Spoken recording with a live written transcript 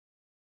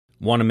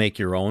Want to make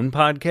your own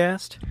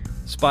podcast?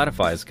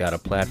 Spotify's got a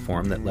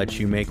platform that lets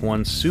you make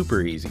one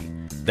super easy,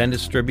 then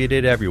distribute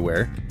it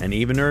everywhere and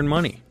even earn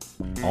money,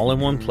 all in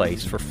one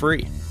place for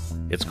free.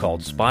 It's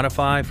called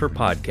Spotify for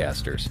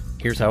Podcasters.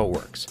 Here's how it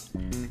works.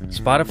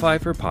 Spotify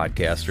for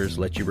Podcasters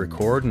lets you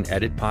record and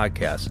edit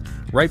podcasts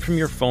right from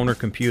your phone or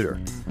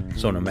computer.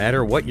 So no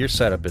matter what your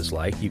setup is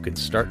like, you can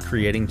start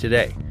creating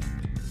today.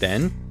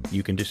 Then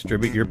you can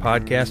distribute your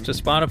podcast to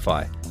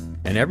Spotify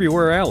and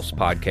everywhere else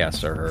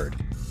podcasts are heard.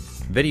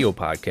 Video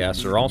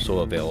podcasts are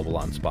also available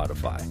on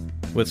Spotify.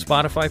 With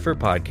Spotify for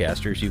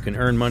Podcasters, you can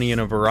earn money in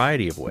a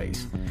variety of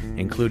ways,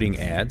 including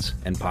ads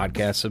and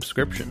podcast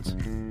subscriptions.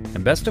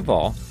 And best of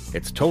all,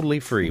 it's totally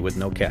free with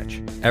no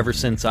catch. Ever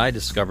since I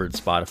discovered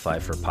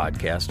Spotify for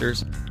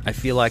Podcasters, I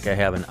feel like I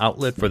have an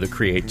outlet for the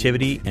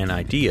creativity and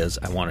ideas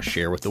I want to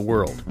share with the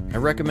world. I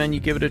recommend you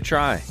give it a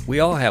try.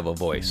 We all have a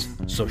voice,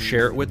 so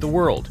share it with the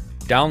world.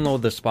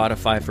 Download the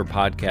Spotify for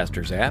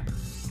Podcasters app,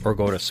 or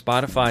go to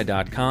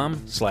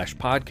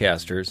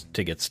spotify.com/podcasters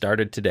to get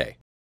started today.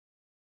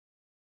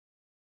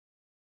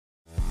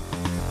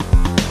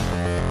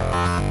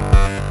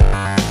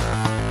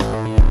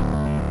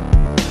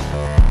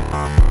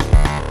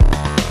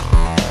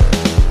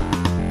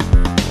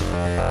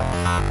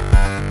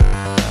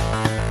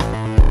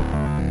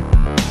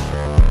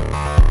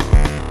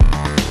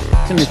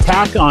 It's an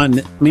attack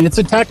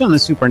on the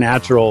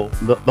supernatural,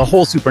 the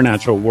whole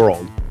supernatural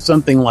world.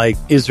 Something like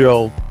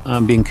Israel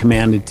being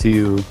commanded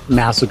to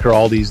massacre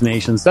all these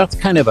nations. That's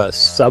kind of a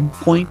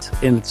sub-point,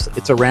 and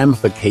it's a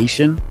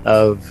ramification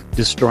of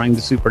destroying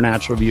the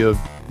supernatural view of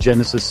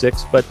Genesis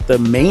 6. But the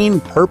main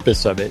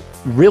purpose of it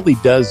really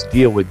does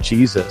deal with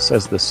Jesus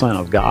as the Son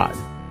of God.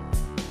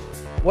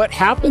 What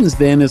happens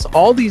then is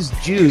all these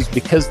Jews,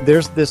 because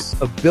there's this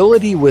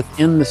ability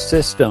within the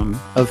system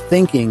of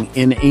thinking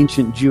in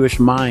ancient Jewish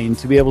mind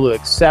to be able to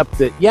accept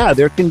that, yeah,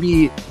 there can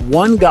be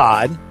one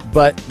God,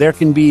 but there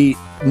can be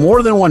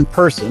more than one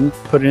person,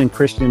 put it in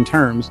Christian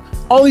terms.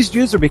 All these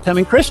Jews are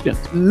becoming Christians.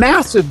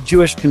 Massive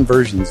Jewish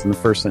conversions in the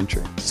first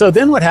century. So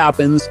then what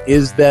happens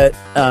is that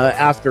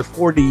after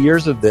 40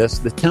 years of this,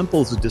 the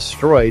temples are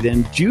destroyed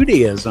and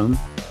Judaism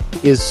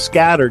is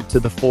scattered to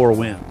the four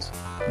winds.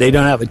 They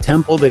don't have a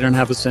temple. They don't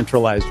have a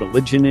centralized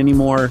religion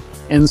anymore.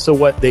 And so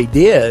what they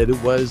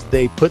did was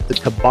they put the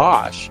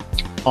kibosh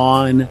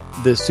on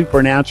the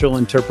supernatural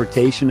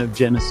interpretation of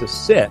Genesis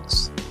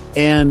 6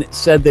 and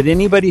said that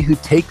anybody who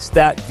takes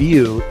that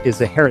view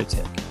is a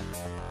heretic.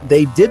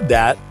 They did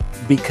that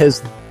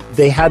because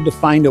they had to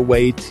find a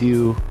way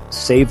to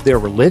save their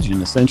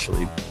religion,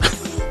 essentially,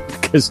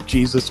 because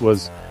Jesus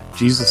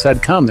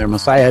had come, their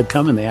Messiah had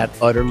come, and they had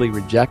utterly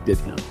rejected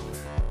him.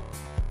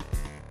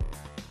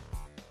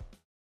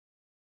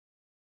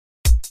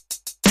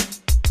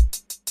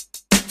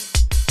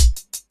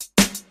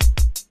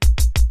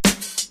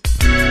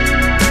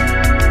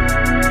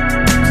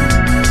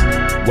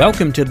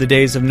 Welcome to the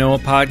Days of Noah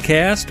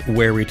podcast,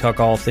 where we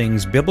talk all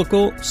things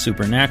biblical,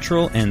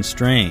 supernatural, and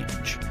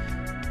strange.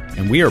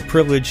 And we are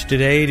privileged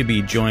today to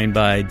be joined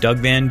by Doug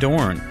Van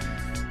Dorn.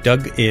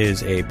 Doug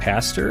is a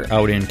pastor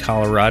out in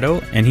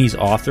Colorado, and he's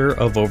author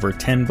of over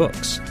 10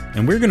 books.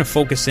 And we're going to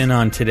focus in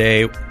on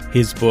today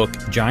his book,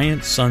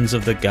 Giant Sons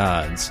of the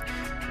Gods.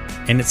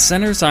 And it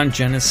centers on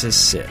Genesis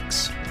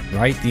 6,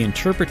 right? The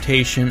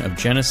interpretation of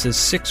Genesis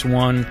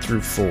 6:1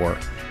 through 4.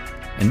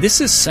 And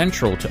this is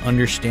central to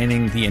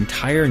understanding the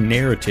entire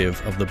narrative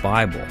of the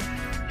Bible.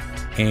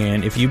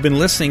 And if you've been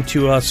listening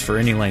to us for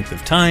any length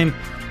of time,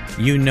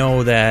 you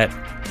know that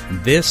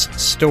this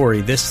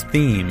story, this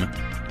theme,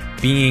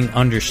 being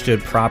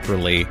understood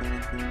properly,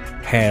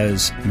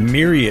 has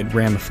myriad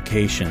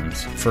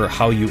ramifications for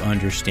how you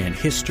understand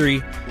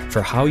history,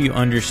 for how you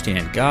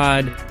understand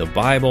God, the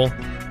Bible,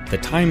 the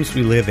times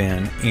we live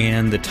in,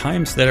 and the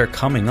times that are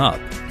coming up.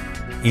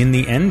 In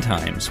the end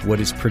times, what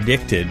is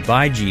predicted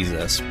by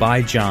Jesus,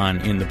 by John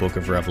in the book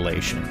of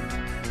Revelation.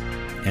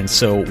 And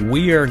so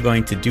we are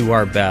going to do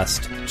our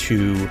best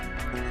to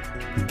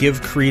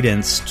give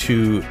credence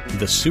to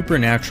the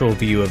supernatural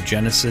view of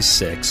Genesis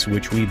 6,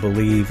 which we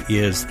believe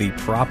is the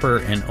proper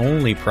and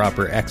only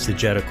proper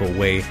exegetical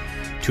way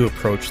to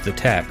approach the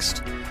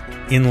text,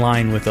 in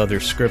line with other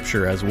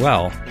scripture as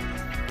well,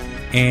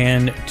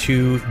 and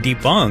to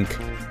debunk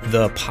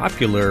the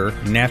popular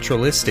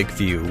naturalistic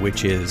view,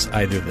 which is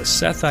either the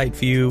Sethite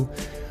view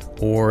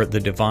or the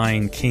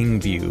divine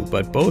king view.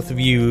 But both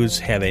views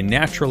have a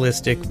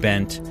naturalistic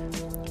bent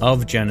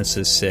of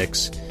Genesis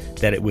 6,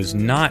 that it was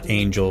not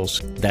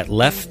angels that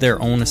left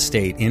their own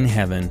estate in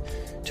heaven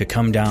to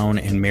come down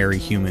and marry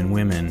human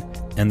women,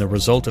 and the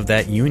result of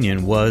that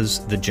union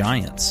was the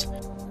giants.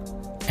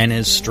 And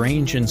as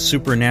strange and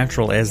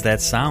supernatural as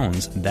that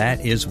sounds,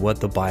 that is what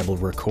the Bible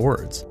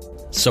records.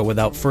 So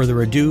without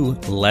further ado,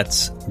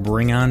 let's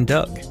bring on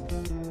Doug.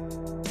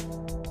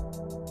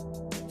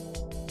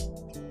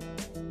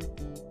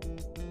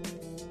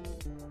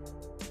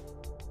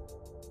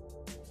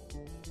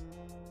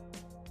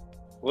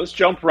 Let's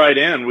jump right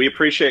in. We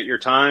appreciate your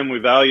time. We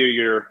value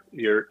your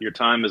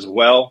time as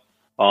well.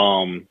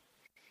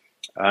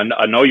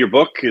 I know your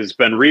book has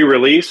been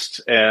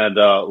re-released and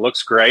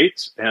looks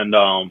great. And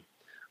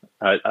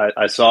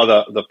I saw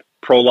the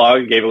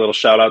prologue, gave a little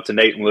shout out to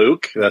Nate and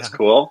Luke. That's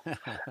cool.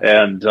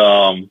 And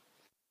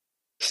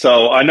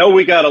so I know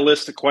we got a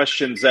list of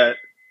questions that,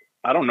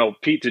 I don't know,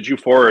 Pete, did you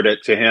forward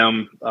it to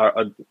him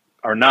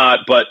or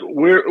not? But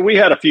we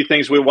had a few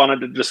things we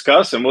wanted to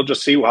discuss, and we'll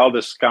just see how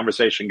this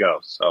conversation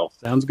goes. So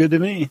sounds good to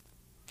me.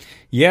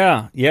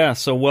 Yeah.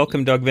 So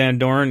welcome, Doug Van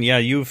Dorn. Yeah,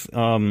 you've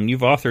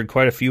authored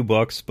quite a few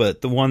books,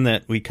 but the one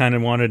that we kind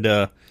of wanted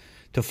to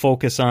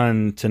focus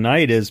on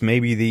tonight is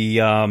maybe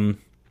the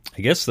I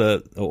guess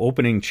the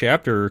opening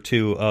chapter or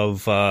two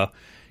of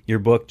your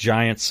book,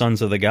 Giant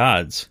Sons of the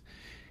Gods.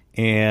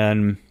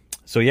 And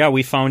so, yeah,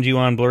 we found you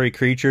on Blurry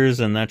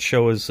Creatures, and that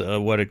show is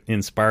what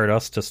inspired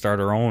us to start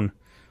our own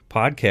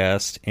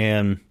podcast.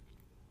 And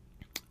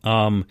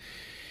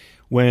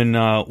when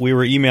we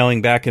were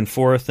emailing back and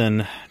forth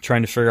and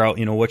trying to figure out,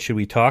 what should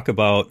we talk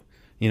about,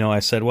 I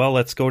said, well,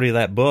 let's go to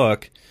that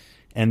book.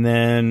 And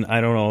then, I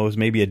don't know, it was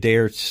maybe a day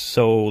or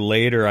so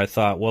later, I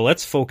thought, well,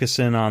 let's focus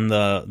in on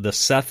the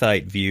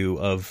Sethite view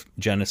of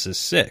Genesis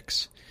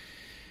 6.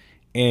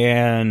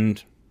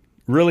 And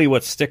really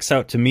what sticks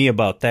out to me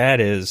about that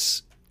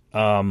is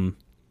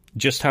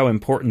just how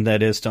important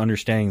that is to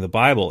understanding the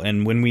Bible.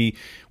 And when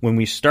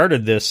we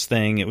started this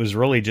thing, it was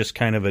really just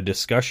kind of a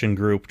discussion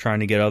group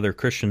trying to get other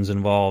Christians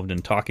involved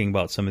and talking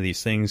about some of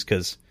these things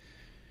because,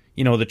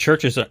 the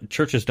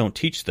churches don't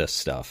teach this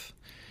stuff.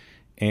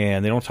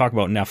 And they don't talk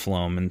about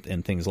Nephilim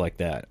and things like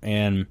that.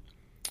 And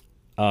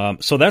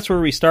so that's where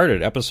we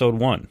started, episode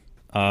 1.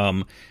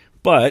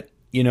 But,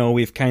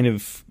 we've kind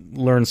of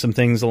learned some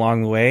things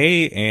along the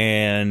way,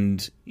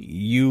 and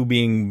you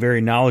being very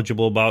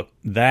knowledgeable about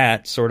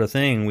that sort of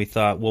thing, we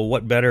thought, well,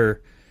 what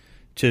better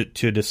to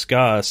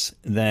discuss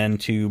than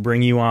to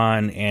bring you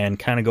on and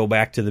kind of go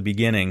back to the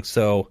beginning.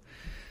 So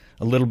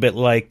a little bit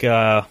like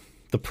The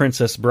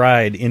Princess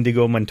Bride,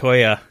 Indigo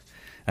Montoya,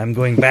 I'm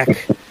going back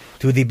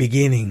to the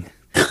beginning.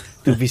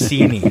 To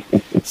Vicini.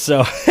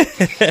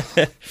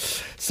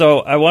 So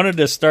I wanted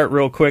to start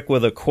real quick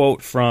with a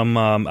quote from,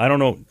 I don't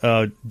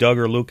know, Doug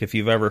or Luke, if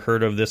you've ever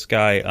heard of this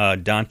guy,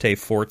 Dante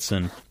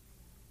Fortson.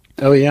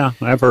 Oh, yeah,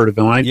 I've heard of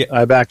him.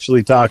 I've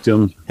actually talked to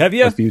him Have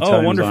you? A few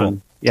times.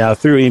 Wonderful.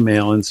 Through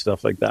email and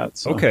stuff like that.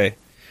 So. Okay.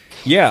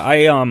 Yeah,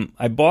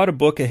 I bought a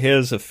book of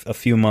his a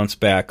few months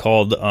back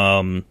called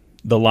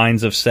The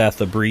Lines of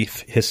Seth, A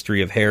Brief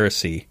History of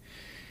Heresy.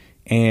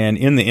 And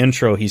in the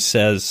intro, he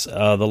says,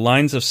 the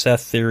lines of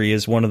Seth theory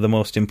is one of the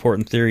most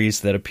important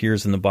theories that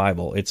appears in the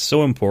Bible. It's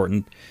so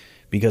important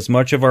because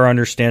much of our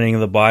understanding of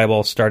the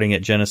Bible, starting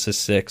at Genesis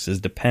 6, is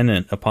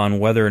dependent upon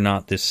whether or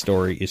not this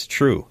story is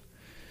true.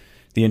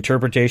 The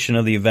interpretation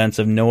of the events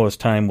of Noah's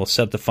time will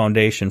set the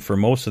foundation for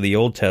most of the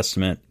Old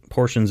Testament,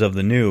 portions of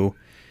the New,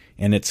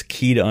 and it's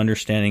key to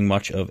understanding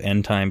much of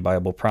end-time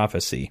Bible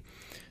prophecy.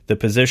 The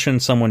position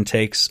someone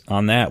takes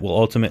on that will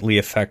ultimately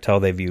affect how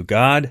they view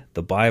God,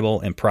 the Bible,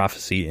 and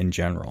prophecy in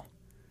general.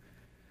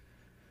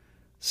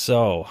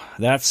 So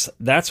that's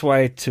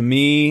why, to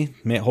me,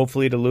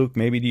 hopefully to Luke,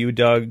 maybe to you,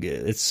 Doug,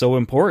 it's so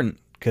important,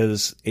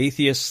 because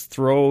atheists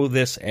throw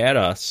this at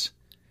us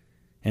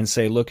and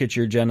say, look at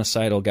your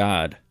genocidal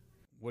God.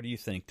 What do you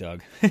think,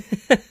 Doug?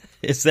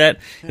 Is that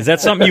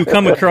something you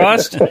come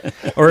across?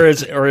 Or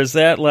is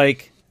that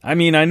like... I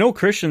mean, I know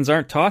Christians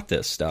aren't taught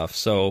this stuff,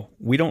 so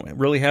we don't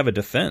really have a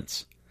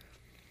defense.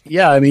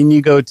 Yeah, I mean,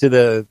 you go to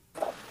the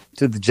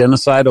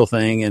genocidal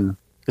thing, and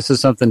this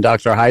is something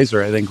Dr.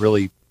 Heiser, I think,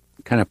 really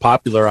kind of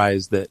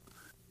popularized, that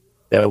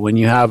when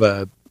you have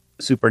a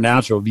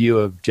supernatural view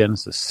of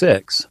Genesis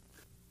 6,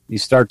 you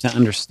start to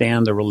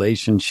understand the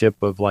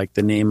relationship of like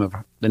the name of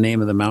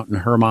the mountain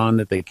Hermon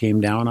that they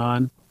came down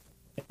on,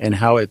 and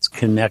how it's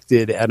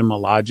connected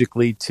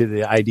etymologically to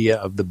the idea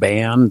of the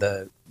ban,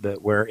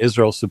 where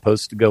Israel's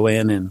supposed to go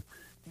in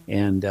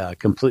and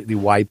completely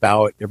wipe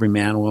out every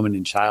man, woman,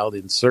 and child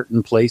in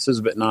certain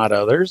places, but not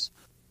others.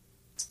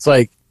 It's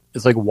like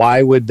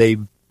why would they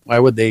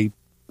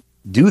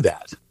do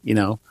that?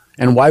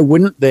 And why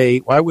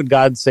would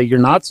God say you're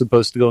not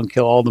supposed to go and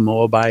kill all the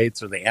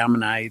Moabites or the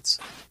Ammonites,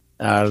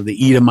 the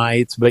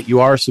Edomites, but you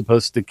are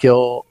supposed to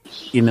kill,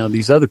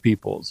 these other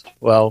peoples?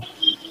 Well,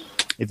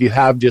 if you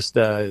have just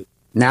a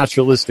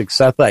naturalistic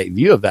Sethite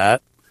view of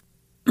that,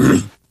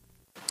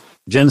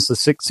 Genesis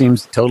 6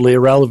 seems totally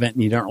irrelevant,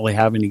 and you don't really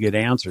have any good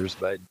answers.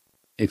 But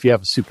if you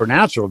have a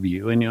supernatural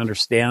view and you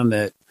understand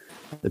that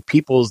the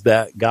peoples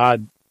that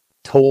God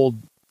told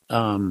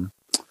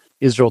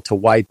Israel to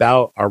wipe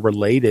out are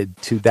related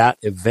to that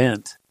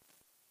event,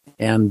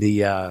 and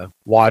the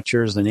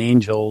watchers and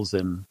angels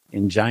and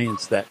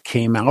giants that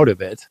came out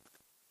of it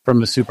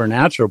from a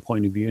supernatural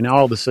point of view, now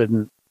all of a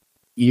sudden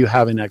you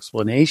have an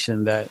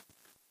explanation that,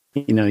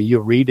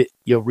 you'll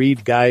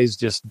read guys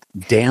just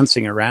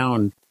dancing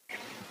around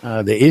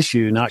the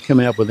issue, not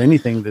coming up with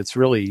anything that's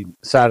really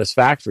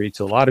satisfactory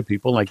to a lot of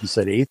people, like you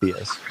said,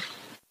 atheists,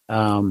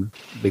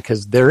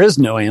 because there is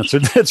no answer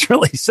that's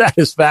really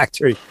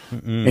satisfactory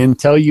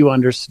until you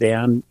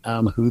understand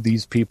who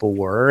these people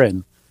were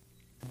and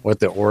what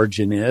the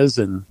origin is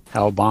and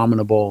how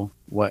abominable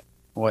what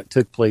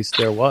took place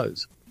there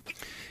was.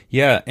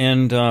 Yeah,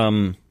 and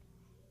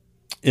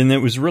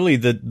it was really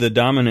the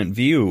dominant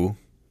view,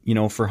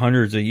 for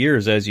hundreds of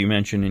years, as you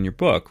mentioned in your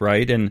book,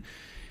 right? And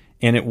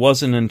it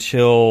wasn't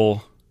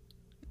until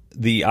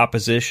the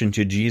opposition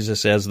to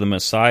Jesus as the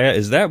Messiah,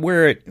 is that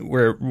where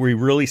we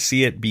really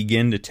see it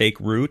begin to take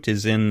root,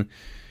 is in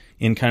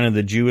kind of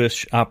the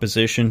Jewish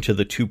opposition to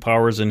the two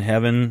powers in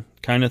heaven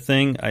kind of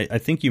thing? I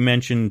think you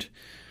mentioned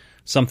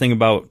something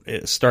about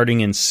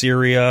starting in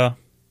Syria.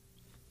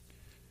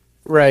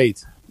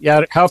 Right.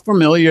 Yeah. How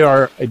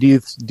familiar do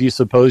you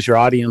suppose your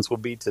audience will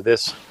be to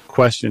this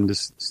question to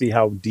see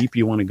how deep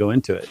you want to go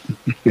into it?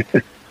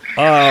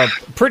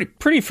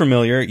 Pretty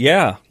familiar.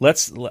 Yeah.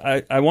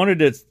 I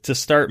wanted to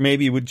start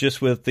maybe with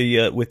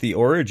the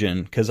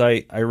origin, because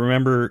I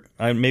remember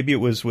maybe it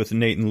was with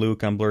Nate and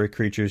Luke on Blurry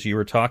Creatures. You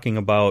were talking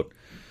about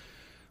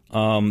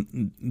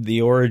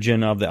the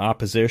origin of the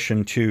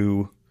opposition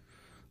to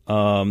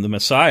the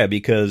Messiah,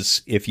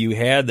 because if you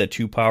had the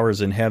two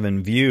powers in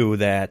heaven view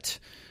that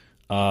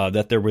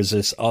there was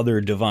this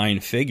other divine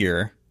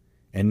figure,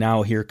 and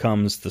now here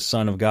comes the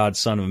Son of God,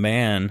 Son of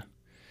Man,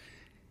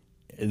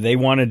 they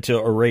wanted to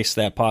erase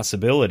that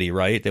possibility,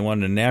 right? They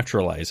wanted to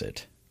naturalize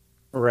it.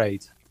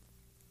 Right.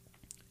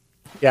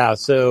 Yeah,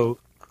 so,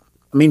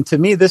 to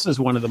me, this is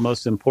one of the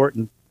most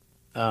important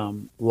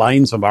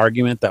lines of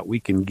argument that we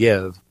can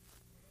give.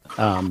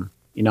 I'm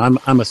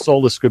a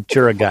sola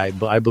scriptura guy,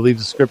 but I believe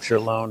the scripture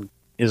alone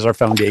is our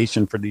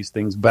foundation for these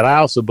things. But I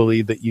also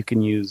believe that you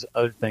can use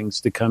other things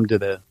to come to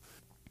the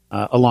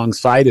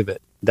alongside of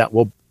it that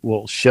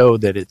will show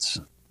that it's,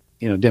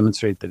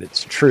 demonstrate that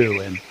it's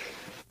true. And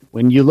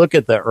when you look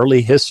at the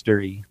early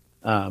history,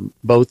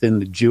 both in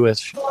the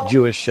Jewish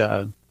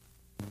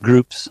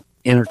groups,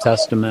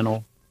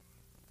 intertestamental,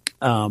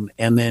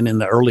 and then in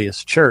the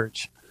earliest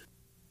church,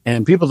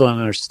 and people don't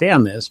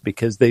understand this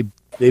because they've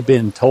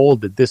been told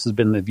that this has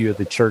been the view of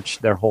the church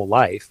their whole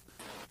life,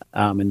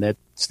 and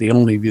that's the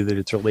only view that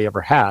it's really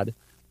ever had.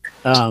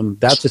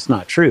 That's just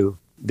not true.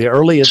 The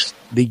earliest,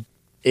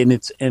 and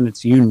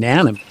it's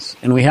unanimous.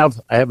 And I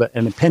have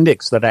an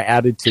appendix that I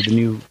added to the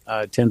new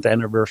 10th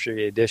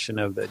anniversary edition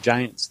of the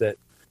Giants that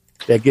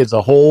gives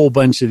a whole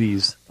bunch of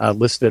these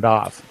listed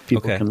off.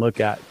 People can look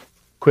at,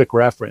 quick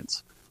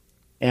reference.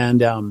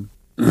 And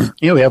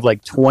we have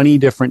like 20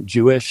 different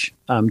Jewish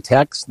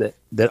texts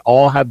that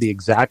all have the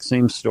exact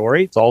same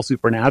story. It's all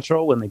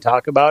supernatural when they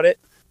talk about it,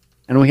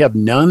 and we have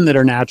none that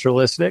are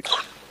naturalistic.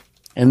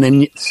 And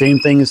then same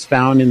thing is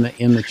found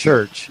in the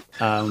church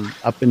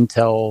up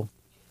until,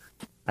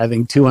 I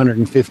think,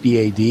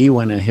 250 AD,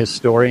 when a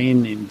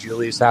historian named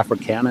Julius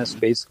Africanus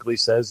basically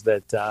says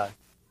that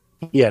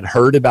he had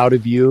heard about a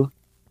view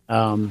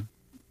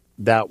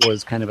that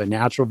was kind of a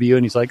natural view,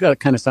 and he's like, "That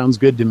kind of sounds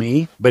good to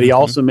me." But he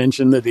also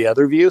mentioned the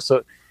other view.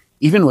 So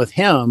even with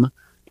him,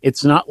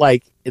 it's not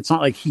like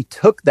he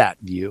took that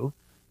view.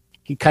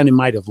 He kind of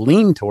might have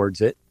leaned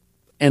towards it,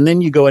 and then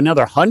you go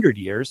another 100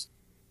 years,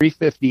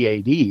 350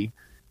 AD,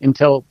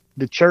 until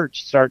the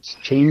church starts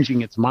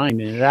changing its mind,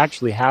 and it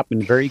actually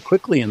happened very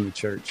quickly in the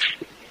church,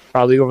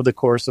 probably over the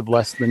course of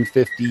less than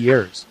 50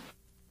 years,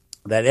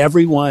 that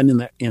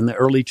everyone in the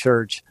early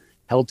church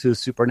held to a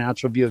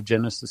supernatural view of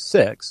Genesis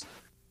 6,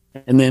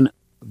 and then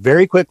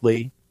very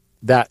quickly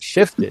that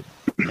shifted.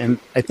 And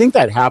I think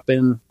that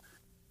happened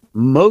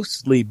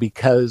mostly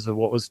because of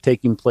what was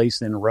taking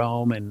place in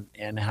Rome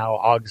and how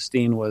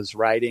Augustine was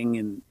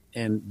writing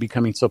and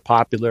becoming so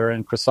popular,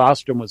 and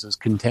Chrysostom was his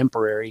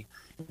contemporary.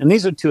 And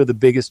these are two of the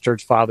biggest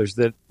church fathers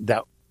that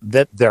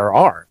there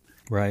are.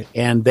 Right.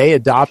 And they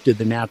adopted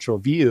the natural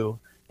view,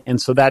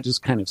 and so that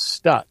just kind of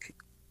stuck.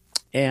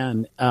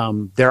 And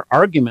their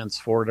arguments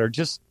for it are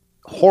just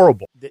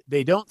horrible.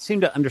 They don't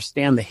seem to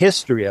understand the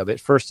history of it,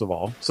 first of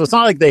all. So it's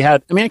not like they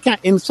had,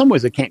 in some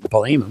ways I can't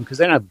blame them, because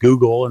they don't have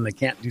Google and they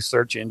can't do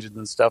search engines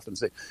and stuff and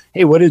say,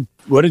 hey, what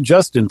did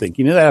Justin think?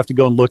 They have to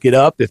go and look it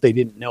up if they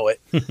didn't know it.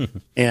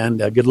 And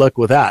good luck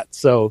with that.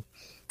 So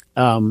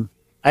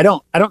I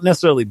don't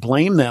necessarily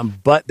blame them,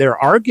 but their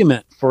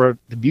argument for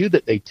the view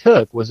that they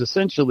took was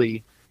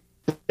essentially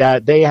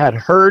that they had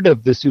heard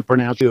of the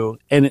supernatural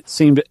and it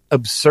seemed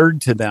absurd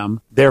to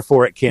them,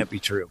 therefore it can't be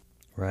true.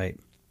 Right.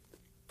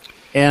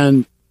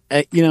 And,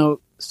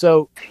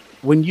 so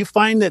when you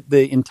find that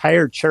the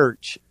entire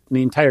church,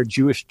 the entire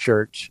Jewish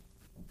church,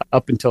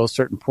 up until a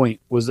certain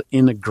point was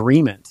in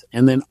agreement,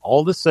 and then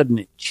all of a sudden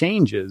it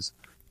changes,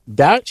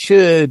 that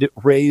should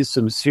raise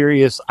some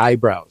serious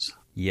eyebrows.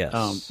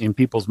 Yes. In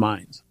people's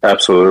minds.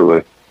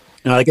 Absolutely.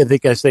 Like I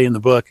think I say in the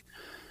book,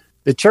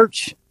 the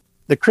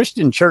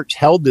Christian church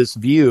held this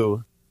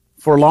view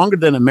for longer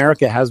than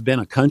America has been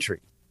a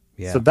country.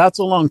 Yeah. So that's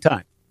a long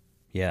time.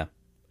 Yeah.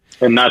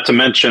 And not to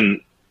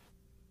mention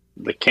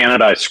the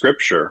canonized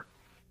scripture,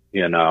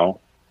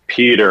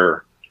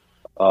 Peter,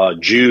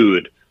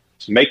 Jude,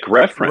 make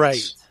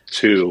reference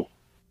to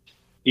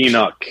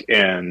Enoch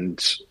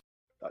and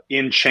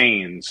in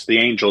chains, the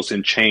angels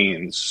in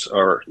chains,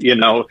 or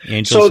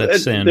angels so that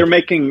sin. They're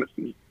making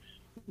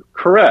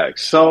correct.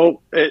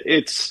 So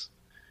it's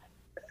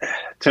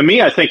to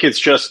me, I think it's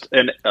just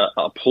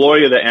a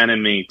ploy of the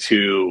enemy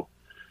to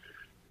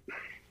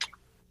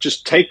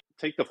just take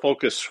the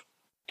focus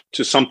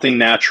to something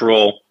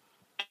natural,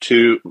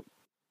 to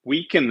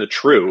weaken the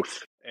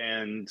truth.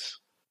 And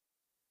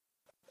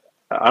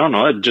I don't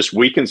know, it just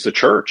weakens the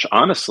church,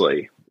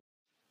 honestly.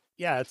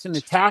 Yeah, it's an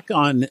attack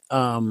on,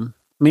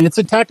 it's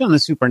an attack on the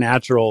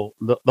supernatural,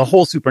 the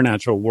whole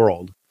supernatural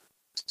world.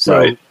 So,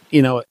 right.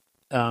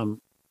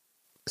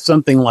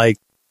 Something like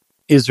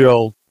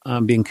Israel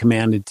being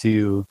commanded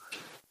to,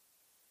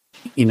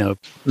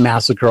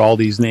 massacre all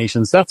these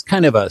nations, that's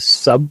kind of a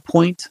sub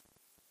point.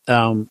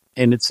 And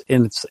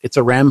it's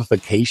a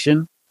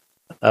ramification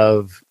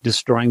of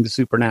destroying the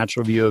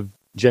supernatural view of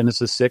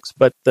Genesis 6.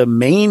 But the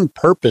main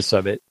purpose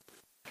of it,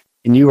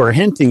 and you were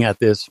hinting at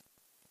this,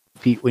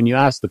 Pete, when you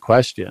asked the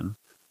question,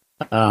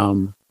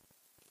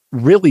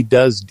 really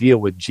does deal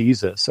with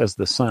Jesus as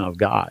the Son of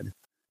God.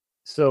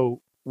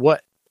 So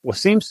what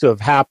seems to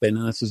have happened,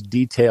 and this is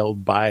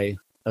detailed by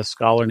a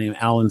scholar named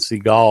Alan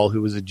Segal,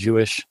 who was a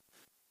Jewish,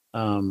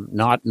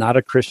 not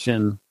a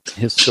Christian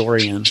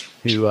historian,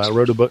 who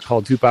wrote a book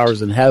called Two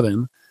Powers in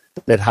Heaven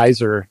that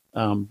Heiser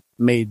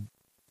made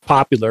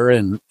popular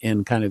and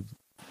kind of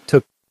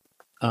took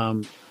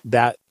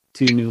that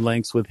to new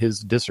lengths with his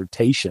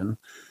dissertation.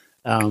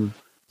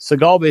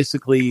 Segal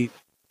basically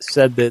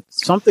said that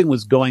something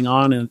was going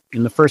on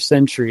in the first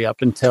century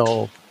up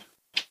until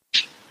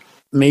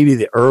maybe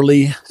the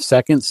early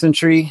second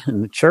century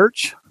in the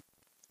church,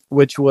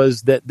 which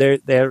was that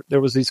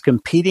there was these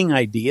competing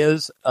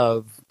ideas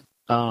of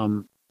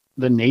the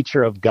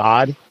nature of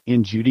God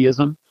in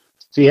Judaism.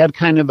 So you had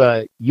kind of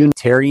a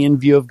Unitarian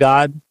view of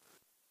God,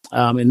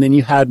 and then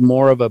you had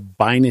more of a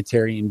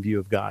binitarian view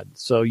of God.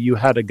 So you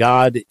had a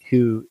God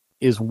who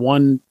is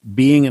one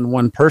being in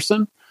one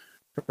person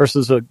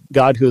versus a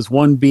God who is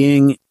one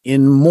being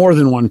in more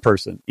than one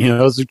person.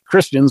 As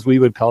Christians, we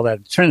would call that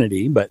a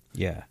Trinity, but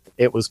yeah,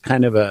 it was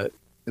kind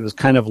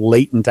of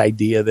latent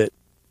idea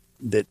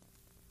that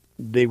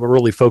they were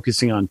really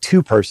focusing on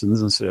two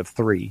persons instead of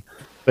three.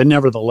 But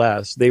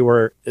nevertheless,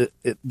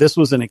 this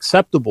was an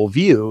acceptable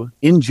view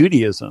in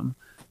Judaism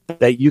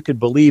that you could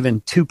believe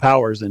in two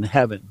powers in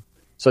heaven.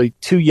 So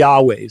two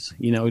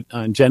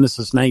Yahwehs,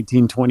 Genesis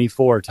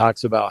 19:24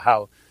 talks about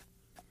how,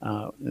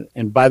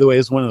 and by the way,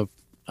 is one of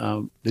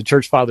the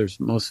church fathers'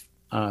 most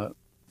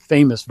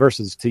famous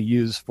verses to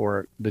use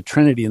for the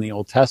Trinity in the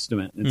Old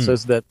Testament. It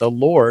says that the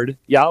Lord,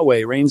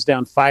 Yahweh, rains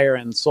down fire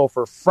and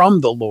sulfur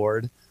from the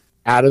Lord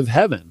out of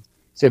heaven.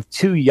 So you have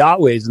two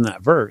Yahwehs in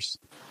that verse.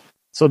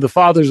 So the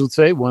fathers would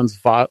say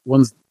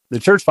the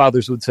church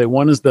fathers would say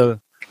one is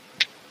the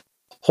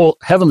whole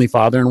heavenly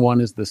Father and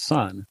one is the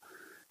Son.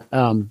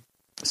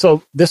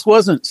 So this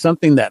wasn't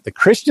something that the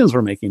Christians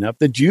were making up.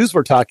 The Jews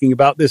were talking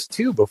about this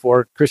too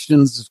before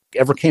Christians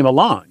ever came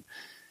along.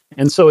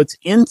 And so it's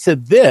into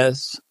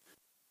this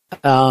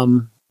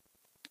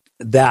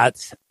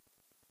that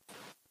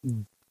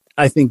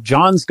I think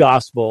John's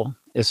gospel,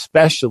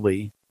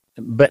 especially,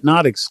 but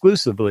not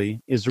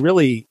exclusively, is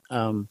really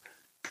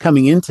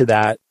coming into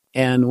that.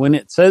 And when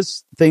it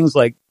says things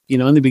like,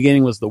 in the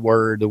beginning was the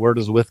Word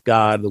was with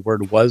God, the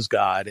Word was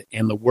God,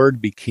 and the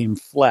Word became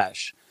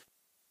flesh.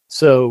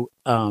 So,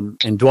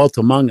 and dwelt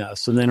among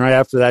us. And then right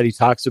after that, he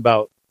talks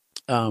about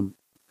no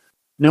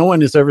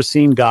one has ever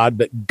seen God,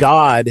 but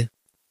God,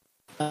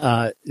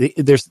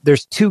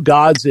 there's two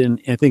gods in,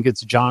 I think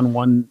it's John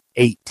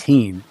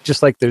 1:18,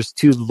 just like there's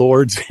two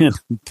Lords in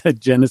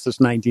Genesis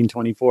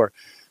 19:24.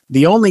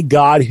 The only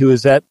God who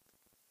is at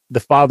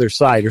the Father's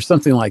side or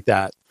something like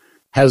that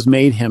has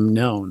made him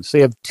known. So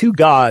you have two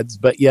gods,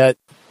 but yet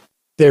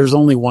there's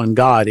only one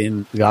God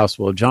in the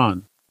Gospel of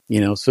John.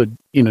 So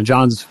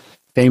John's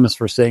famous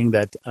for saying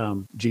that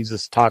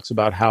Jesus talks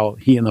about how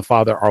he and the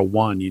Father are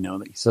one. He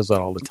says that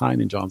all the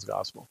time in John's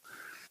Gospel.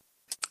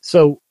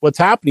 So what's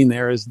happening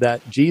there is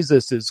that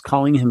Jesus is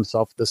calling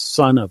himself the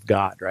Son of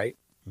God, right?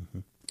 Mm-hmm.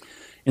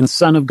 And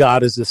Son of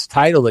God is this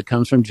title that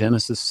comes from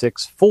Genesis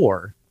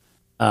 6:4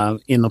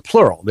 in the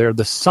plural. They're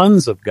the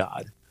sons of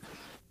God.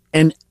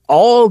 And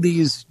all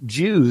these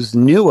Jews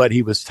knew what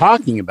he was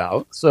talking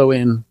about. So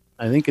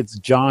I think it's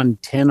John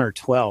 10 or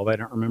 12. I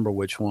don't remember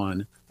which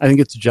one. I think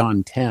it's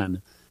John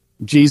 10.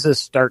 Jesus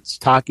starts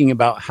talking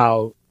about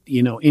how,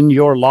 in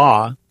your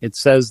law, it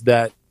says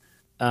that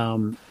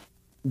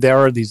there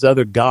are these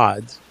other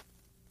gods.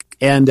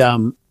 And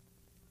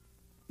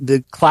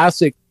the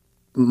classic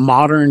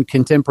modern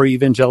contemporary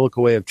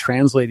evangelical way of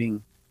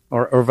translating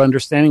or of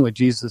understanding what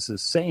Jesus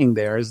is saying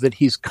there is that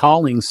he's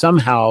calling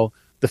somehow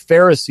the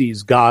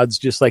Pharisees gods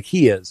just like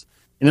he is.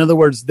 In other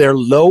words, they're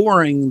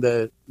lowering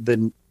the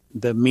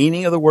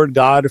meaning of the word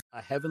God,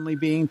 a heavenly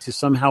being, to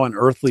somehow an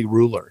earthly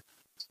ruler.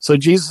 So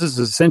Jesus is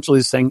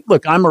essentially saying,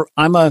 look, I'm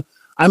a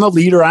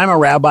leader, I'm a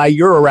rabbi,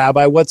 you're a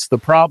rabbi, what's the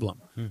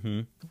problem?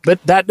 Mm-hmm.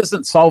 But that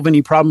doesn't solve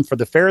any problem for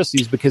the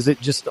Pharisees because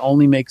it just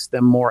only makes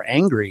them more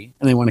angry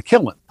and they want to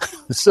kill him.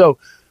 So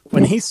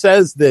when he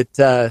says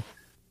that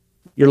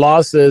your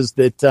law says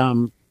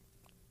that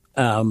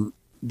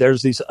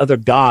there's these other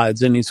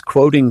gods, and he's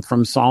quoting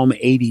from Psalm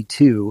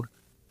 82,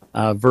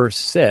 verse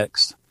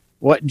 6,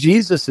 what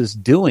Jesus is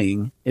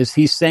doing is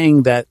he's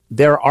saying that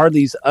there are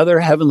these other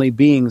heavenly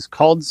beings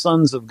called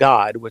sons of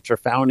God, which are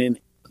found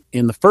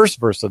in the first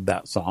verse of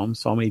that Psalm,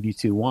 Psalm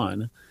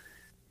 82:1.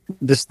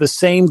 The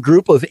same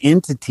group of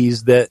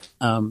entities that,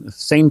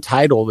 same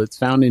title that's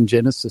found in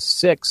Genesis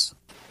 6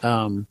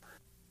 through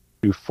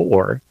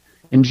 4.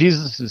 And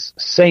Jesus is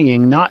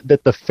saying not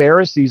that the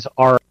Pharisees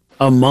are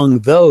among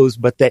those,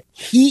 but that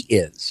he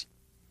is.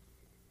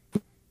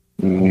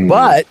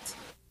 But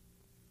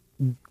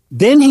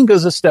then he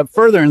goes a step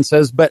further and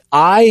says, but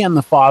I and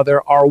the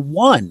Father are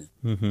one.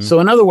 Mm-hmm. So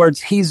in other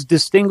words, he's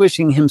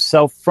distinguishing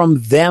himself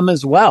from them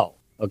as well.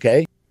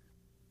 Okay.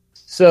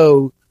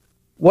 So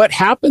what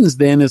happens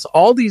then is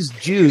all these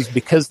Jews,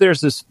 because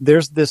there's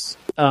this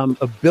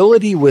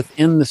ability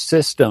within the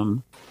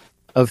system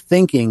of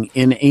thinking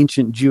in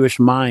ancient Jewish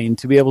mind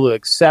to be able to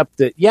accept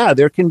that, yeah,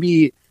 there can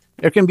be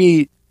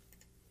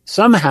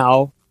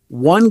somehow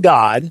one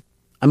God.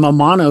 I'm a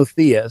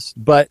monotheist,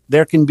 but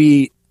there can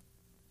be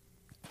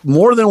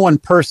more than one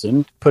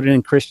person, to put it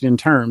in Christian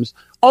terms.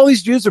 All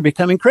these Jews are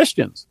becoming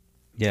Christians.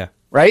 Yeah.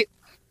 Right?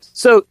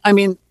 So, I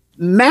mean,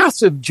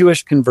 massive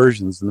Jewish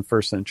conversions in the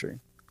first century.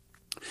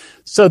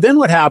 So then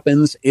what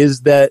happens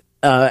is that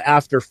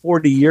after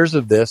 40 years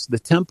of this, the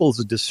temple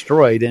is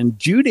destroyed and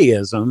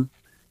Judaism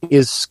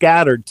is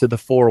scattered to the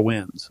four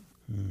winds.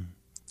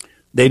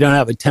 They don't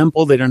have a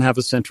temple. They don't have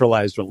a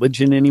centralized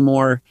religion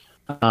anymore.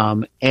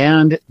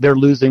 And they're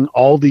losing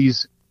all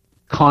these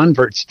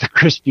converts to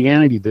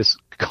Christianity, this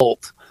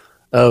cult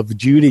of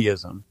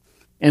Judaism.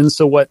 And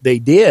so what they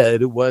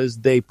did was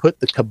they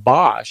put the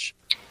kibosh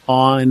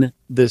on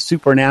the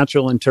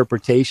supernatural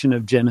interpretation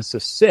of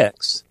Genesis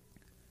 6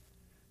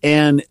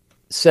 and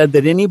said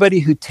that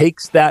anybody who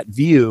takes that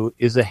view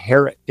is a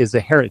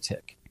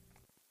heretic.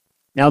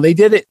 Now they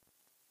did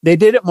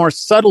it more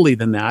subtly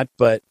than that,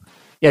 but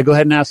yeah, go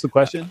ahead and ask the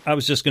question. I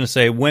was just going to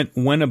say,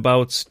 when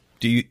abouts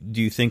do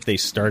you think they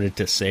started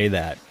to say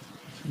that?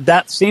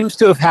 That seems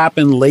to have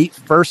happened late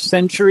first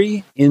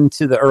century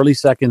into the early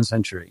second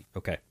century.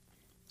 Okay.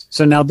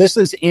 So now this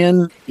is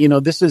in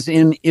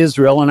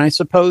Israel, and I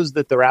suppose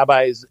that the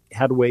rabbis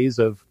had ways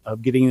of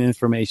getting the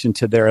information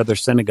to their other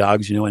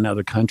synagogues, in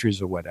other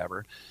countries or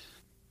whatever.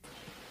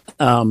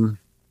 But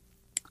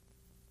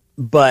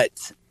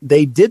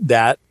they did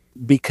that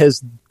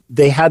because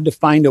they had to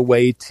find a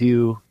way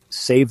to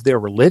save their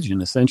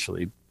religion,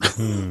 essentially,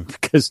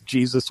 because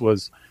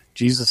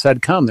Jesus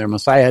had come, their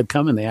Messiah had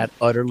come, and they had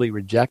utterly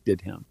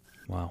rejected him.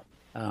 Wow.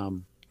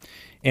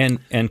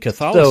 And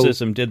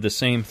Catholicism did the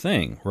same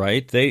thing,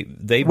 right?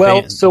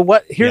 Here's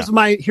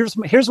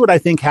what I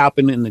think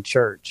happened in the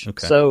church.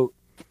 Okay. So,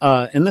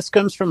 and this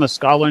comes from a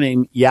scholar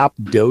named Jaap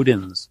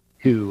Dodens,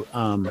 who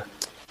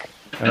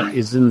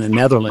is in the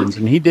Netherlands,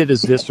 and he did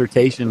his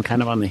dissertation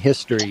kind of on the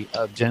history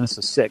of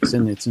Genesis 6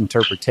 and its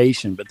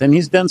interpretation. But then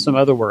he's done some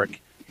other work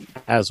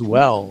as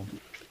well.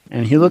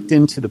 And he looked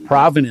into the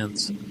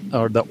provenance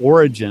or the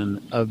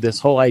origin of this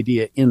whole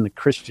idea in the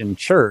Christian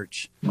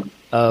church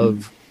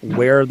of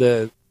where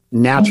the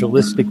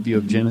naturalistic view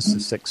of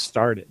Genesis 6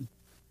 started.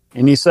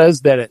 And he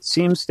says that it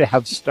seems to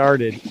have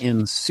started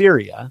in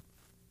Syria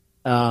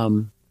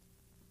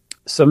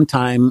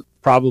sometime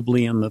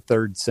probably in the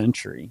 3rd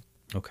century.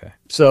 Okay.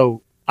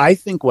 So I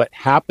think what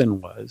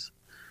happened was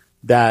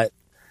that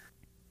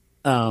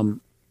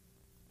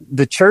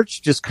the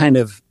church just kind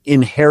of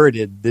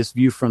inherited this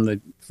view from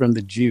the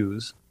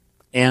Jews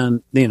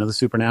and, the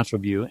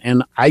supernatural view.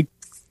 And I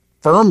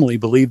firmly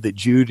believe that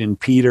Jude and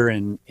Peter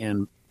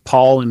and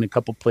Paul in a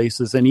couple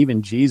places and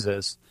even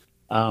Jesus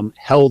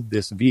held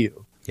this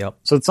view. Yep.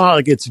 So it's not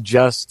like it's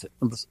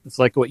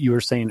like what you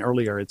were saying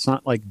earlier. It's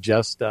not like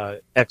just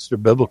extra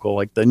biblical,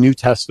 like the New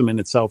Testament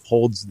itself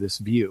holds this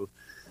view.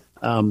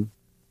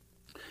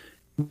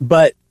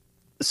 But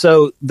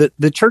so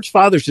the church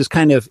fathers just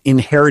kind of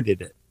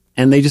inherited it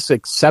and they just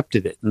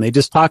accepted it and they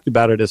just talked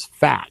about it as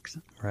fact.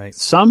 Right.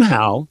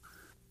 Somehow,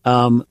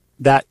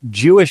 that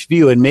Jewish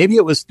view, and maybe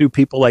it was through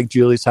people like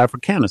Julius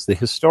Africanus, the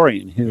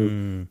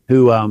historian,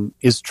 who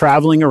is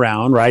traveling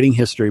around writing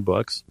history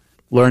books,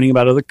 learning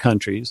about other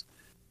countries,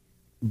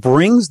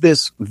 brings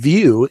this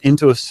view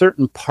into a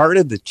certain part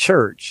of the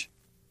church.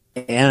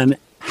 And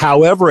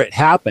however it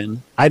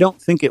happened, I don't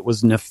think it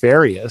was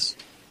nefarious.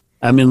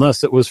 I mean,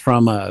 unless it was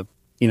from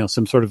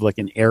some sort of like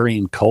an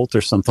Aryan cult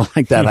or something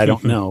like that. I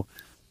don't know.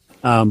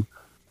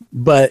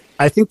 But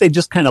I think they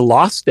just kind of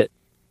lost it.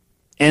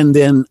 And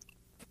then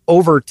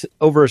over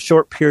a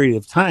short period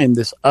of time,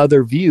 this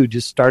other view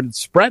just started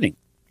spreading,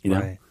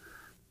 Right.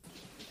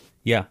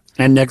 Yeah.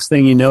 And next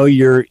thing you know,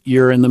 you're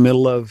in the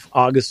middle of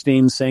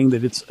Augustine saying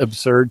that it's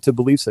absurd to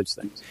believe such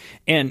things.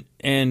 And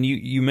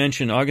you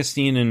mentioned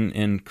Augustine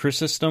and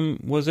Chrysostom,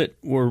 was it?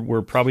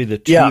 Were probably the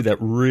two that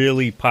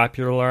really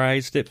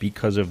popularized it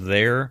because of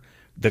the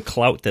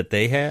clout that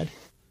they had?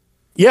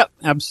 Yep,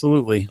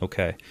 absolutely.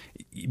 Okay.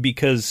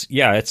 Because,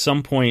 at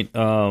some point,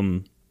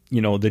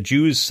 the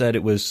Jews said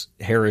it was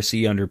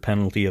heresy under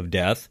penalty of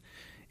death,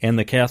 and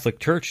the Catholic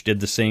Church did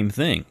the same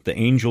thing. The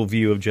angel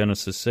view of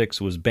Genesis 6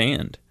 was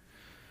banned.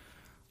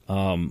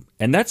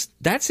 And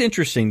that's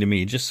interesting to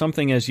me. Just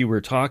something as you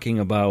were talking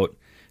about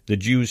the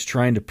Jews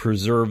trying to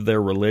preserve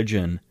their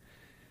religion.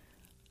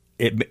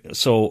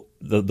 So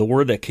the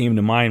word that came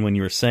to mind when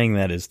you were saying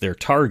that is their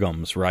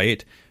targums,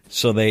 right?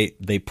 So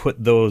they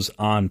put those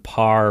on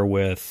par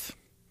with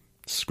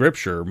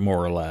Scripture,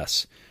 more or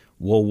less.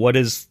 Well, what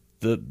does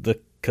the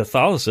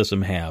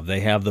Catholicism have?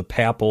 They have the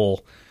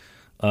papal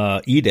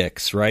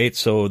edicts, right?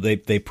 So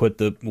they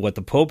put what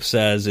the Pope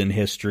says in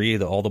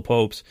history, all the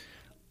popes,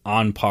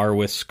 on par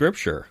with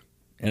Scripture.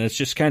 And it's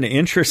just kind of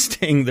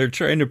interesting. They're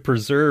trying to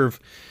preserve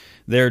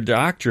their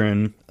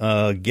doctrine,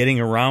 getting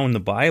around the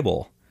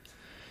Bible.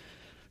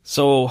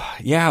 So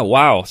yeah,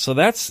 wow. So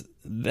that's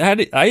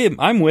that.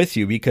 I'm with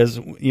you because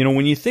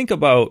when you think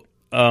about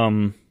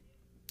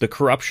the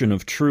corruption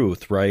of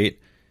truth, right?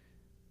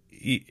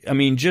 I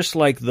mean, just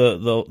like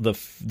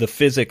the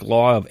physic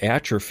law of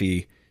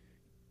atrophy,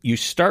 you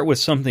start with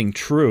something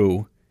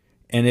true,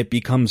 and it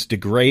becomes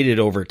degraded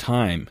over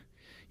time.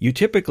 You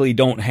typically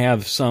don't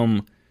have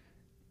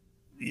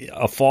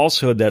a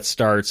falsehood that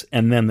starts,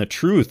 and then the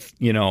truth,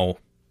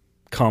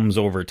 comes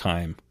over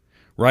time.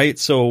 Right?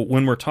 So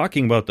when we're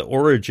talking about the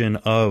origin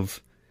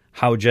of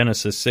how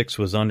Genesis 6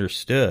 was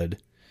understood,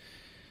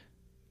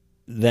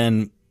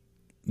 then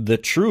the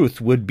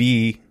truth would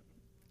be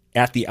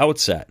at the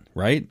outset,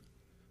 right?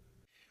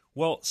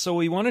 Well, so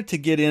we wanted to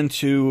get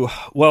into,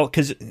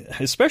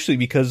 especially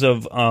because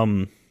of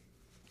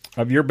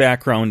your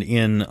background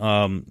in,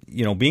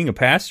 being a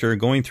pastor,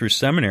 going through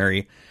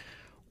seminary.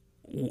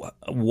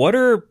 What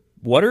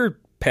are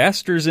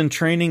pastors in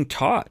training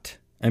taught?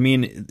 I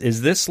mean,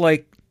 is this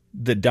like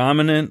the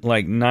dominant,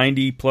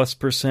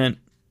 90+%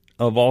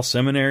 of all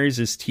seminaries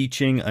is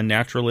teaching a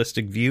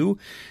naturalistic view?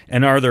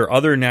 And are there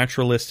other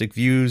naturalistic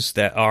views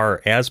that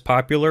are as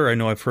popular? I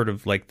know I've heard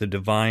of the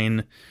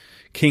divine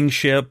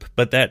kingship,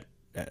 but that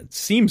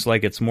seems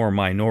like it's more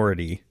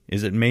minority.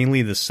 Is it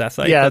mainly the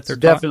Sethite? Yeah, that it's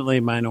definitely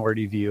a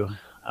minority view.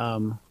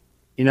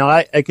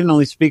 I can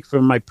only speak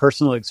from my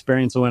personal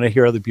experience and what I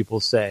hear other people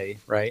say,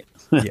 right?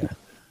 Yeah.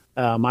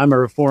 I'm a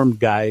Reformed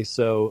guy,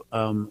 so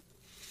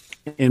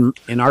in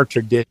our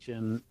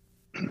tradition,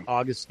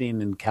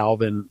 Augustine and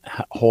Calvin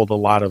hold a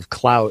lot of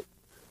clout.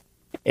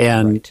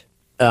 And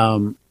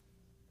when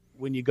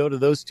you go to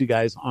those two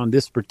guys on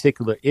this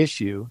particular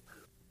issue,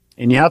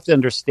 and you have to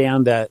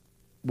understand that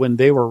when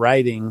they were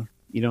writing,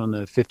 in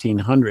the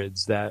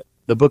 1500s, that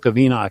the Book of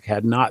Enoch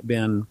had not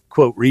been,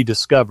 quote,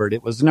 rediscovered.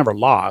 It was never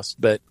lost,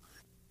 but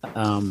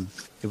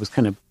it was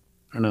kind of,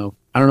 I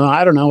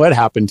don't know what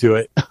happened to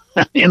it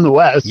in the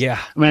West. Yeah.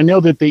 I mean, I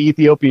know that the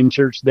Ethiopian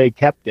church, they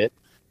kept it.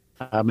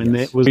 And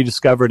Yes. it was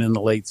rediscovered in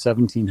the late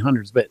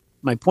 1700s. But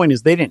my point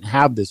is they didn't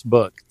have this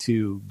book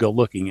to go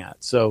looking at.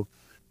 So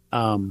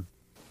I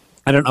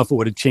don't know if it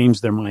would have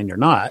changed their mind or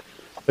not,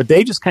 but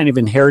they just kind of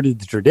inherited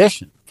the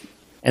tradition.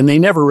 And they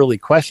never really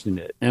questioned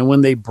it. And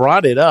when they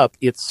brought it up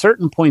at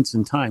certain points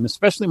in time,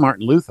 especially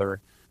Martin Luther,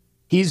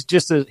 he's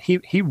just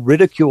he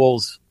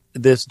ridicules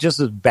this just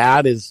as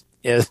bad as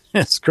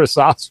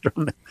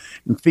Chrysostom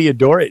and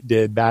Theodoret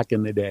did back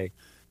in the day.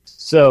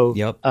 So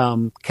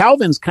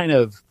Calvin's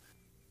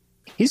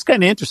he's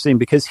kind of interesting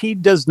because he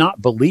does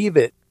not believe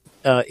it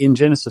in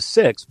Genesis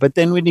 6. But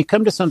then when you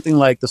come to something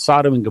like the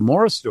Sodom and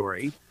Gomorrah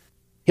story,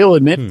 he'll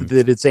admit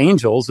that it's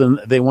angels and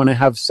they want to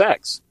have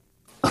sex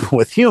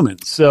with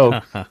humans. So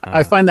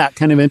I find that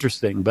kind of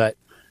interesting. But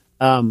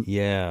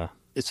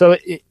so,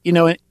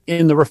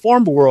 in the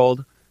Reformed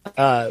world,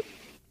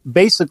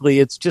 basically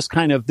it's just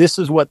kind of, this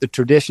is what the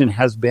tradition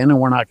has been and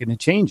we're not going to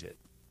change it.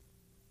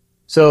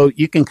 So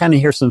you can kind of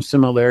hear some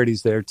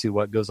similarities there to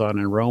what goes on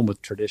in Rome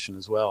with tradition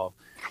as well.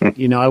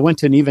 I went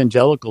to an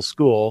evangelical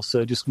school,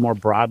 so just more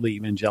broadly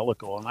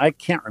evangelical, and I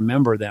can't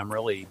remember them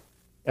really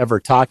ever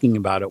talking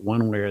about it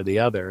one way or the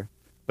other.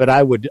 But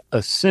I would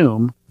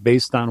assume,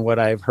 based on what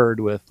I've heard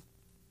with,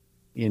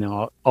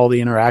 all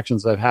the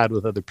interactions I've had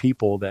with other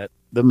people, that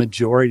the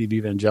majority of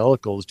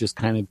evangelicals just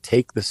kind of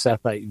take the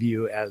Sethite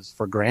view as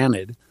for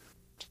granted,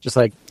 just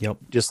like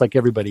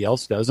everybody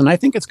else does. And I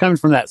think it's coming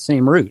from that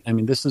same root. I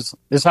mean, this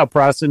is how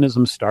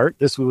Protestantism started.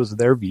 This was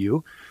their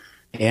view.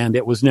 And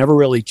it was never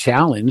really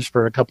challenged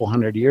for a couple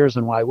hundred years.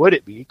 And why would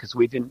it be? Because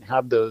we didn't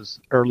have those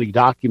early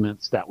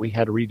documents that we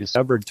had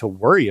rediscovered to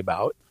worry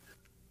about.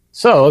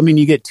 So, I mean,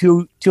 you get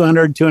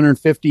 200,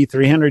 250,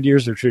 300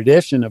 years of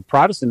tradition of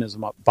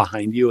Protestantism up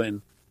behind you.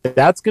 And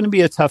that's going to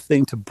be a tough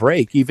thing to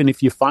break, even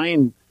if you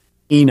find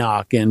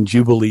Enoch and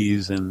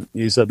Jubilees and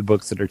these other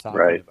books that are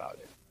talking about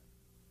it.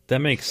 That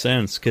makes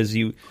sense because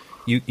you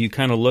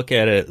kind of look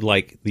at it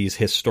like these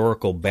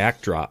historical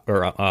backstops.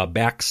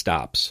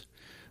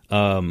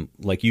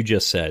 Like you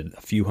just said,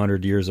 a few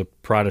hundred years of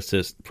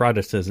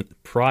Protestantism.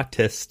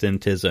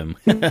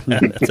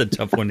 That's a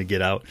tough one to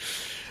get out.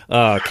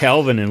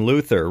 Calvin and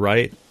Luther,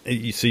 right?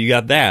 So you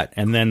got that.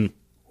 And then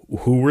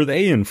who were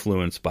they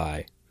influenced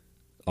by?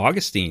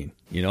 Augustine,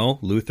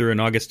 Luther, an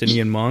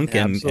Augustinian monk.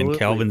 And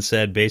Calvin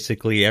said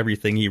basically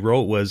everything he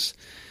wrote was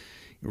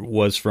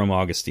from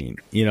Augustine,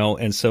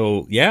 And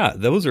so,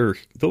 those are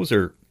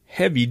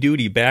heavy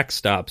duty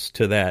backstops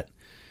to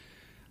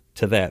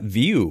that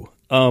view.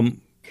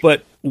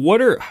 But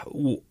what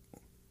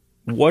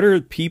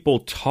are people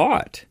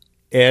taught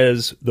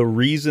as the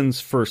reasons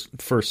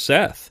for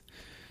Seth?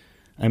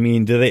 I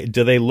mean, do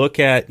they look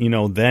at,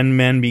 then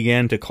men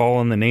began to call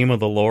on the name of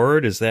the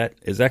Lord? Is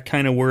that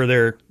kind of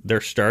where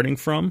they're starting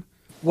from?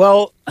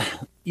 Well,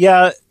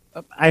 yeah,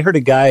 I heard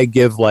a guy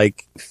give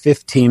like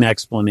 15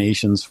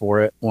 explanations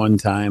for it one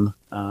time.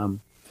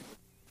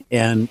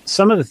 And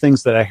some of the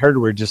things that I heard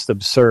were just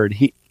absurd.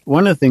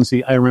 One of the things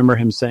I remember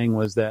him saying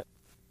was that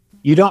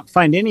you don't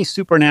find any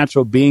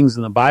supernatural beings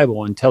in the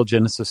Bible until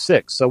Genesis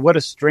 6. So what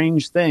a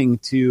strange thing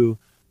to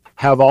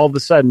have all of a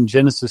sudden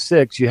Genesis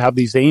 6, you have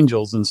these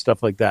angels and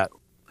stuff like that.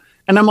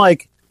 And I'm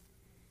like,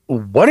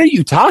 what are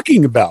you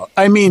talking about?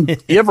 I mean,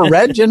 you ever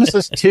read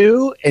Genesis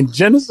 2 and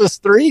Genesis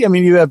 3? I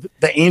mean, you have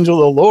the angel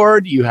of the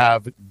Lord, you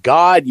have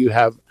God, you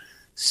have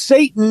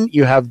Satan,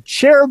 you have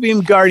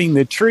cherubim guarding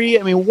the tree.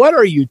 I mean, what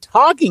are you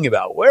talking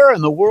about? Where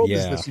in the world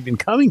is this even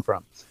coming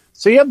from?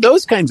 So you have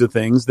those kinds of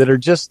things that are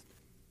just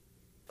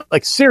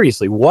like,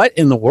 seriously, what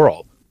in the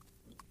world?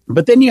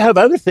 But then you have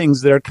other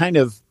things that are kind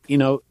of,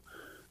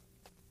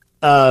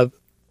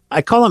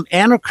 I call them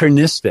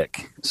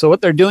anachronistic. So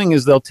what they're doing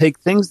is they'll take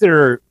things that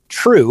are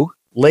true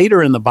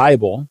later in the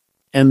Bible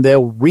and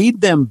they'll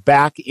read them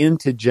back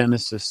into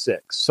Genesis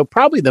 6. So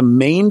probably the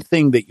main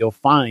thing that you'll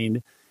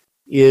find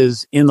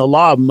is in the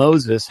law of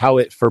Moses, how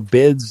it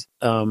forbids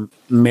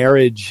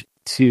marriage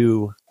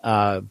to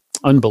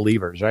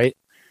unbelievers, right?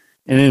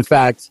 And in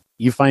fact,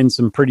 you find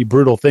some pretty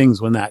brutal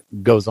things when that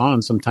goes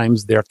on.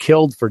 Sometimes they're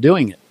killed for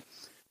doing it.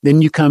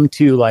 Then you come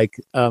to like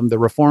the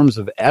reforms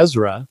of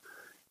Ezra,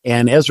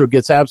 and Ezra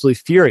gets absolutely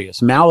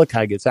furious.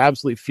 Malachi gets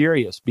absolutely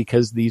furious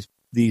because these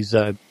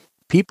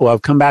people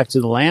have come back to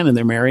the land and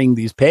they're marrying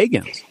these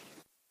pagans.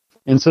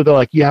 And so they're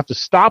like, you have to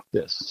stop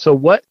this.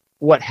 So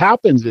what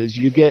happens is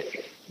you get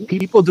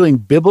people doing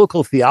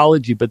biblical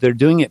theology, but they're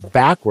doing it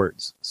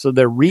backwards. So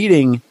they're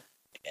reading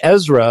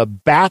Ezra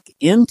back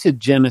into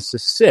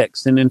Genesis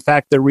 6. And in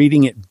fact, they're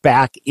reading it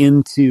back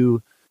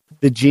into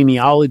the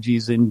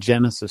genealogies in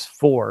Genesis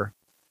 4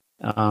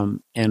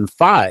 and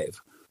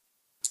 5.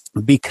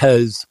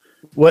 Because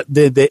what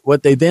they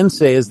then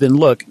say is, then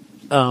look,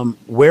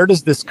 where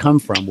does this come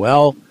from?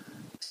 Well,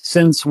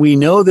 since we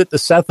know that the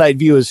Sethite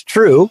view is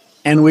true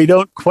and we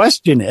don't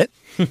question it,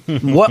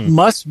 what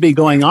must be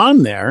going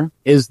on there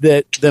is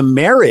that the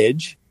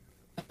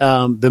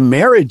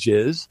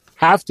marriages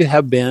have to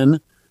have been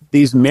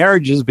these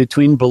marriages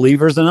between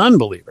believers and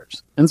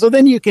unbelievers. And so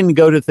then you can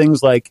go to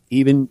things like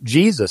even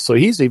Jesus. So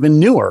he's even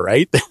newer,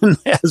 right, than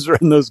Ezra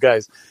and those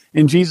guys.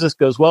 And Jesus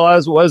goes, well,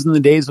 as it was in the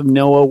days of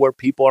Noah, where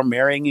people are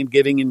marrying and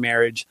giving in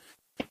marriage.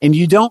 And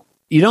you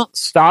don't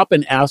stop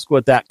and ask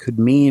what that could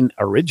mean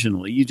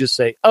originally. You just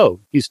say, oh,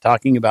 he's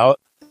talking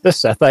about the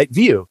Sethite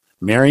view,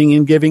 marrying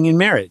and giving in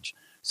marriage.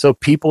 So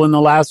people in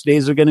the last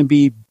days are going to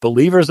be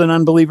believers and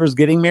unbelievers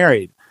getting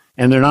married,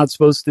 and they're not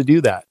supposed to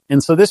do that.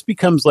 And so this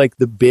becomes like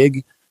the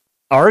big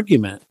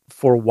argument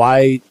for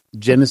why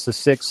Genesis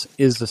 6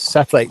 is a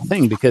Sethite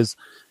thing, because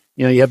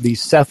you have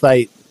these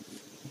Sethite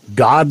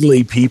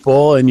godly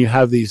people and you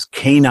have these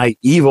Cainite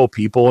evil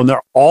people, and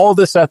all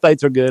the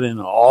Sethites are good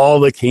and all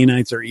the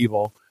Cainites are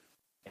evil,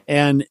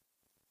 and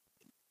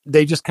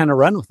they just kind of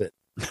run with it.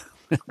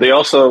 They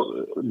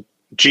also,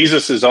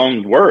 Jesus'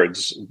 own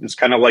words, it's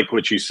kind of like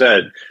what you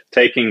said,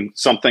 taking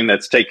something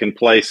that's taken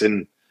place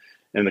in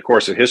the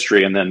course of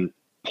history and then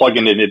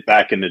plugging it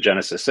back into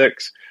Genesis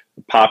 6.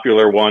 The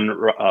popular one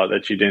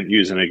that you didn't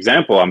use an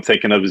example I'm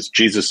thinking of is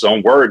Jesus'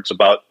 own words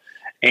about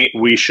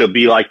we should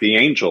be like the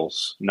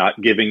angels,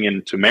 not giving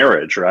into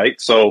marriage,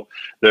 right? So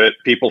that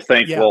people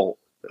think, well,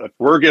 if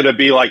we're going to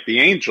be like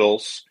the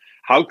angels,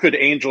 how could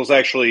angels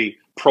actually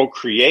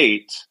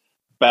procreate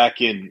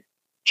back in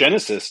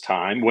Genesis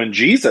time when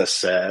Jesus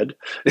said?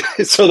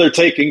 So they're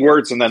taking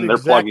words and then they're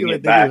plugging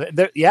it back.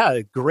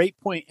 Great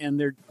point. And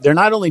they're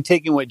not only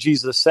taking what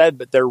Jesus said,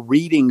 but they're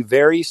reading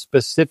very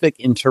specific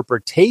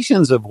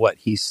interpretations of what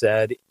he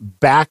said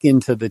back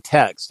into the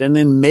text, and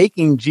then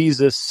making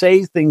Jesus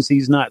say things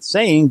he's not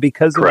saying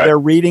because of their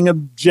reading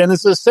of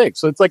Genesis 6.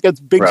 So it's like a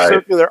big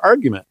circular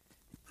argument.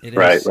 It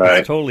is.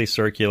 It's totally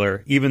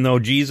circular. Even though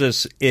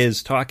Jesus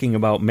is talking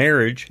about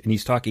marriage and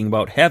he's talking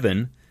about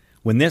heaven,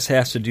 when this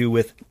has to do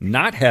with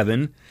not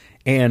heaven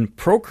and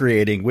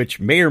procreating, which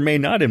may or may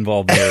not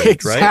involve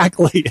marriage, right?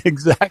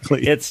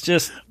 Exactly. It's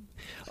just,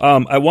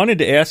 I wanted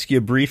to ask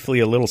you briefly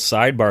a little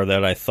sidebar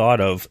that I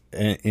thought of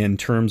in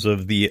terms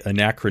of the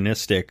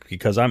anachronistic,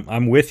 because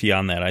I'm with you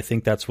on that. I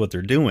think that's what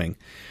they're doing.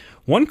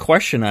 One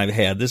question I've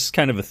had, this is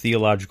kind of a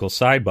theological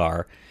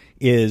sidebar,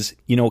 is,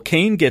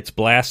 Cain gets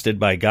blasted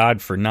by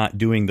God for not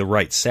doing the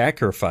right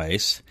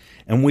sacrifice,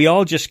 and we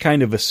all just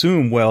kind of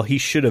assume, well, he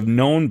should have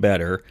known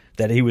better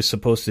that he was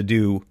supposed to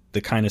do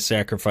the kind of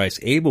sacrifice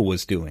Abel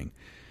was doing.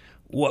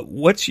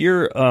 What's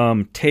your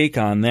take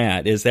on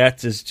that? Is that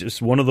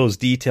just one of those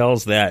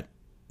details that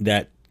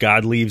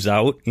God leaves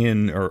out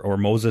or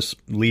Moses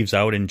leaves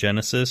out in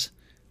Genesis?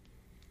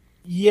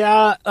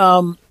 Yeah,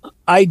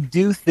 I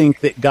do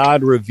think that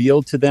God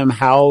revealed to them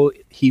how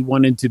he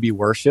wanted to be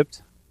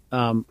worshipped.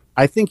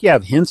 I think you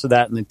have hints of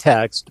that in the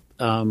text.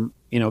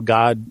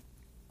 God,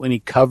 when he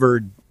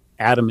covered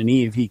Adam and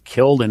Eve, he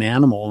killed an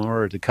animal in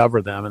order to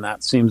cover them, and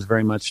that seems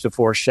very much to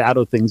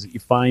foreshadow things that you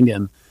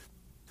find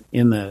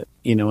in the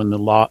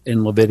law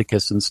in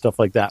Leviticus and stuff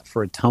like that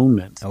for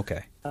atonement.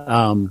 Okay.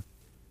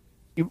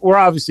 We're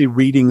obviously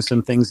reading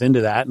some things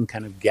into that and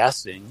kind of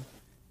guessing,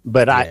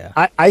 but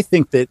I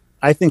think that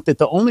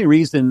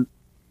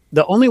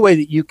the only way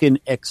that you can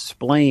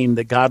explain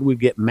that God would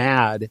get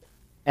mad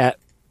at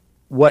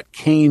what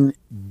Cain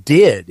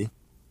did,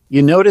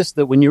 you notice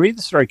that when you read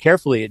the story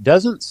carefully, it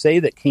doesn't say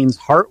that Cain's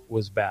heart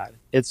was bad.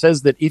 It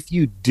says that if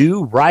you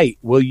do right,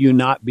 will you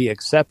not be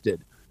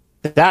accepted?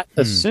 That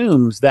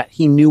assumes that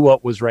he knew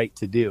what was right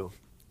to do.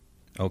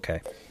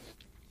 Okay.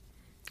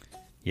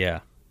 Yeah.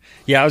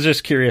 Yeah, I was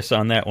just curious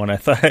on that one. I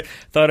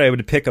thought I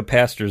would pick a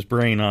pastor's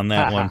brain on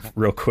that one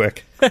real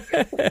quick.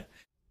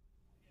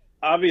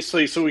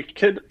 Obviously, so we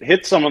could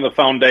hit some of the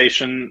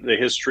foundation, the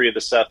history of the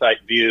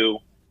Sethite view,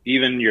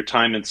 even your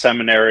time in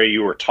seminary,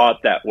 you were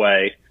taught that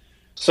way.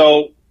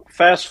 So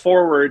fast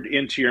forward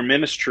into your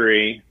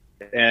ministry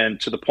and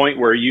to the point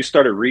where you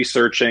started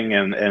researching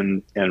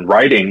and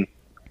writing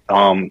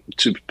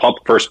to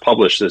first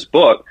publish this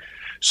book.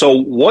 So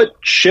what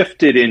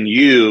shifted in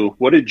you?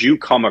 What did you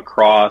come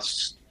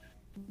across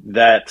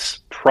that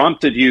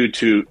prompted you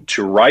to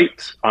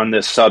write on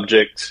this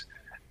subject?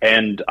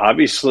 And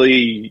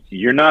obviously,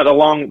 you're not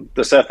along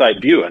the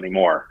Sethite view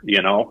anymore,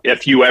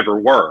 if you ever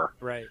were.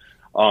 Right.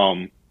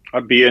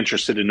 I'd be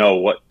interested to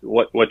know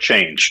what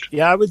changed.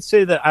 Yeah, I would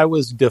say that I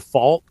was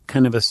default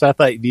kind of a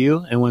Sethite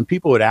view. And when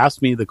people would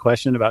ask me the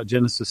question about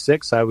Genesis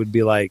 6, I would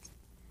be like,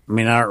 I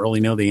don't really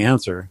know the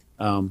answer.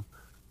 And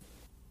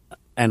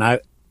I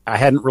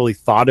hadn't really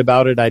thought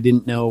about it. I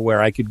didn't know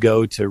where I could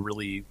go to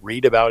really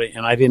read about it.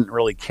 And I didn't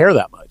really care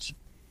that much.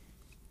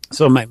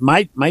 So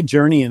my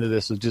journey into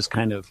this was just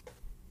kind of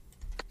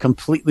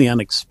completely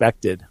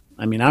unexpected.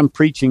 I'm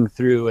preaching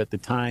through, at the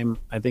time,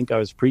 I think I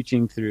was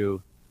preaching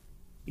through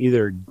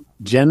either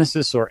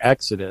Genesis or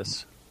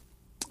Exodus.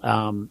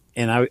 And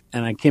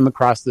I came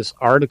across this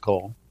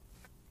article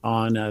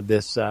on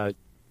this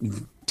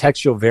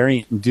textual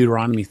variant in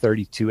Deuteronomy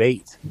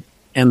 32:8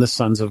 and the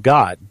sons of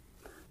God.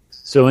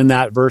 So in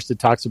that verse, it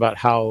talks about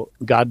how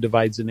God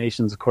divides the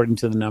nations according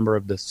to the number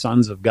of the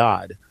sons of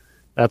God.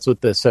 That's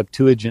what the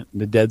Septuagint and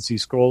the Dead Sea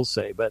Scrolls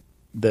say. But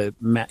the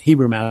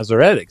Hebrew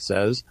Masoretic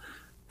says,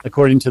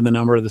 according to the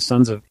number of the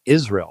sons of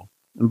Israel.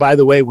 And by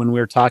the way, when we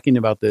were talking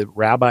about the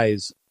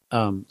rabbis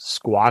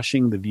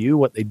squashing the view,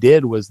 what they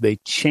did was they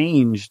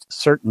changed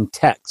certain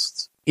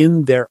texts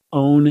in their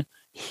own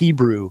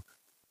Hebrew.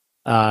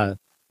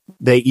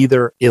 They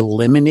either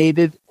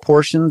eliminated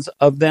portions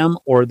of them,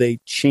 or they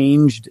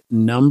changed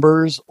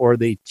numbers, or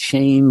they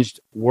changed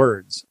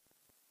words.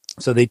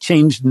 So they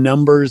changed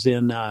numbers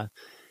in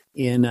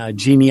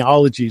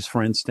genealogies,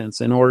 for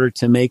instance, in order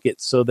to make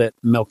it so that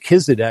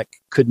Melchizedek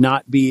could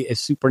not be a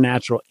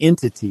supernatural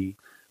entity,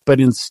 but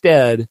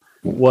instead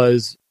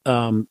was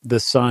the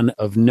son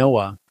of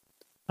Noah,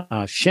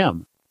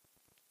 Shem.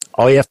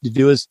 All you have to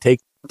do is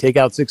take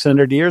out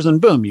 600 years, and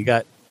boom,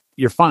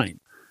 you're fine.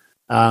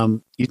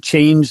 You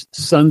change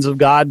sons of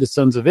God to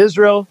sons of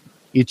Israel.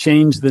 You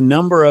change the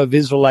number of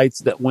Israelites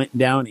that went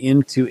down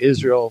into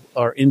Israel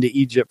or into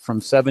Egypt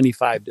from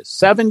 75 to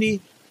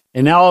 70.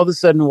 And now all of a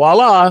sudden,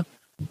 voila,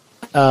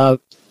 no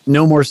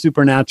more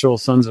supernatural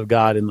sons of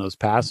God in those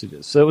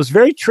passages. So it was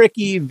very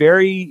tricky,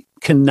 very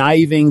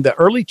conniving. The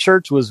early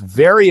church was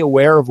very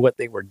aware of what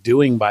they were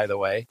doing, by the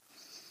way.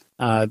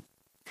 And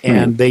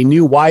they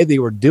knew why they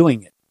were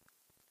doing it.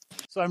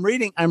 So I'm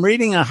reading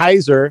a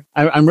Heiser.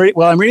 I'm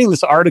reading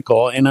this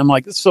article, and I'm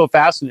like, this is so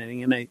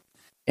fascinating.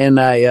 And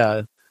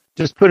I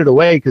just put it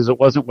away because it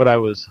wasn't what I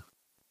was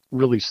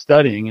really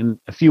studying. And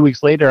a few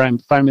weeks later, I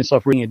find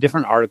myself reading a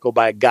different article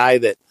by a guy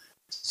that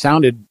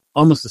sounded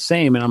almost the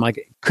same. And I'm like,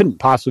 it couldn't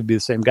possibly be the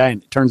same guy.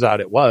 And it turns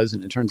out it was.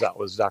 And it turns out it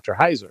was Dr.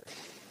 Heiser.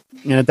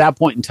 And at that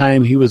point in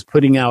time, he was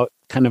putting out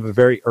kind of a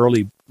very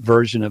early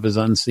version of his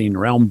Unseen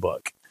Realm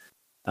book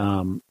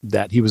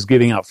that he was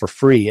giving out for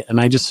free. And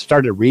I just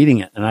started reading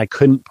it, and I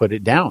couldn't put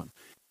it down.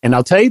 And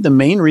I'll tell you, the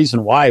main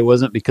reason why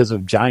wasn't because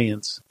of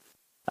giants.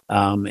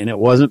 And it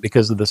wasn't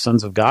because of the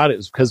sons of God. It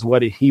was because of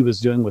what he was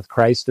doing with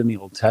Christ in the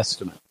Old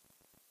Testament.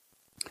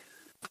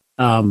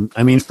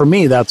 For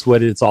me, that's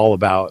what it's all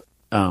about.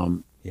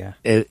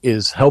 It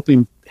is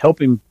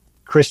helping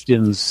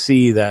Christians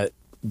see that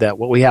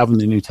what we have in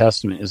the New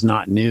Testament is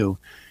not new,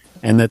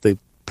 and that the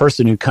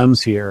person who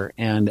comes here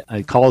and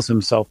calls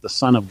himself the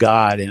Son of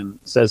God and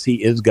says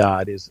he is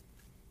God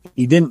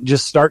he didn't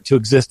just start to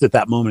exist at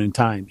that moment in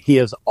time. He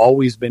has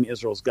always been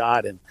Israel's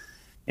God.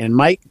 And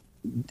Mike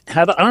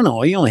had, I don't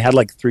know, he only had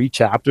like 3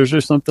 chapters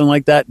or something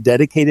like that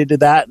dedicated to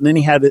that. And then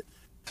he had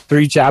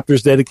 3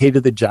 chapters dedicated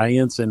to the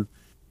giants. And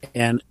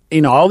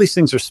all these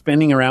things are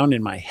spinning around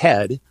in my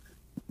head,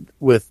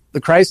 with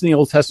the Christ in the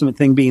Old Testament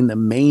thing being the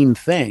main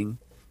thing.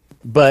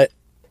 But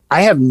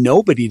I have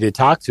nobody to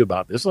talk to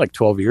about this. This is like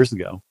 12 years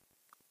ago.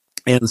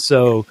 And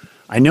so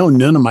I know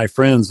none of my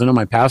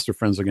pastor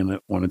friends are going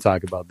to want to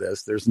talk about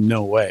this. There's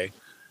no way.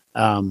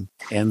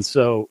 And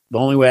so the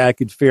only way I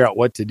could figure out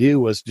what to do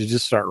was to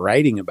just start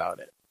writing about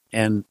it.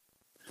 And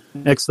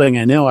next thing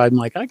I know, I'm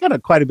like, I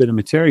got quite a bit of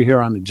material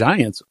here on the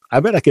giants. I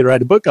bet I could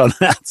write a book on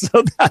that.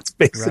 So that's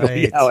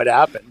basically how it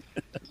happened.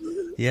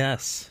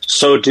 Yes.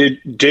 So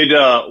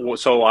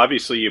so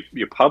obviously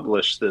you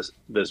published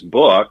this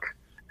book.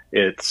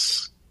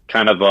 It's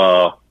kind of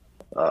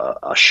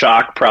a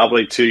shock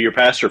probably to your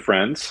pastor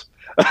friends.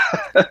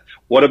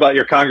 What about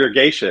your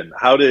congregation?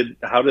 How did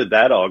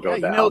that all go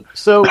down?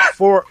 So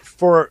for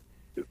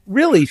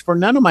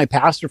none of my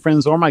pastor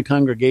friends or my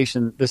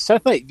congregation, the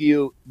Sethite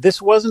view,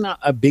 this wasn't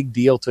a big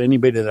deal to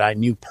anybody that I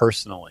knew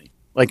personally.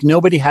 Like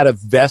nobody had a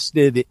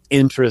vested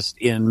interest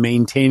in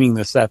maintaining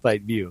the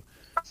Sethite view.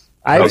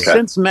 I've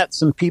since met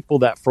some people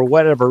that for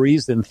whatever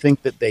reason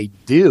think that they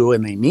do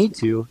and they need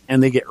to,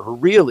 and they get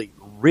really,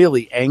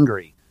 really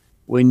angry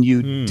when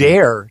you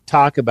dare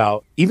talk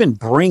about, even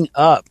bring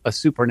up a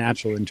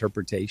supernatural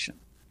interpretation,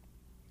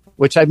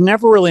 which I've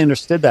never really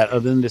understood that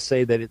other than to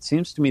say that it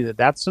seems to me that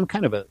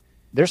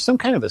there's some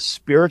kind of a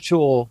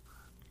spiritual,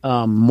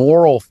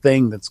 moral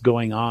thing that's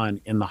going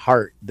on in the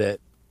heart that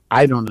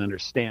I don't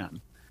understand.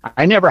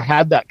 I never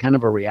had that kind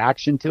of a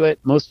reaction to it.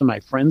 Most of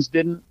my friends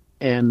didn't,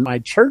 and my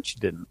church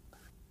didn't.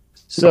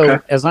 So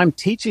as I'm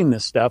teaching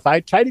this stuff,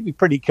 I try to be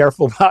pretty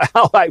careful about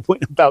how I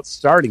went about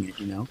starting it,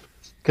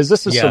 because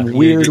this is some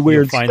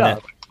weird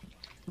stuff.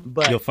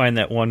 But you'll find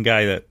that one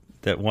guy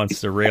that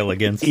wants to rail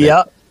against it.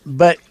 Yeah,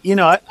 but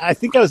I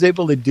think I was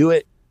able to do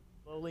it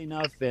slowly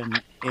enough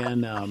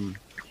and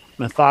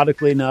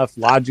methodically enough,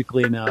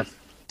 logically enough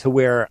to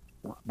where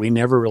we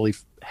never really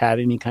had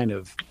any kind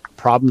of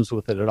problems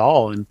with it at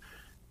all. And in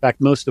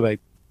fact, most of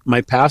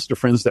my pastor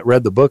friends that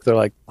read the book, they're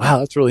like, "Wow,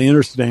 that's really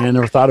interesting. I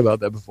never thought about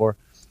that before."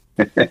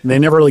 They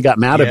never really got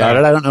mad about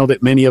it. I don't know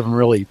that many of them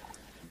really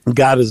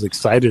got as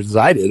excited as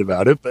I did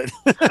about it, but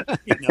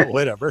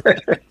whatever.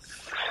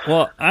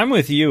 Well, I'm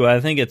with you. I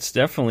think it's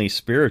definitely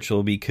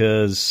spiritual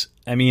because,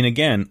 I mean,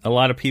 again, a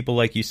lot of people,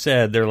 like you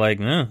said, they're like,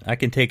 I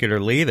can take it or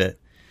leave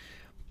it.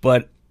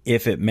 But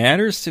if it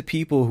matters to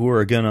people who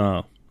are going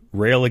to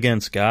rail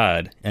against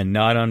God and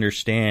not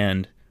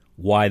understand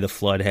why the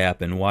flood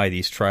happened, why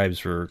these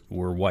tribes were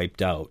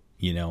wiped out,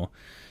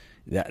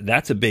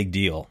 that's a big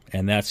deal.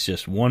 And that's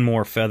just one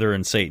more feather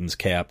in Satan's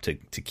cap to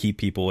keep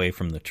people away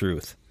from the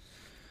truth.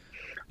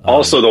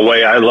 Also, the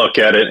way I look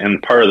at it,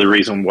 and part of the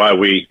reason why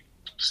we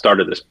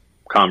started this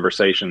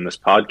conversation, this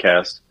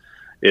podcast,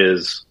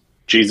 is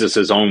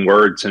Jesus' own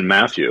words in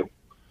Matthew.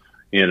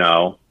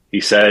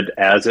 He said,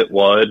 as it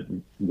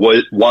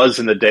was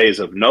in the days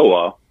of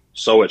Noah,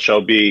 so it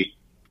shall be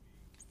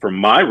for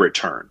my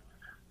return.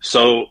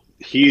 So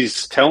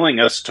he's telling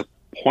us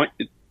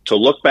to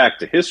look back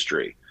to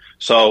history.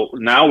 So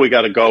now we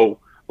got to go,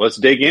 let's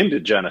dig into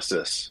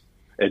Genesis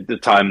at the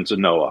times of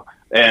Noah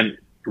and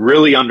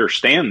really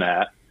understand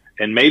that.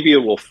 And maybe it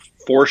will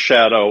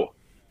foreshadow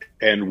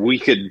and we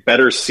could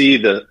better see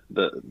the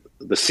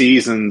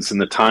seasons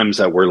and the times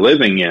that we're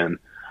living in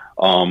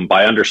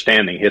by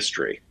understanding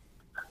history.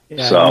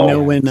 Yeah,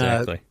 so,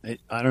 exactly.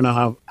 I don't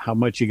know how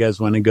much you guys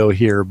want to go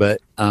here,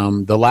 but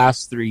the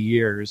last 3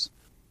 years,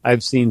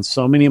 I've seen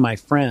so many of my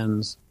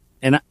friends,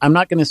 and I'm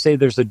not going to say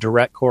there's a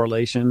direct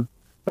correlation,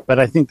 but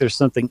I think there's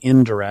something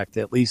indirect,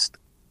 at least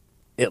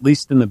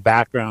in the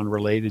background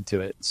related to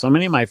it. So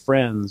many of my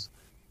friends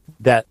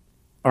that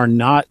are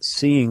not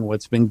seeing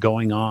what's been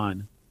going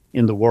on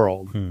in the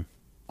world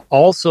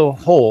also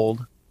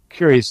hold,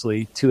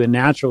 curiously, to a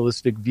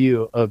naturalistic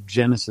view of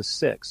Genesis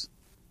 6.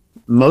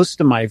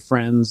 Most of my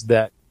friends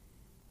that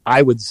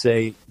I would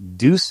say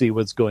do see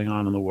what's going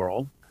on in the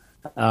world,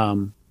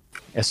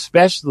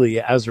 especially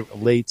as it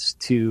relates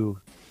to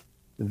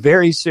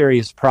very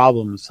serious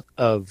problems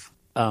of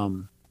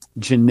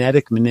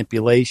genetic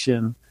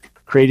manipulation,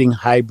 creating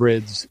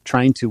hybrids,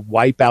 trying to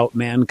wipe out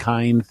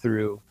mankind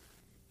through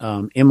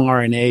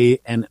mRNA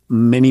and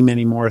many,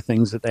 many more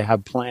things that they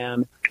have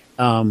planned.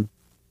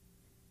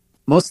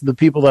 Most of the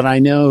people that I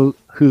know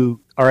who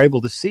are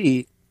able to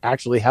see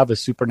actually have a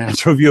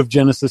supernatural view of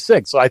Genesis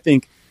 6. So I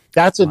think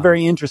that's a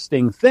very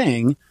interesting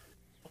thing.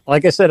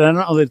 Like I said, I don't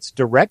know that it's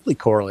directly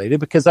correlated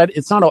because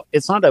it's not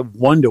a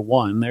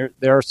one-to-one.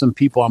 There are some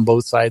people on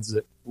both sides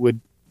that would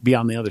be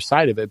on the other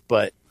side of it.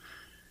 But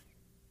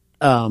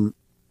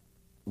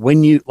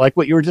when you, like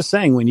what you were just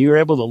saying, when you're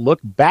able to look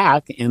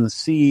back and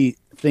see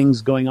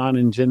things going on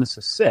in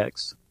Genesis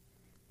 6,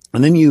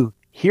 and then you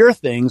hear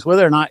things,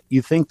 whether or not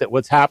you think that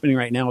what's happening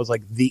right now is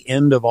like the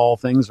end of all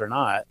things or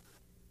not,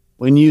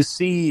 when you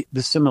see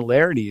the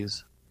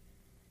similarities,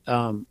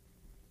 the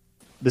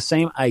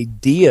same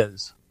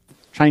ideas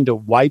trying to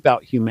wipe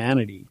out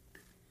humanity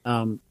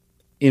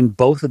in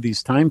both of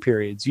these time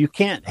periods, you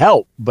can't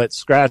help but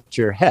scratch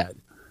your head.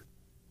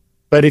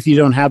 But if you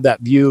don't have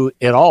that view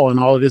at all, and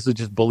all it is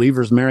just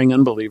believers marrying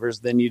unbelievers,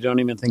 then you don't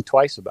even think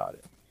twice about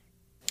it.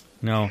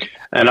 No.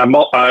 And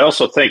I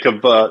also think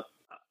of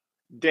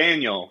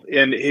Daniel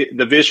in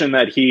the vision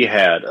that he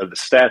had of the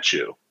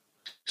statue.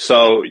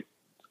 So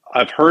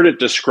I've heard it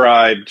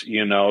described,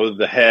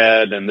 the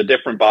head and the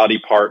different body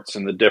parts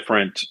and the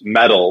different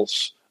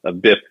metals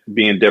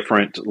being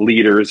different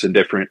leaders in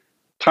different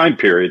time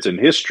periods in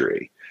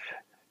history.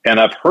 And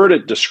I've heard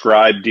it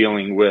described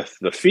dealing with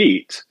the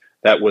feet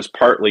that was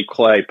partly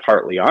clay,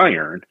 partly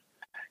iron,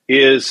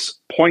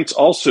 points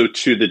also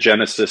to the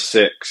Genesis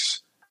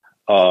 6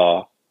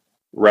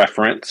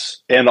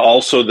 reference and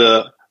also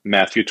the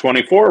Matthew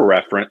 24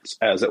 reference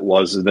as it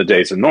was in the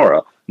days of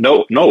Noah.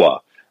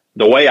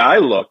 The way I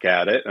look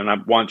at it, and I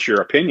want your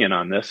opinion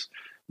on this,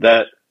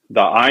 that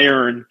the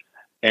iron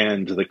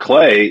and the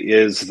clay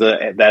is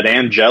that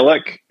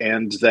angelic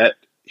and that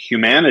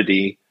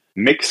humanity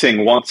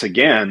mixing once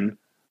again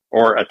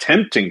or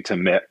attempting to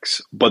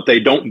mix, but they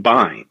don't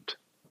bind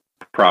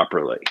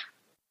properly.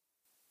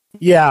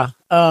 Yeah.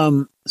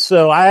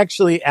 So I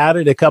actually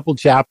added a couple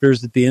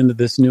chapters at the end of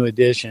this new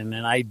edition,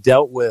 and I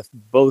dealt with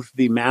both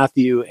the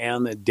Matthew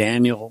and the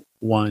Daniel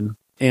one.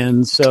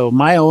 And so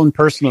my own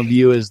personal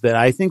view is that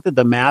I think that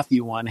the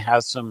Matthew one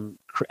has some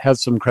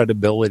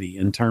credibility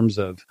in terms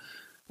of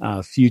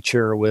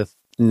future with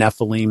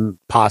Nephilim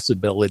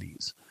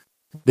possibilities.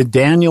 The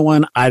Daniel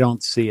one, I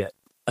don't see it.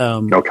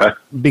 Okay.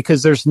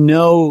 Because there's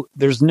no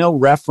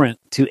reference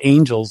to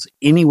angels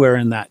anywhere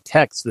in that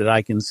text that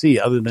I can see,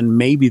 other than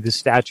maybe the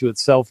statue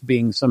itself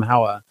being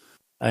somehow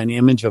an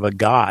image of a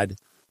god.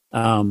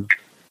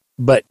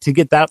 But to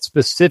get that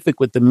specific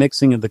with the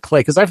mixing of the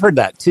clay, because I've heard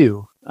that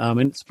too,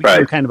 and it's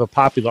become kind of a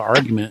popular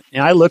argument.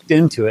 And I looked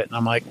into it, and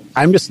I'm like,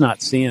 I'm just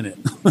not seeing it.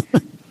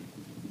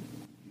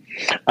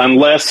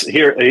 Unless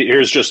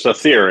here's just a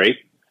theory.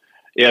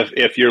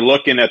 If you're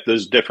looking at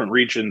those different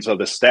regions of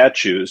the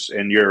statues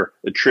and you're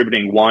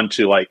attributing one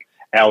to like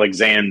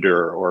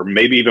Alexander or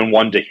maybe even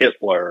one to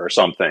Hitler or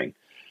something,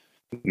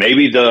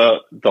 maybe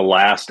the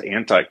last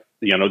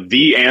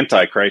the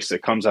Antichrist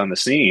that comes on the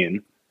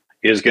scene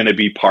is going to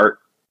be part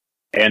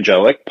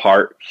angelic,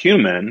 part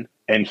human,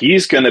 and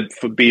he's going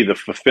to be the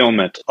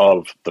fulfillment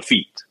of the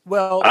feat.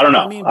 Well, I don't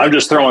know. I'm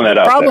just throwing that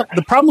out there.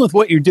 The problem with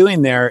what you're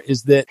doing there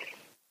is that,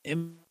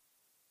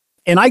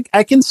 and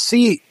I can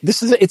see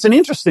it's an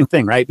interesting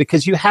thing, right?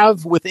 Because you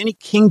have with any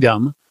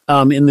kingdom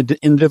in the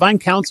divine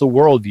council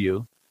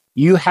worldview,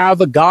 you have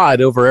a god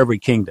over every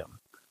kingdom.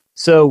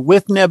 So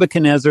with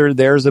Nebuchadnezzar,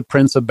 there's a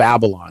prince of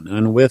Babylon,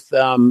 and with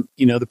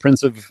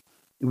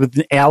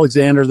with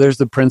Alexander, there's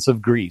the prince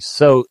of Greece.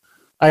 So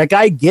like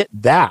I get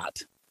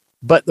that,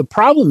 but the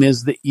problem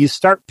is that you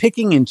start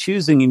picking and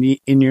choosing,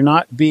 and you're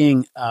not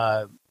being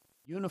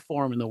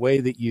uniform in the way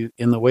that you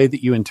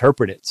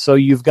interpret it. So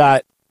you've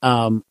got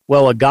a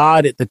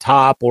god at the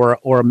top, or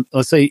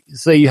let's say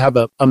you have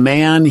a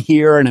man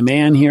here and a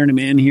man here and a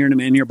man here and a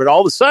man here, but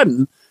all of a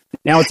sudden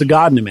now it's a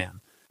god and a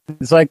man.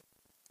 It's like,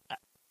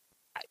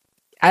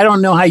 I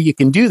don't know how you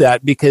can do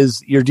that,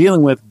 because you're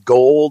dealing with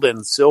gold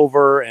and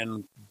silver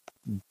and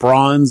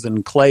bronze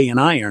and clay and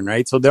iron,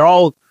 right? So they're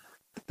all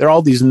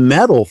these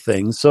metal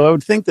things. So I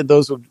would think that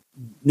those would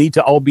need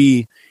to all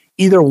be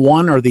either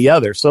one or the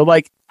other. So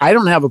like, I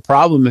don't have a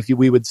problem if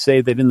we would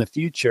say that in the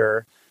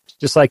future,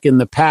 just like in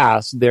the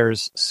past,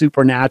 there's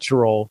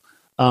supernatural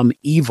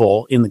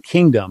evil in the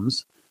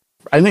kingdoms.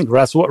 I think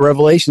that's what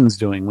Revelation's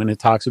doing when it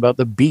talks about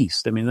the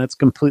beast. I mean, that's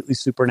completely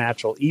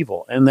supernatural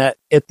evil. And that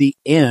at the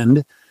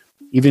end,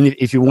 even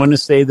if you want to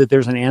say that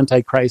there's an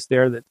antichrist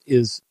there that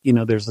is,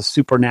 there's a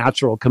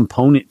supernatural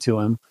component to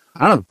him,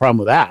 I don't have a problem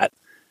with that.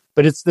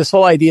 But it's this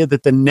whole idea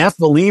that the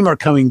Nephilim are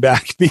coming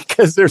back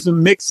because there's a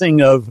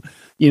mixing of,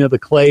 the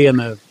clay and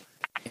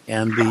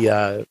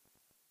the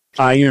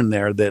iron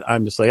there, that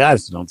I'm just like, I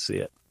just don't see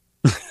it.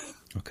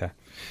 Okay.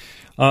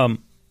 I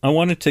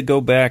wanted to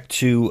go back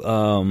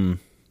to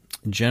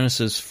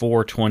Genesis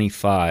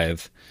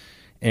 4:25,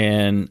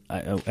 and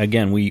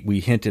again, we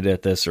hinted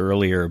at this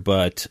earlier,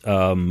 but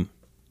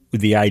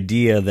the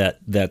idea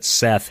that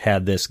Seth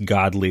had this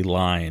godly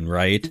line,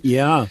 right?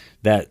 Yeah.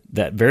 That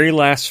very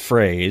last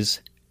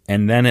phrase,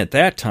 and then at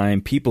that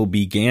time, people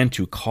began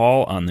to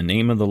call on the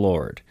name of the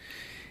Lord.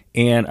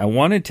 And I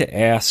wanted to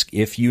ask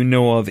if you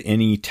know of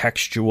any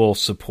textual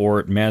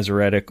support,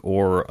 Masoretic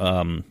or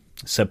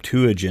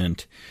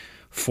Septuagint,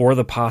 for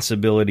the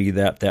possibility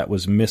that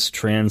was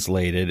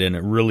mistranslated and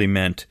it really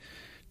meant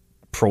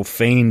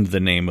profaned the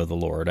name of the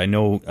Lord. I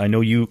know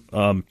you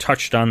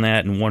touched on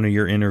that in one of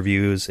your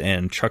interviews,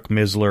 and Chuck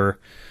Misler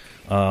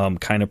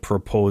kind of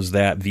proposed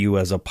that view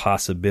as a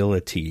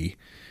possibility.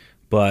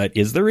 But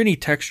is there any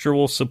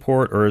textual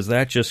support, or is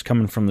that just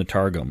coming from the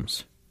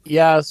Targums?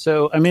 Yeah,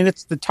 so, I mean,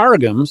 it's the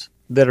Targums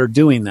that are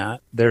doing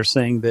that. They're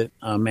saying that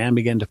man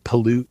began to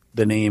pollute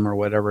the name or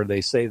whatever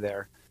they say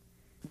there.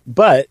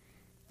 But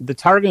the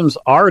Targums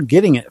are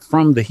getting it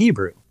from the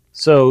Hebrew.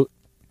 So,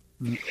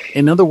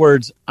 in other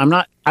words,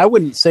 I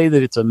wouldn't say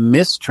that it's a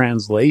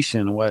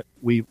mistranslation what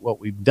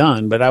we've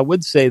done, but I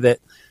would say that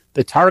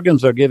the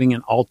Targums are giving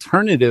an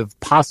alternative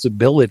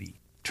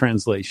possibility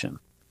translation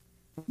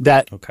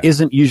that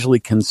isn't usually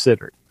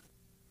considered.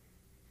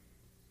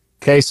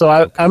 Okay,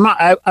 so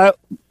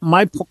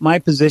my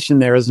position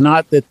there is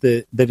not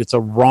that it's a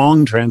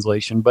wrong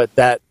translation, but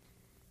that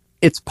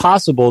it's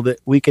possible that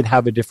we could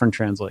have a different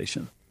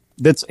translation.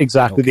 That's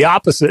exactly the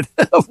opposite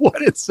of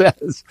what it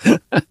says.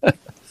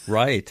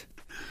 Right.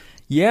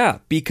 Yeah,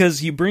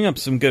 because you bring up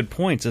some good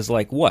points. It's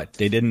like, what?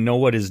 They didn't know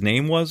what his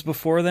name was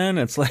before then?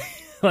 It's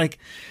like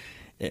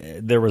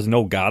there was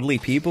no godly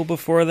people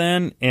before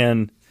then?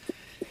 And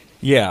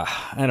yeah,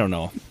 I don't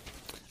know.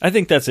 I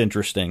think that's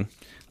interesting.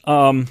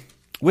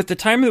 With the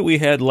time that we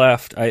had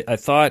left, I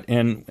thought,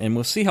 and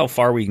we'll see how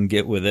far we can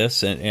get with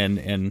this,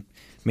 and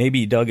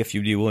maybe, Doug, if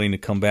you'd be willing to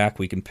come back,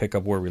 we can pick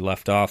up where we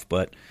left off.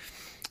 But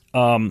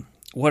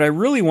what I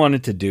really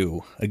wanted to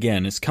do,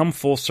 again, is come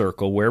full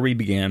circle where we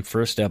began,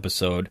 first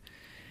episode,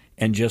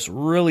 and just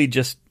really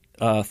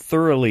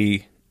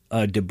thoroughly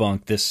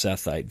debunk this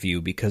Sethite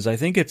view, because I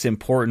think it's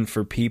important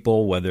for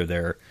people, whether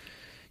they're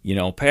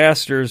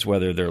pastors,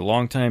 whether they're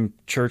longtime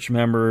church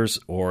members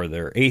or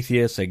they're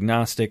atheists,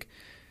 agnostic,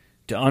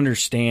 to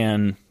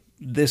understand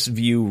this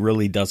view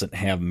really doesn't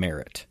have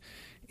merit.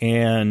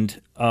 And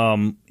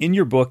in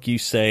your book, you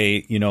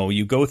say,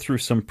 you go through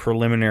some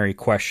preliminary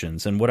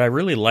questions. And what I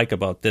really like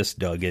about this,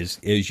 Doug, is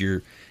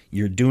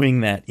you're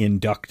doing that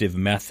inductive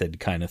method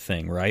kind of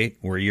thing, right?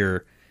 Where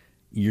you're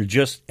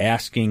just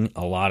asking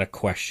a lot of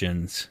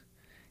questions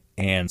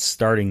and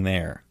starting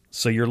there.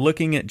 So you're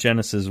looking at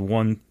Genesis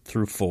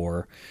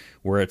 1-4,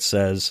 where it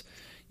says,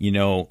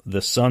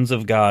 the sons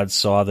of God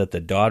saw that the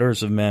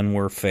daughters of men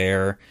were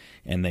fair,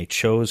 and they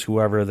chose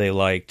whoever they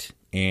liked,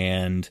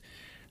 and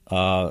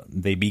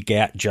they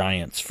begat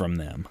giants from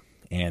them.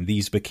 And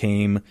these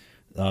became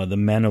the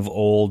men of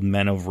old,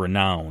 men of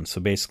renown, so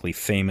basically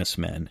famous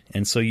men.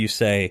 And so you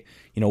say,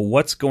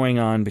 what's going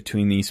on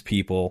between these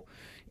people,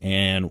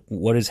 and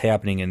what is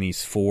happening in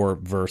these 4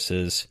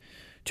 verses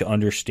to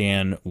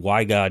understand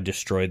why God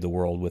destroyed the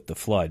world with the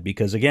flood?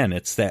 Because again,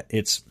 this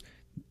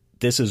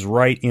is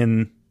right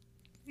in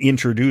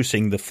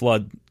introducing the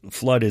flood.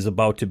 Flood is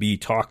about to be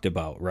talked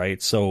about,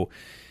 right? So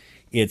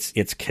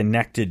it's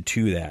connected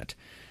to that.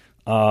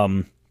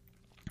 And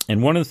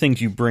one of the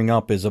things you bring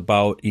up is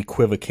about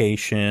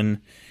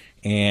equivocation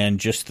and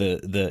just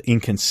the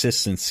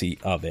inconsistency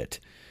of it.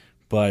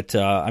 But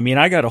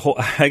I got a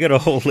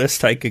whole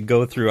list I could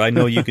go through. I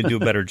know you could do a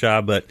better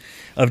job, but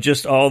of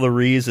just all the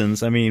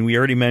reasons. I mean, we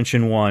already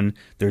mentioned one.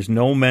 There's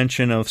no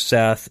mention of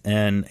Seth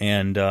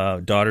and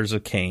daughters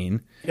of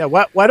Cain. Yeah.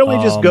 Why don't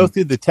we just go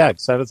through the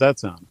text? How does that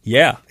sound?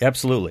 Yeah,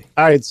 absolutely.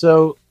 All right.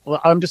 So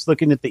I'm just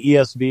looking at the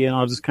ESV, and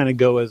I'll just kind of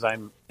go as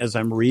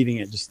I'm reading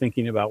it, just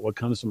thinking about what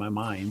comes to my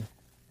mind.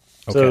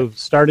 Okay. So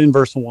start in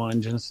verse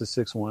 1, Genesis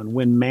 6:1.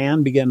 When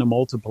man began to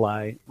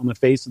multiply on the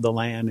face of the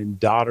land, and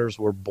daughters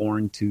were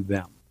born to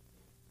them.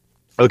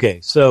 Okay,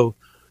 so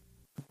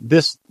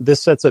this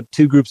sets up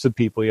 2 groups of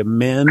people. You have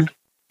men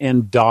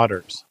and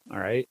daughters, all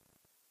right?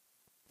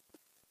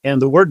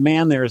 And the word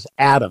man there is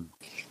Adam.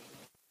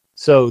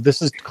 So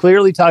this is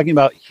clearly talking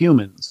about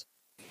humans.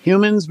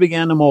 Humans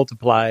began to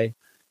multiply,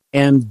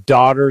 and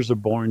daughters are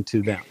born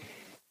to them.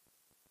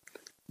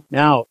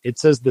 Now, it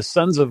says the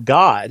sons of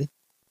God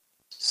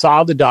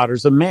saw the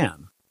daughters of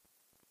man,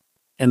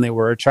 and they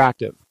were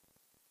attractive.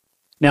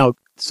 Now,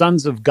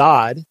 sons of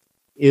God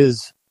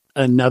is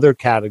another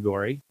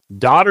category.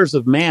 Daughters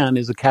of man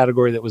is a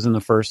category that was in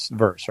the first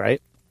verse,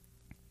 right?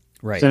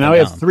 Right. So now we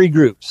have 3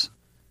 groups.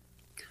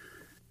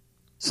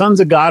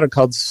 Sons of God are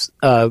called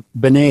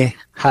B'nai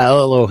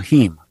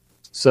HaElohim.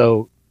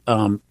 So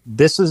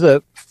this is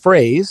a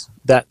phrase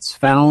that's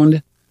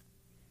found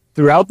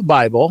throughout the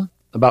Bible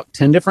about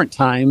 10 different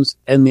times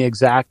in the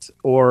exact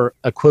or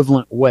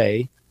equivalent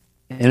way.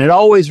 And it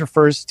always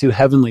refers to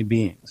heavenly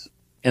beings.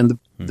 And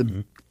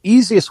the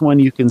easiest one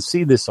you can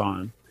see this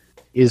on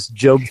is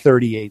Job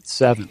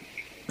 38:7.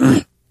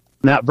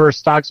 That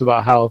verse talks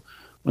about how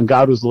when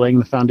God was laying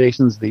the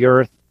foundations of the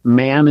earth,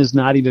 man has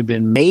not even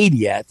been made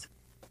yet.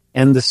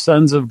 And the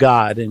sons of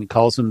God, and he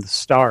calls them the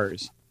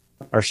stars,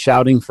 are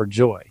shouting for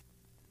joy.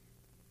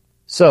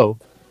 So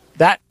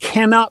that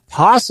cannot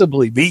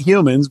possibly be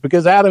humans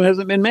because Adam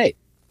hasn't been made.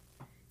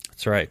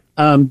 That's right.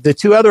 The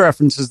 2 other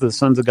references to the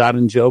sons of God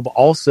in Job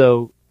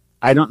also,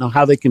 I don't know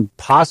how they can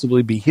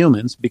possibly be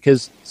humans,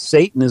 because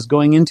Satan is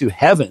going into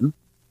heaven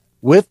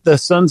with the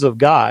sons of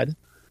God,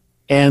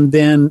 and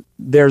then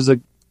there's a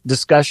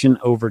discussion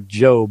over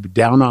Job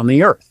down on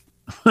the earth.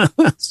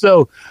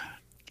 So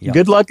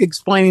good luck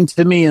explaining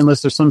to me,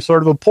 unless there's some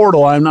sort of a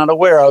portal I'm not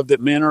aware of, that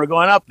men are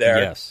going up there.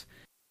 Yes.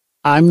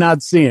 I'm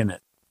not seeing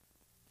it.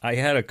 I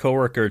had a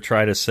coworker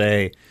try to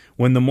say,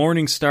 when the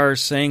morning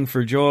stars sang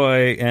for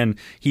joy, and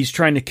he's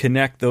trying to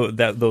connect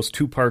those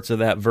 2 parts of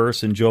that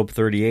verse in Job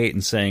 38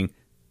 and saying,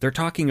 they're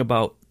talking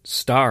about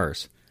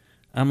stars.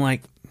 I'm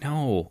like,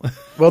 no.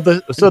 Well,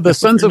 the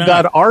sons of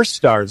God are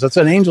stars. That's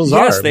what angels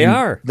are. Yes, they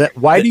are.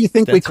 Why do you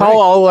think we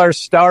call all our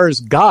stars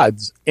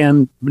gods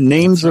and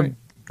names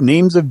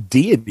of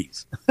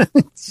deities?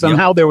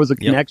 Somehow there was a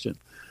connection.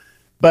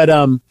 But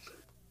at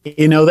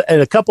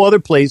a couple other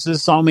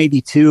places, Psalm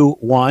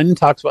 82:1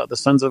 talks about the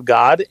sons of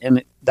God,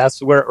 and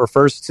that's where it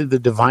refers to the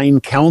divine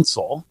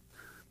council.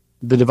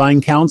 The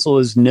divine council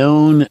is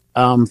known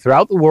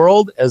throughout the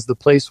world as the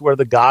place where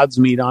the gods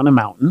meet on a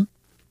mountain.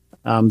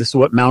 This is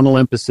what Mount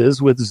Olympus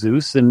is with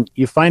Zeus, and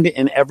you find it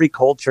in every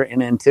culture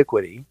in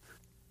antiquity.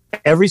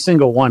 Every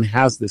single one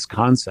has this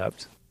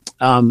concept.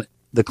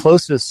 The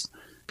closest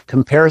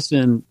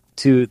comparison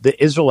to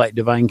the Israelite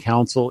divine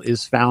council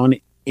is found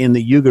in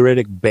the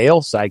Ugaritic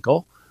Baal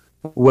cycle,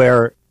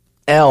 where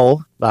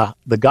El,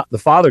 the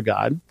Father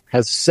God,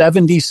 has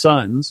 70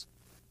 sons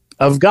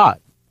of God.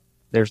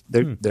 They're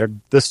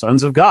the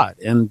sons of God,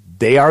 and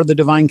they are the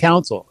divine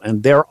council,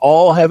 and they're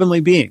all heavenly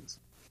beings.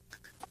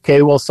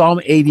 Okay, well,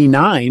 Psalm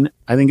 89,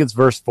 I think it's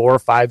verse 4,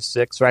 5,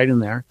 6, right in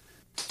there,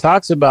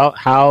 talks about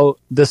how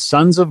the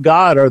sons of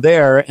God are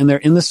there, and they're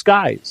in the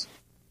skies.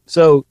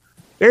 So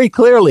very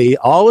clearly,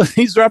 all of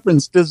these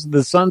references to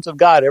the sons of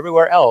God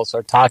everywhere else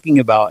are talking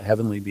about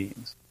heavenly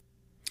beings.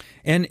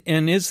 And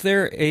is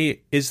there a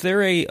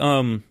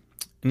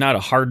not a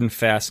hard and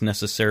fast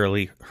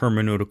necessarily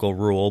hermeneutical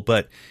rule,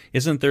 but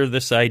isn't there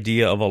this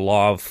idea of a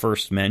law of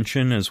first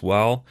mention as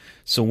well?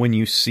 So when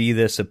you see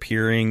this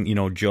appearing,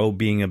 Job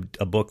being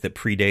a book that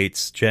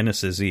predates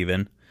Genesis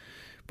even,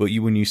 but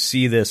when you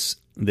see this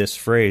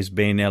phrase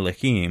Bein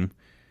Elohim,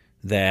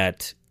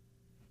 that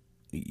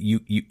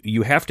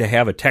you have to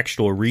have a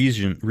textual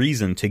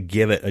reason to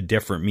give it a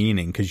different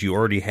meaning, because you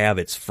already have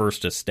its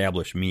first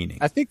established meaning.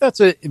 I think that's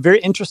a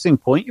very interesting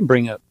point you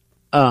bring up.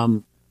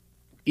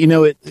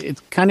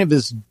 It kind of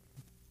is,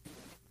 I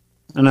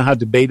don't know how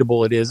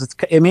debatable it is.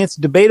 It's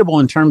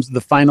debatable in terms of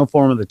the final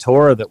form of the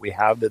Torah that we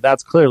have,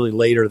 that's clearly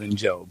later than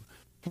Job.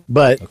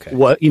 But okay.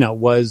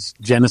 Was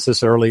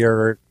Genesis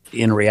earlier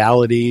in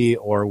reality,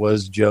 or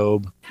was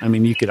Job? I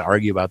mean, you could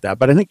argue about that,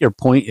 but I think your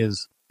point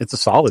it's a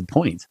solid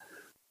point.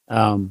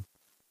 And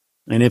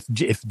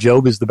if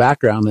Job is the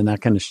background, then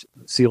that kind of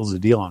seals the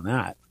deal on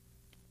that.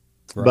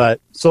 Right.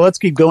 But so let's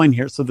keep going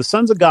here. So the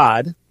sons of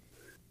God,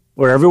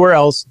 where everywhere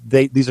else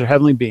these are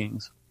heavenly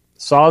beings,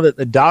 saw that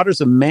the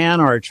daughters of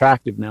man are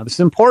attractive. Now this is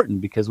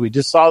important because we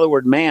just saw the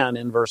word man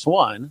in verse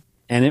 1,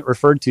 and it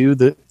referred to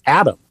the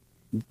Adam.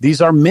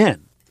 These are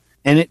men,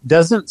 and it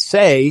doesn't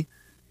say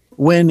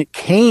when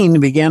Cain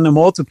began to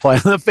multiply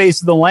on the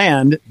face of the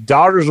land,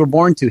 daughters were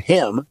born to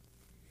him.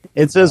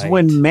 It says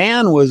when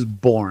man was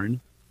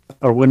born,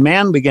 or when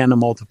man began to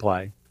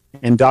multiply,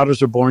 and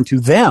daughters were born to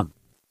them.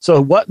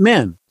 So what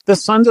men? The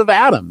sons of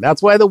Adam.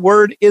 That's why the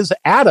word is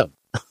Adam.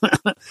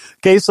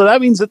 Okay, so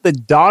that means that the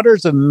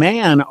daughters of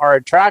man are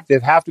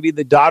attractive, have to be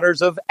the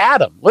daughters of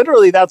Adam.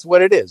 Literally, that's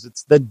what it is.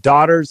 It's the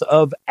daughters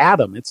of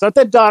Adam. It's not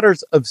the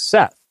daughters of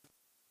Seth.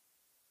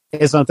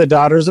 It's not the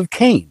daughters of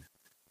Cain.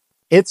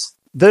 It's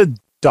the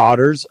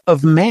daughters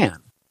of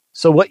man.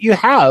 So what you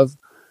have,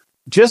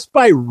 just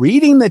by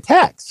reading the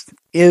text,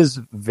 is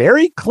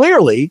very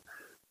clearly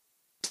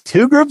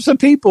two groups of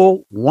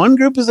people. One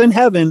group is in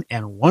heaven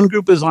and one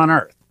group is on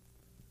earth.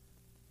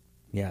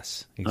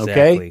 Yes, exactly.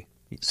 Okay?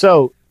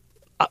 So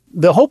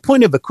the whole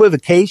point of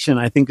equivocation,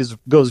 I think,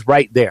 goes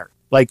right there.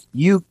 Like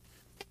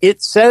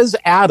it says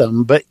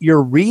Adam, but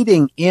you're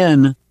reading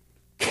in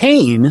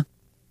Cain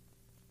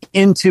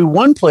into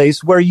one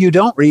place where you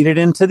don't read it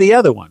into the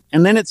other one.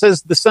 And then it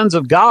says the sons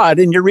of God,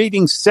 and you're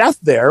reading Seth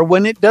there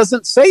when it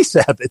doesn't say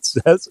Seth. It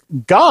says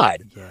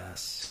God.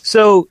 Yes.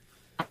 So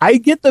I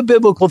get the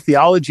biblical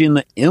theology and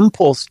the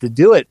impulse to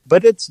do it,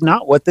 but it's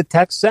not what the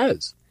text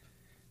says.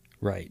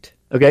 Right.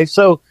 Okay,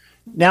 so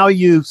now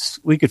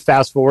we could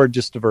fast forward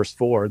just to verse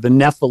 4. The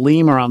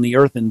Nephilim are on the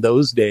earth in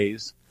those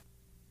days,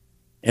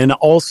 and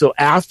also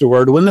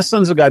afterward, when the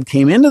sons of God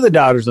came into the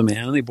daughters of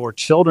man, and they bore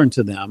children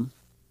to them.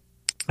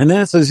 And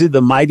then it says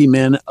the mighty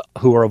men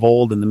who are of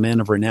old and the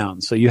men of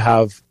renown. So you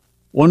have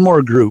one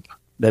more group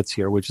that's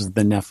here, which is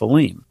the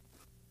Nephilim.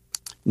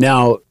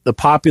 Now, the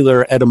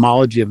popular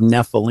etymology of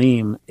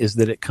Nephilim is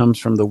that it comes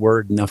from the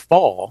word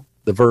nephal,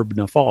 the verb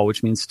nephal,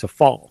 which means to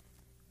fall.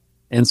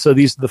 And so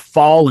these are the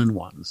fallen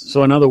ones.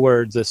 So in other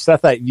words, a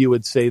Sethite view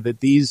would say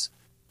that these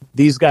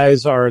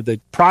guys are the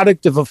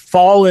product of a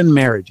fallen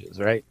marriages,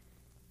 right?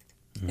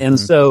 Mm-hmm. And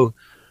so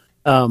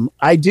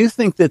I do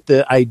think that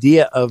the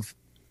idea of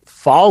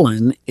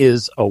fallen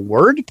is a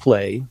word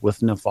play with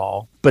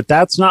nephal, but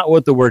that's not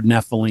what the word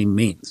Nephilim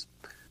means.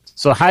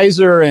 So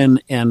Heiser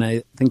and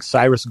I think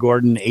Cyrus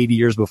Gordon, 80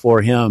 years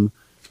before him,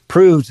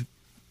 proved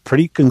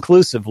pretty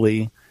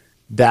conclusively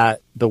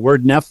that the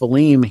word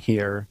Nephilim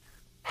here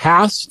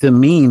has to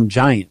mean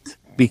giant,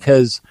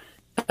 because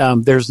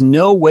there's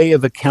no way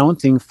of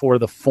accounting for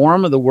the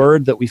form of the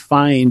word that we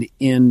find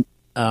in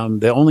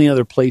the only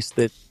other place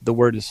that the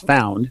word is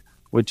found,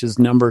 which is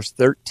Numbers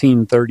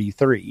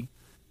 13:33.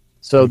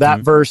 So that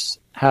verse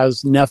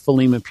has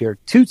Nephilim appear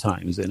 2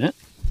 times in it,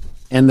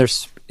 and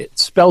it's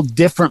spelled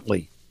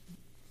differently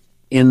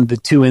in the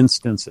 2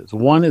 instances.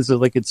 One is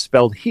like it's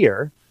spelled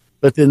here,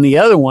 but then the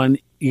other one,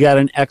 you got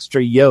an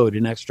extra yod,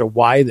 an extra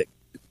y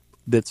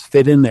that's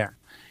fit in there.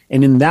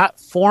 And in that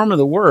form of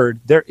the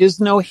word, there is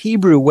no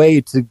Hebrew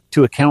way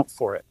to account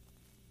for it.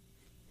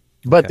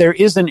 But there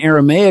is an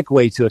Aramaic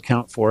way to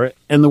account for it,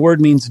 and the word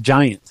means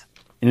giant.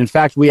 And in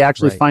fact, we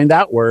actually find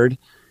that word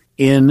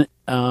in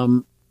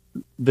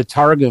the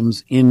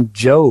Targums in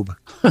Job,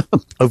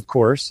 of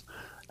course,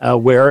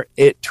 where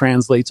it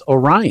translates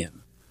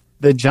Orion,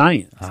 the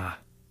giant.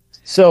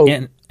 So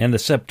and the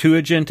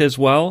Septuagint as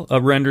well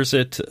renders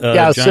it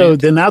giant. So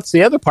then that's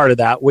the other part of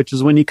that, which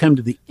is when you come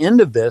to the end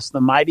of this,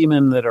 the mighty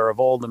men that are of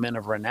old, the men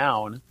of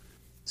renown,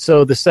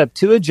 So the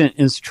Septuagint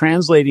is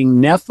translating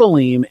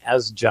Nephilim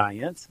as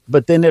giant,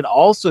 but then it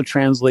also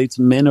translates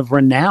men of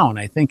renown,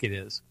 I think it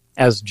is,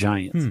 as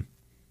giant.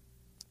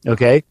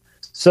 Okay?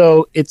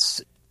 So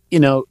it's,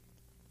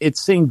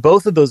 it's seeing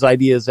both of those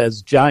ideas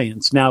as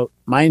giants. Now,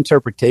 my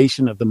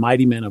interpretation of the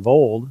mighty men of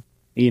old,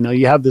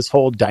 you have this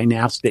whole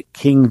dynastic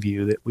king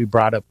view that we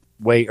brought up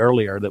way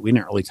earlier that we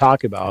didn't really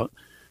talk about.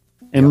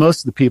 And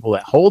most of the people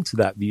that hold to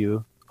that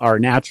view are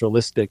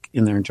naturalistic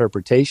in their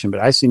interpretation, but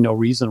I see no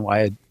reason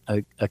why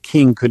a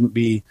king couldn't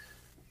be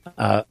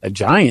a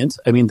giant.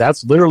 I mean,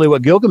 that's literally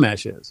what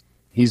Gilgamesh is.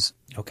 He's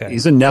a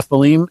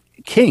Nephilim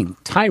king,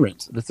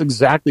 tyrant. That's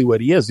exactly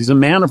what he is. He's a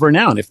man of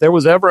renown. If there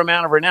was ever a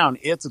man of renown,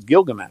 it's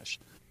Gilgamesh.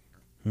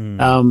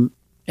 And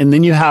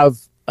then you have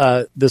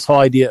this whole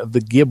idea of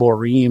the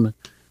Gibborim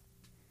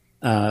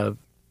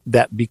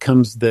that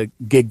becomes the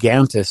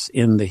gigantus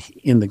in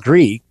the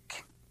Greek,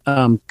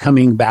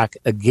 coming back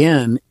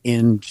again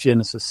in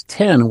Genesis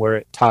 10, where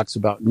it talks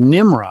about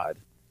Nimrod,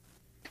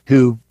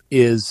 who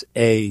is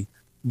a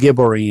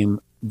Gibborim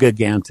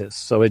gigantus,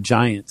 so a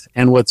giant.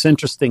 And what's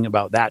interesting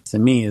about that to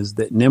me is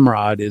that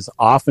Nimrod is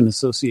often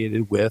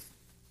associated with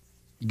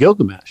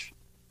Gilgamesh,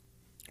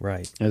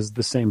 right, as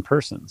the same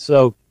person.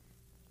 So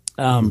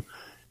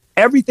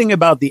everything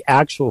about the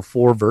actual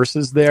 4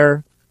 verses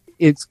there,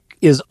 is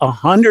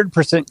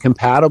 100%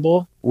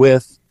 compatible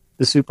with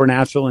the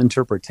supernatural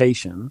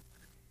interpretation.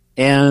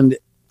 And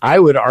I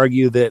would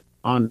argue that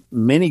on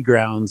many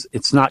grounds,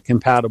 it's not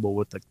compatible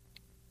with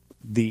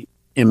the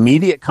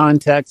immediate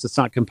context. It's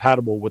not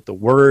compatible with the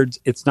words.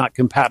 It's not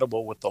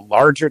compatible with the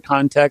larger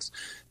context.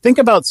 Think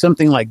about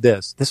something like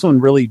this. This one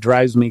really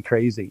drives me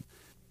crazy.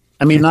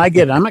 I mean, I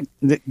get it. I'm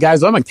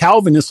a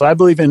Calvinist, so I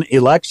believe in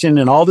election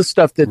and all the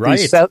stuff that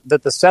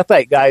that the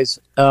Sethite guys,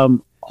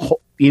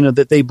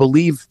 that they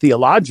believe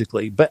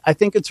theologically. But I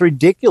think it's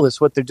ridiculous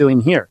what they're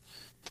doing here,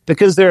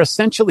 because they're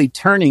essentially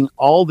turning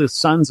all the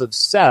sons of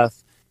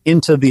Seth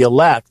into the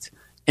elect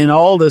and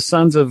all the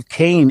sons of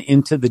Cain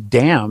into the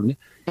damned.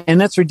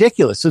 And that's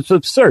ridiculous. It's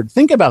absurd.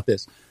 Think about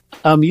this.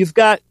 You've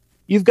got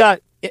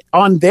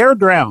on their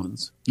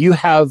grounds, you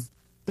have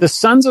the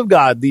sons of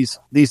God,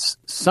 these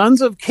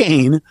sons of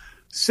Cain,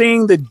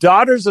 seeing the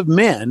daughters of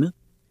men,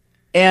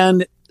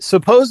 and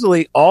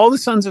supposedly all the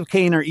sons of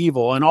Cain are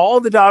evil and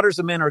all the daughters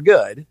of men are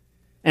good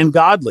and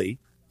godly.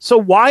 So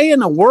why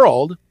in the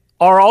world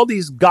are all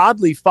these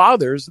godly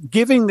fathers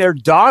giving their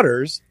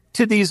daughters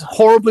to these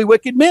horribly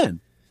wicked men?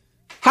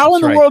 How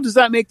in the world does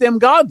that make them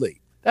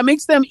godly? That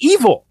makes them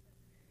evil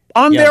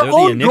on their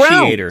own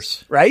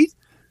grounds, right?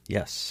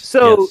 Yes.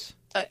 So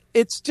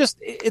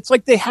it's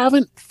like they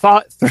haven't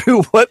thought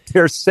through what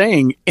they're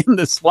saying in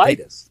the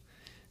slightest.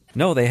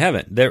 No, they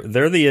haven't.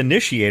 They're the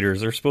initiators.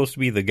 They're supposed to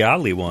be the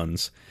godly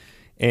ones.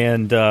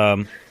 And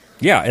and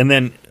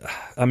then,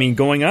 I mean,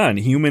 going on,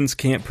 humans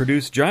can't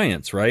produce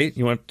giants, right?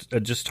 You want to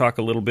just talk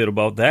a little bit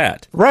about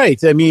that?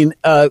 Right. I mean,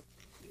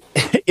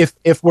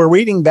 if we're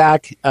reading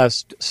back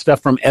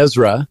stuff from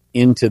Ezra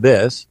into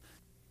this,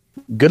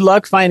 good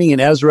luck finding in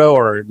Ezra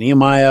or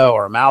Nehemiah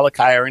or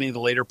Malachi or any of the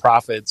later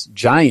prophets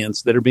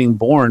giants that are being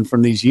born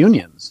from these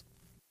unions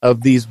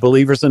of these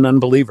believers and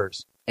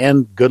unbelievers.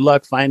 And good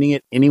luck finding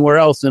it anywhere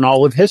else in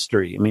all of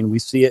history. I mean, we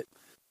see it.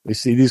 We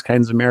see these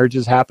kinds of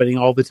marriages happening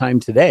all the time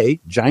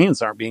today.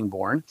 Giants aren't being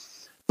born.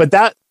 But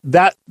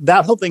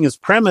that whole thing is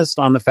premised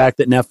on the fact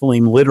that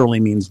Nephilim literally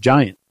means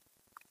giant.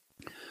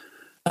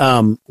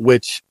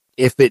 Which,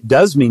 if it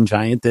does mean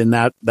giant, then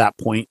that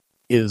point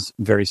is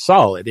very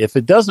solid. If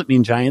it doesn't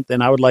mean giant,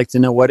 then I would like to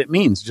know what it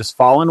means. Just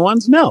fallen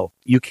ones? No,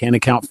 you can't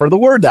account for the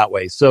word that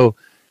way. So,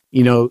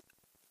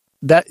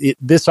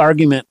 this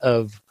argument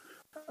of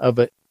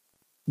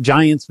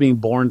giants being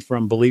born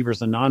from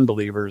believers and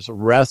non-believers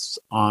rests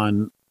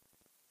on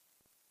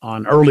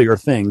earlier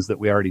things that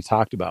we already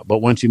talked about. But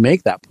once you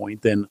make that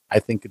point, then I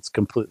think it's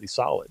completely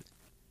solid.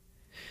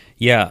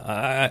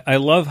 Yeah, I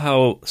love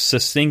how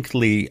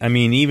succinctly, I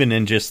mean, even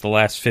in just the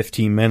last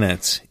 15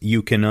 minutes,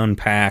 you can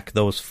unpack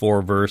those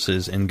 4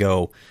 verses and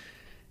go,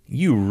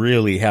 you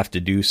really have to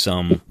do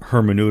some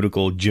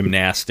hermeneutical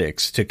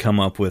gymnastics to come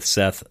up with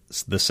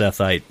the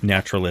Sethite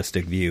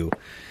naturalistic view.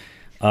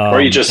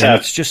 Or you just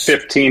have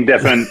 15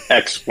 different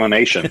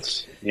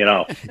explanations,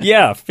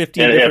 Yeah,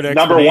 15 and different if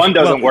number 1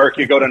 doesn't work,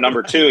 you go to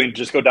number 2 and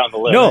just go down the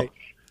list.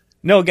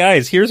 No,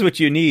 guys, here's what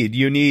you need.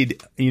 You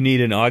need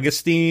an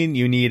Augustine,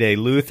 you need a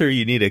Luther,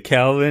 you need a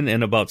Calvin,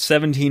 and about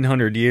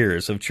 1,700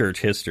 years of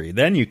church history.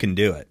 Then you can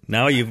do it.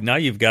 Now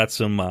you've got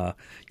some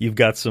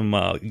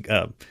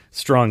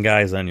strong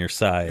guys on your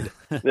side.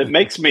 It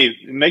makes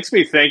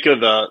me think of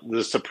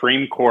the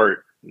Supreme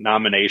Court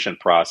nomination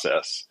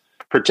process,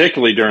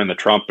 particularly during the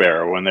Trump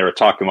era when they were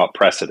talking about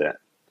precedent,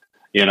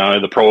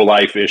 the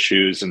pro-life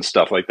issues and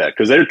stuff like that,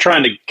 because they're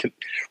trying to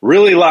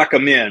really lock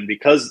them in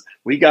because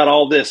we got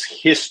all these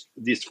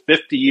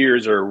 50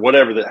 years or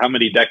whatever, how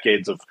many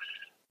decades of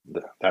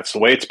that's the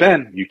way it's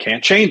been. You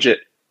can't change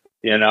it,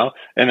 and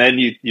then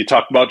you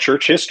talk about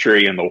church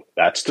history and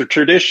that's the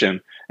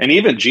tradition. And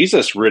even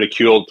Jesus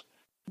ridiculed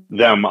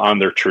them on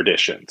their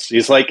traditions.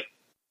 He's like,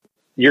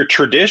 your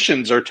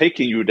traditions are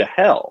taking you to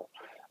hell,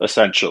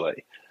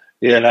 essentially.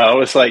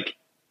 It's like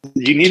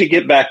you need to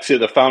get back to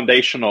the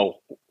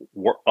foundational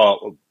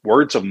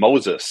words of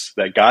Moses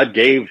that God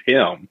gave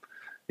him.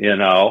 I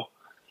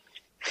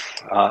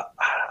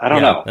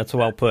don't know. That's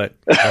well put.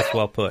 That's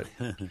well put.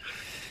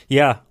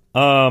 Yeah.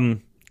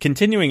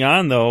 Continuing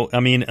on, though, I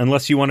mean,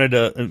 unless you wanted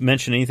to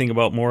mention anything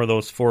about more of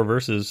those 4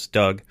 verses,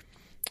 Doug,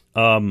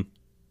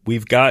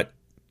 we've got,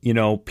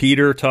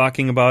 Peter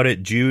talking about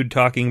it, Jude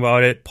talking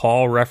about it,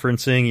 Paul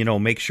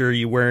referencing, make sure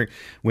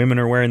women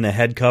are wearing the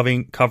head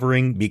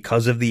covering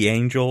because of the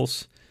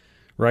angels,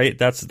 right?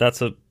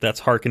 That's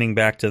hearkening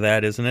back to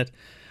that, isn't it?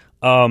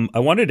 I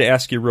wanted to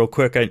ask you real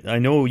quick. I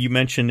know you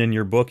mentioned in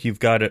your book you've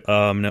got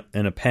an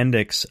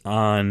appendix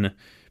on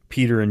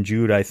Peter and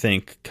Jude, I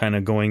think, kind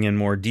of going in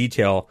more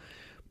detail.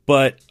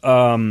 But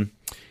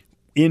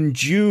in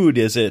Jude,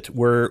 is it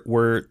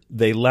where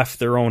they left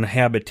their own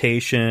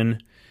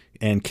habitation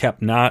and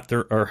kept not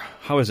their, or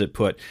how is it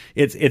put?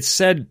 It's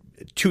said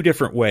 2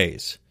 different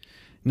ways.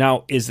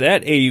 Now, is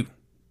that a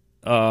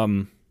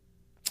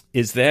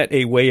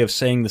way of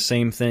saying the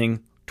same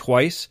thing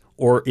twice,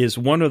 or is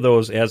one of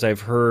those, as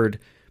I've heard,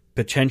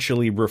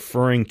 potentially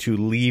referring to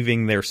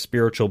leaving their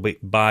spiritual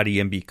body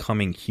and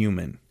becoming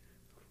human?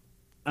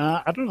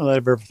 I don't know that I've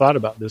ever thought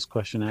about this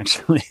question,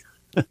 actually.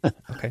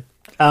 Okay.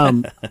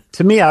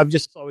 To me, I've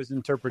just always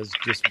interpreted as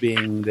just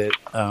being that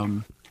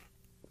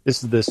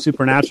this is the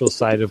supernatural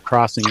side of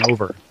crossing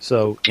over.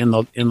 So in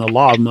the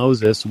law of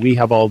Moses, we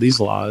have all these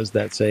laws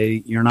that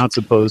say you're not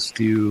supposed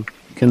to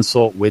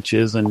consult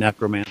witches and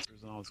necromancers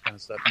and all this kind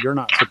of stuff. You're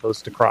not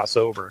supposed to cross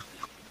over.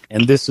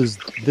 And this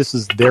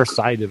is their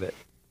side of it.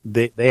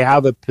 They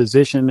have a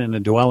position and a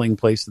dwelling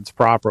place that's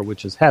proper,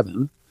 which is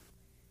heaven.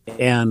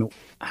 And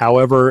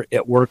however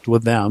it worked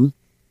with them,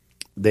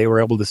 they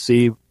were able to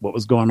see what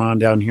was going on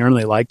down here, and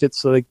they liked it,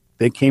 so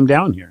they came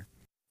down here.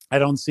 I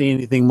don't see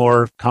anything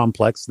more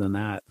complex than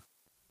that.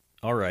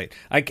 All right.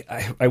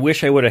 I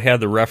wish I would have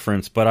had the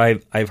reference, but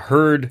I've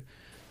heard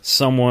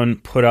someone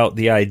put out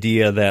the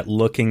idea that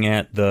looking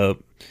at the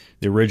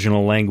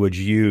original language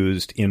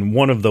used in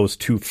one of those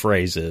 2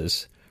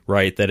 phrases,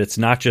 right, that it's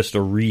not just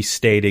a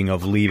restating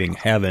of leaving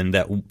heaven,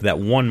 that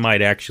one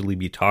might actually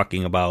be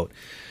talking about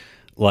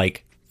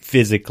like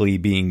physically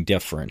being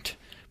different.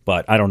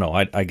 But I don't know.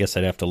 I guess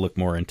I'd have to look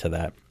more into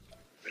that.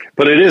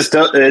 But it's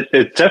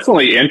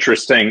definitely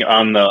interesting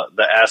on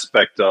the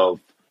aspect of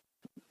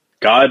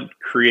God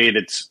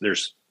created.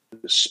 There's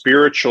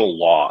spiritual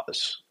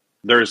laws.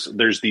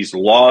 There's these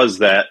laws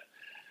that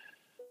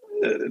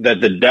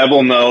the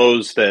devil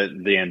knows, that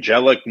the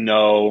angelic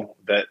know,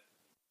 that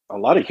a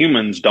lot of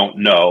humans don't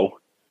know.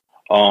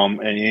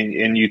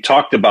 And you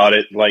talked about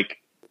it like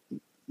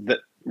that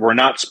we're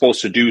not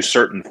supposed to do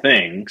certain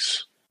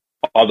things.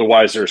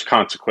 Otherwise, there's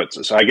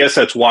consequences. I guess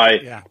that's why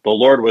the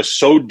Lord was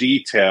so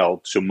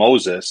detailed to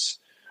Moses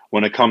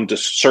when it comes to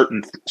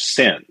certain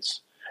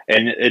sins.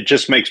 And it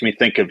just makes me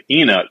think of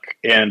Enoch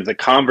and the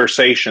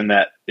conversation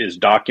that is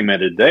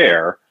documented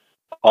there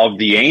of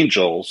the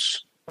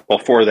angels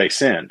before they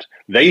sinned.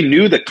 They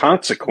knew the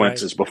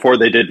consequences before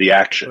they did the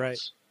actions. Right.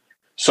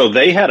 So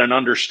they had an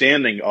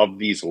understanding of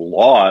these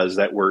laws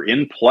that were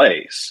in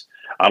place.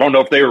 I don't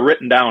know if they were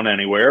written down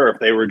anywhere, or if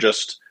they were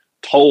just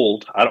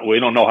told. We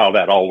don't know how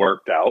that all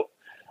worked out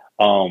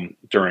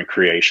during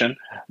creation,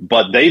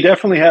 but they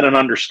definitely had an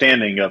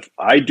understanding of,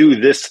 I do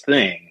this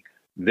thing,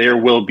 there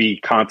will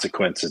be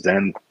consequences,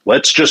 and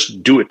let's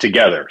just do it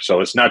together. So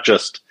it's not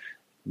just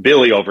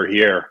Billy over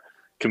here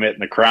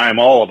committing a crime,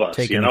 all of us,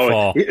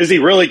 is he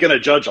really going to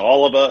judge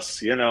all of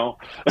us? Well,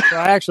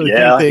 I actually think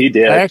that, he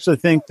did. I actually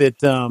think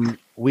that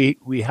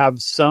we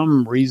have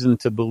some reason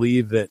to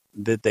believe that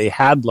they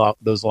had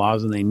those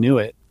laws and they knew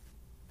it.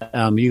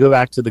 You go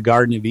back to the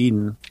Garden of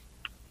Eden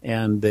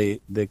and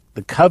the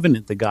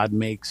covenant that God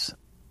makes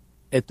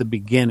at the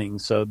beginning.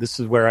 So this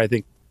is where I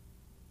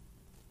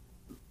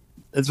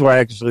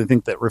actually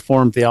think that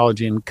Reformed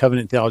theology and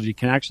covenant theology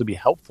can actually be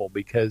helpful,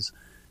 because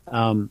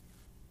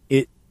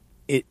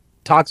it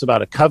talks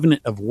about a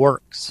covenant of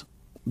works,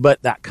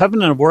 but that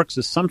covenant of works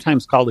is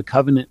sometimes called a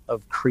covenant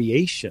of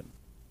creation,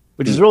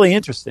 which is really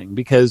interesting,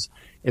 because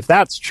if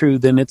that's true,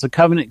 then it's a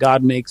covenant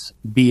God makes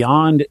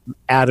beyond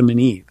Adam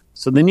and Eve.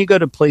 So then you go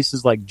to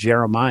places like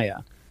Jeremiah,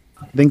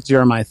 I think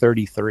Jeremiah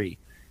 33,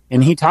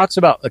 and he talks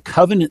about a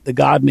covenant that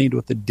God made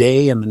with the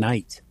day and the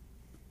night.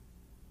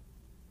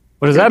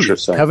 What does that mean?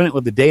 Covenant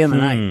with the day and the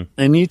night.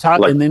 And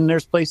and then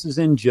there's places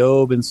in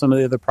Job and some of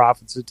the other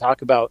prophets that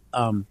talk about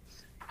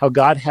how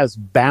God has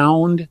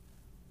bound,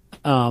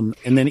 and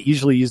then it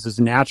usually uses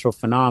natural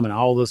phenomena.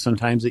 Although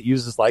sometimes it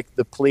uses like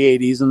the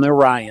Pleiades and the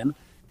Orion,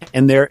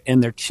 and they're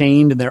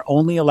chained, and they're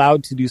only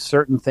allowed to do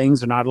certain things.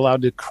 They're not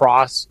allowed to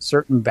cross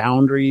certain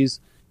boundaries.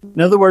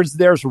 In other words,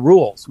 there's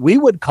rules. We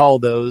would call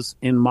those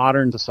in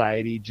modern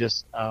society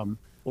just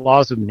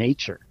laws of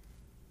nature.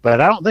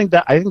 But I think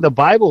the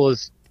Bible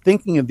is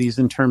thinking of these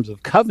in terms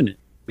of covenant,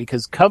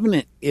 because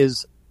covenant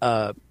is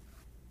an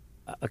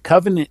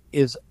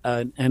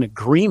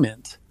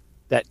agreement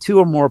that 2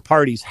 or more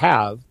parties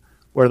have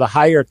where the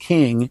higher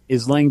king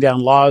is laying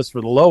down laws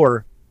for the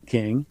lower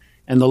king,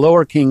 and the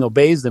lower king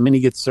obeys them, and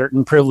he gets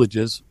certain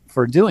privileges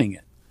for doing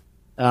it.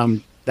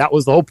 That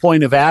was the whole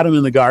point of Adam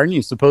in the garden.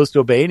 You're supposed to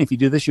obey, and if you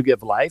do this, you'll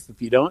get life.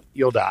 If you don't,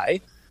 you'll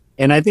die.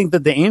 And I think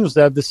that the angels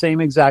have the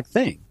same exact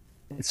thing.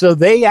 So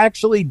they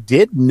actually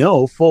did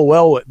know full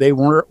well what they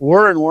were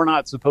and were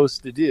not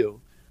supposed to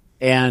do.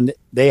 And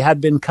they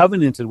had been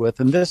covenanted with.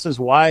 And this is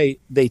why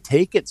they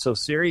take it so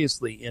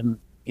seriously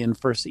in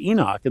First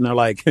Enoch. And they're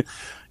like,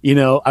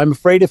 I'm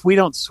afraid if we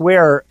don't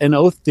swear an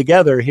oath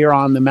together here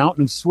on the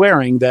mountain of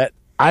swearing, that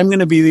I'm going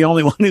to be the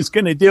only one who's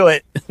going to do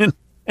it. And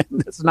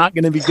it's not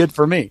going to be good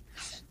for me.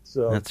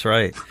 So that's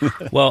right.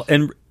 Well,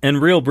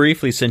 and real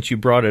briefly, since you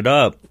brought it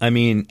up, I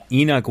mean,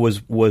 Enoch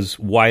was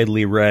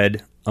widely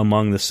read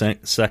among the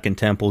Second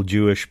Temple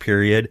Jewish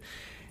period,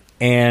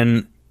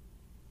 and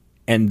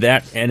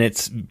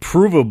it's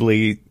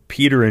provably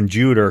Peter and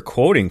Jude are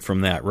quoting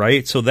from that,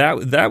 right? So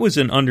that was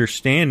an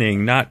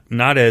understanding, not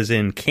as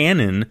in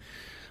canon,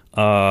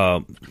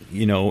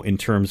 in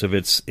terms of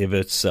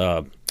its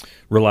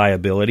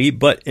reliability,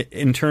 but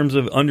in terms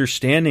of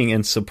understanding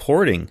and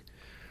supporting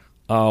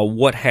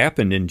what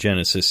happened in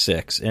Genesis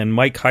 6. And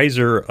Mike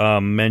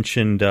Heiser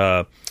mentioned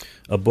a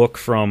book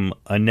from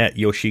Annette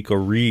Yoshiko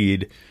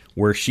Reed,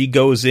 where she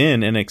goes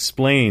in and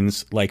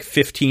explains like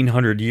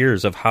 1,500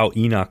 years of how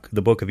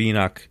the Book of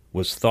Enoch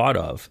was thought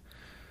of.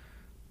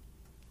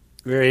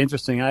 Very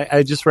interesting.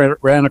 I just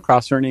ran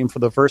across her name for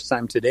the first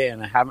time today,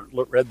 and I haven't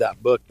read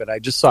that book, but I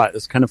just saw it.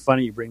 It's kind of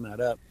funny you bring that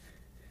up.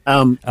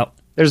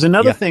 There's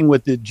another thing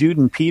with the Jude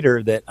and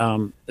Peter that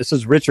this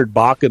is Richard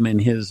Bauckham in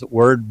his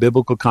Word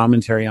Biblical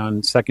Commentary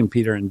on 2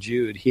 Peter and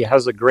Jude. He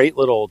has a great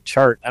little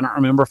chart. I don't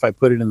remember if I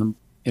put it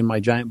in my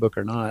giant book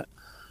or not,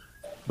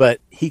 but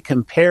he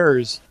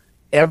compares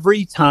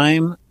every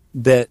time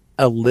that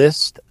a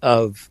list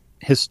of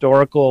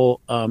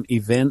historical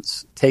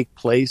events take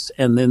place,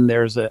 and then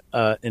there's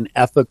an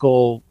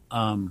ethical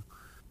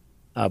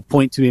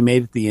point to be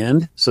made at the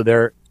end. So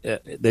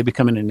they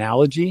become an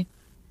analogy.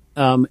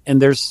 And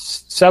there's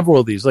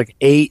several of these, like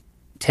 8,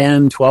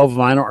 10, 12 of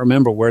them, I don't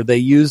remember, where they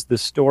use the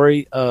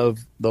story of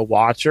the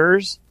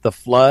Watchers, the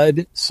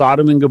flood,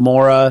 Sodom and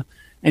Gomorrah,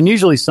 and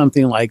usually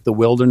something like the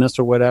wilderness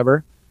or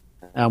whatever,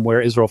 where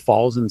Israel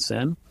falls in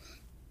sin.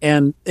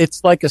 And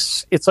it's like a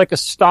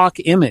stock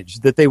image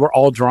that they were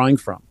all drawing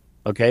from.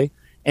 Okay.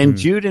 And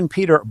Jude and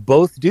Peter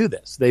both do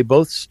this. They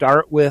both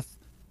start with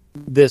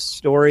this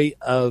story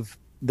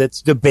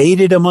that's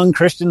debated among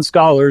Christian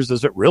scholars.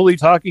 Is it really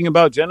talking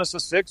about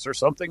Genesis 6 or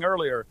something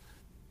earlier?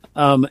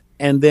 And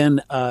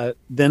then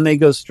they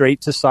go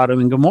straight to Sodom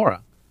and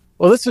Gomorrah.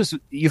 Well,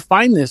 you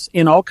find this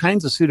in all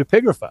kinds of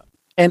pseudepigrapha.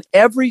 And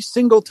every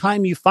single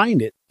time you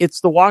find it,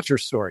 it's the Watcher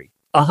story,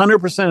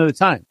 100% of the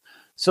time.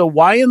 So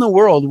why in the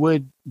world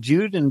would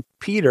Jude and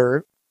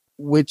Peter,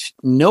 which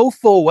know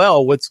full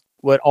well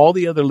what all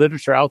the other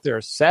literature out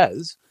there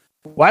says,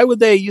 why would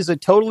they use a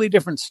totally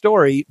different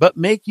story but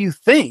make you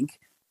think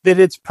that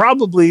it's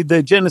probably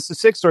the Genesis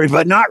 6 story,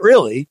 but not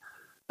really?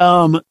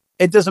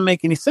 It doesn't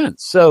make any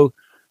sense. So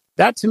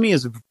that to me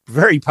is a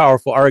very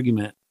powerful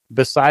argument,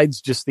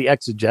 besides just the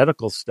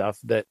exegetical stuff,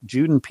 that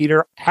Jude and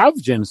Peter have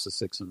Genesis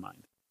 6 in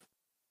mind.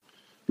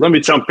 Let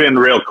me jump in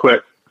real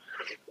quick.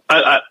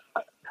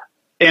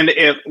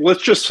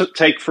 Let's just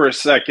take for a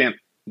second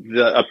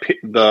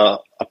the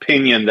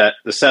opinion that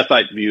the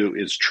Sethite view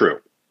is true.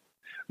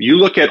 You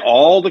look at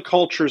all the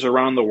cultures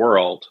around the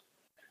world,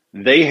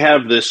 they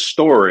have this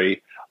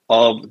story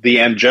of the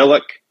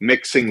angelic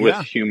mixing with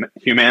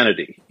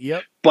humanity.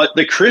 Yep. But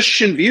the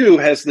Christian view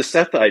has the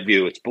Sethite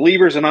view. It's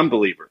believers and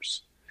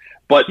unbelievers.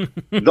 But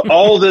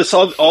all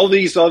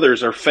these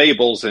others are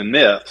fables and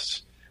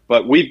myths,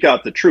 but we've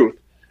got the truth.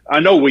 I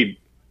know we,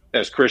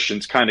 as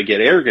Christians, kind of get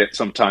arrogant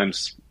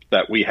sometimes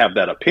that we have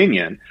that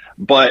opinion,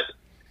 but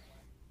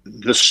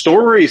the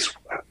stories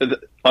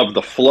of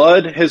the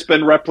flood has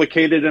been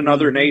replicated in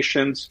other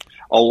nations,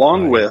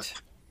 along with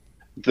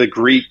the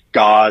Greek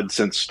gods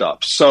and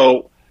stuff.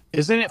 So,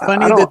 isn't it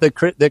funny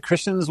that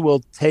Christians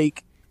will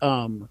take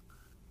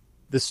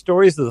the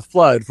stories of the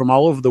flood from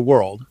all over the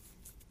world,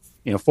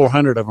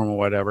 400 of them or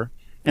whatever,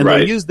 and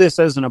they'll use this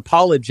as an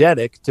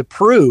apologetic to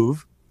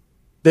prove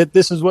that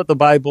this is what the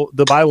Bible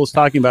is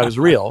talking about is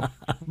real.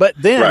 But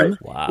then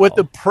with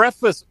the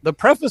preface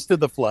to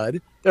the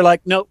flood, they're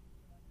like, nope.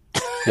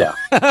 Yeah.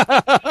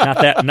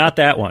 Not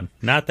that one.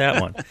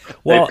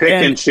 Well, they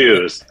pick and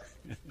choose.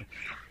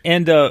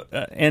 And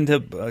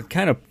to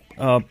kind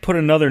of put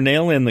another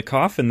nail in the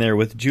coffin there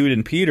with Jude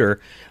and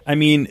Peter, I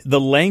mean, the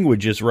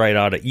language is right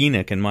out of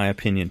Enoch, in my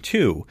opinion,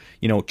 too.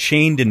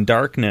 Chained in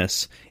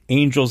darkness,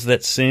 angels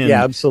that sin.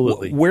 Yeah,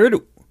 absolutely.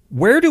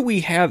 Where do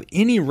we have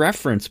any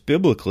reference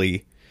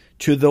biblically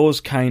to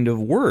those kind of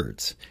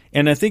words?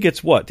 And I think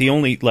it's the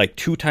only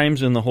 2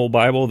 times in the whole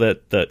Bible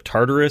that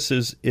Tartarus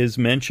is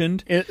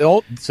mentioned. It's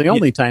the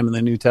only time in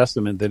the New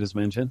Testament that is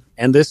mentioned.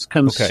 And this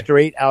comes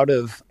straight out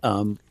of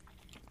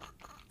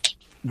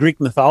Greek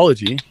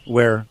mythology,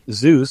 where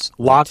Zeus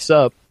locks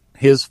up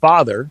his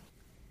father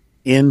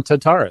in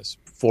Tartarus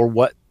for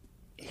what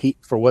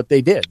for what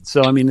they did.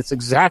 So, I mean, it's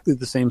exactly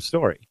the same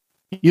story,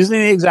 using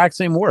the exact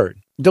same word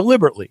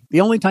deliberately.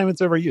 The only time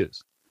it's ever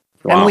used.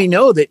 Wow. And we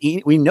know that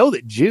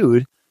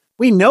Jude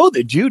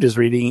is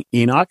reading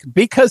Enoch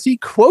because he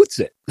quotes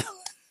it,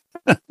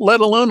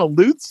 let alone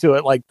alludes to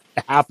it like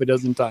half a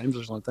dozen times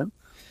or something.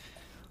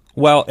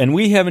 Well, and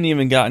we haven't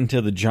even gotten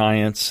to the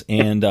giants,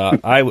 and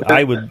I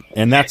would,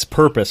 and that's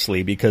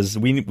purposely because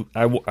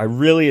I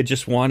really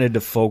just wanted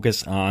to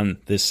focus on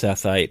the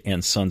Sethite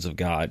and sons of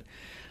God.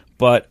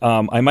 But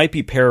I might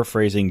be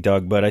paraphrasing,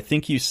 Doug, but I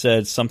think you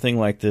said something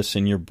like this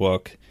in your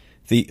book: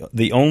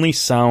 the only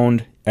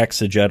sound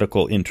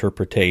exegetical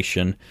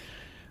interpretation,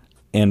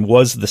 and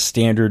was the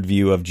standard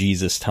view of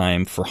Jesus'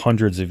 time for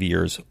hundreds of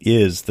years,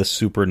 is the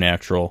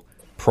supernatural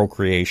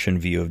procreation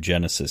view of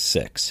Genesis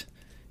 6.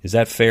 Is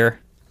that fair?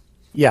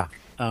 Yeah.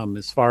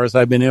 As far as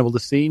I've been able to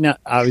see, now,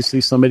 obviously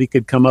somebody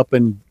could come up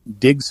and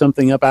dig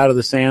something up out of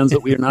the sands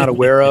that we are not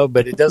aware of,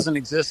 but it doesn't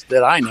exist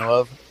that I know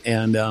of.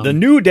 And the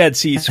new Dead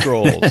Sea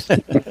Scrolls.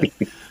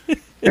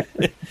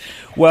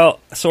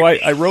 Well, so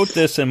I wrote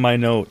this in my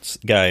notes,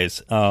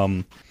 guys.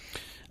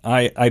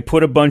 I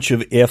put a bunch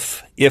of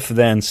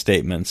if-then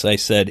statements. I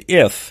said,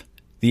 if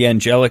the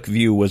angelic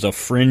view was a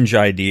fringe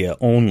idea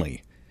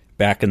only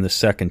back in the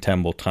Second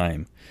Temple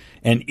time,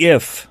 and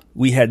if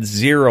we had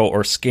zero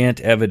or scant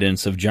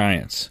evidence of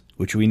giants,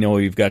 which we know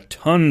we've got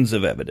tons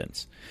of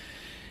evidence,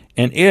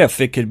 and if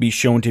it could be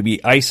shown to be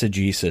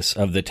eisegesis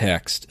of the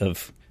text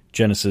of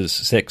Genesis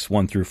 6,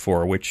 1 through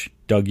 4, which,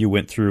 Doug, you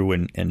went through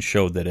and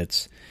showed that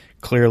it's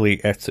clearly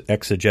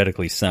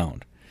exegetically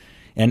sound,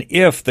 and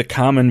if the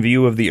common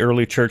view of the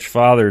early church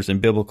fathers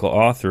and biblical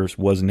authors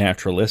was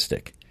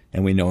naturalistic,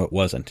 and we know it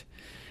wasn't,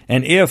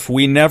 and if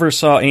we never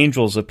saw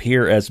angels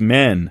appear as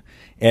men,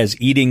 as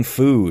eating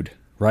food,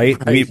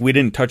 right? We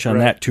didn't touch on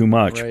that too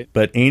much,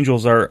 but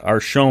angels are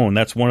shown.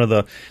 That's one of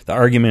the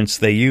arguments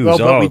they use. Well,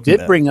 but we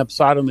did bring up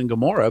Sodom and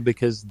Gomorrah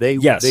because they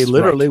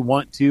literally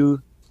want to,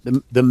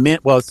 the men,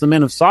 well, it's the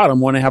men of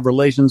Sodom want to have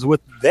relations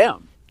with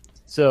them.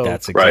 So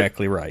that's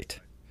exactly right.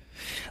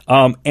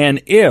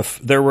 And if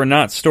there were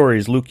not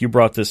stories, Luke, you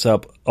brought this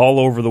up, all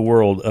over the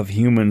world of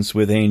humans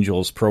with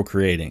angels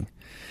procreating,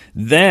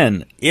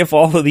 then if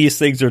all of these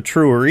things are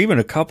true, or even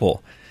a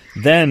couple,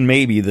 then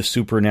maybe the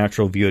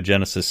supernatural view of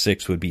Genesis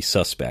 6 would be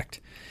suspect.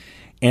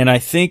 And I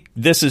think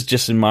this is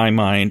just in my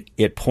mind,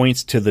 it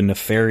points to the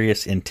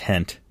nefarious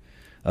intent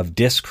of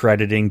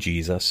discrediting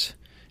Jesus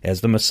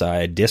as the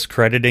Messiah,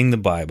 discrediting the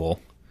Bible,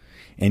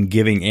 and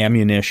giving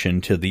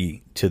ammunition to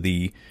the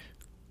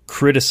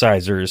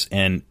criticizers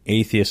and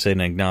atheists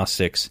and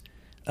agnostics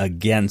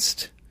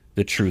against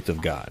the truth of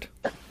God.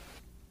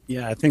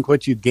 Yeah, I think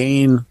what you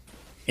gain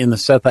in the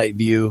Sethite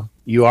view,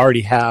 you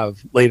already have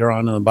later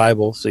on in the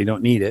Bible, so you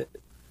don't need it.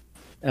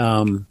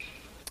 And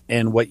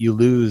what you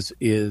lose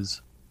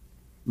is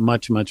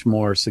much, much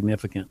more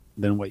significant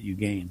than what you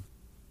gain.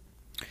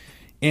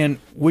 And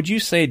would you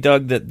say,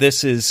 Doug, that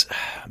this is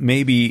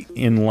maybe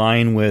in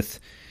line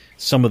with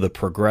some of the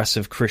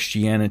progressive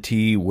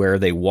Christianity where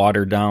they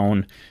water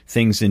down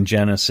things in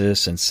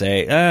Genesis and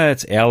say,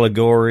 it's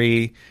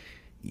allegory,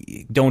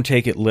 don't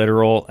take it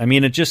literal? I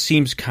mean, it just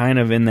seems kind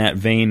of in that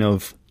vein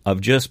of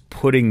just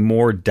putting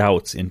more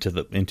doubts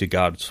into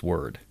God's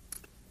word.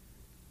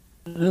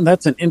 And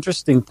that's an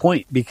interesting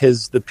point,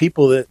 because the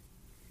people that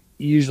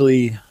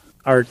usually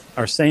are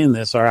saying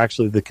this are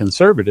actually the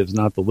conservatives,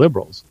 not the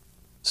liberals.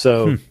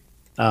 So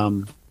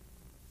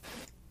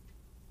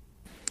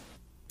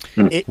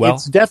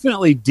it's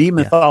definitely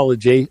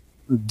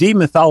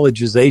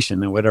demythologization,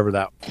 and whatever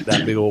that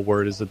big old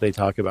word is that they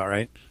talk about,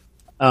 right?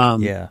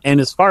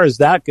 And as far as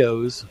that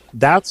goes,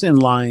 that's in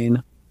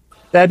line.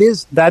 That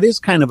is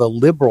kind of a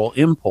liberal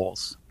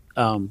impulse,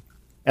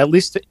 at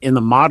least in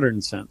the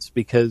modern sense,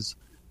 because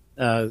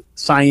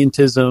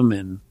scientism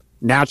and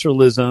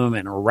naturalism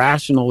and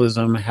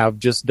rationalism have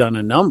just done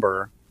a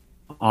number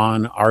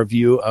on our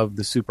view of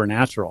the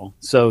supernatural.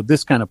 So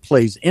this kind of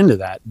plays into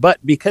that. But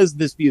because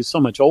this view is so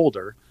much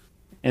older,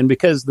 and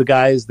because the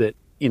guys that,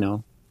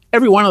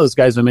 every one of those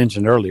guys I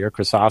mentioned earlier,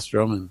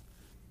 Chrysostom and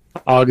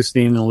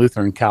Augustine and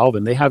Luther and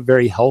Calvin, they have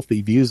very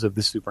healthy views of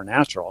the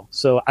supernatural.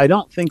 So I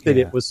don't think that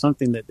it was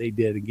something that they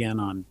did,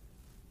 again,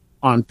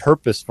 on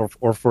purpose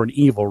or for an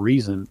evil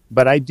reason.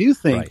 But I do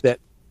think that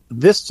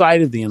this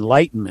side of the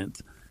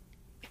Enlightenment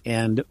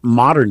and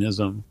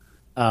modernism,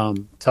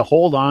 to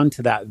hold on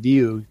to that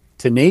view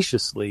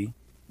tenaciously,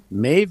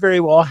 may very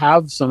well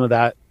have some of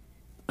that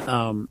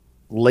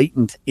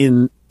latent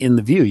in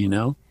the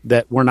view,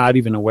 that we're not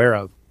even aware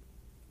of.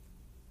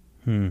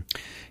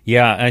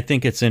 Yeah, I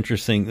think it's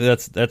interesting.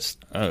 That's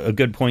a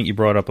good point you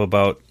brought up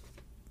about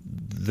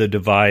the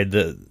divide,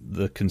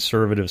 the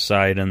conservative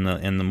side and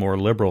the more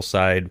liberal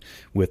side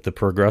with the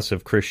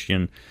progressive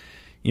Christian.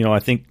 I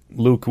think,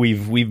 Luke,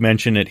 we've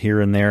mentioned it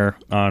here and there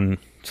on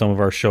some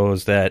of our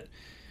shows that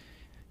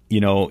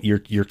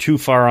you're too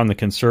far on the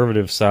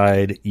conservative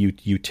side.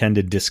 You tend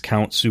to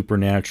discount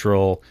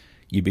supernatural.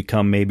 You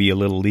become maybe a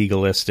little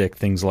legalistic,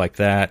 things like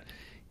that.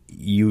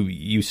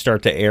 You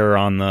start to err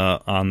on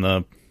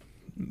the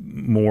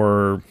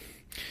more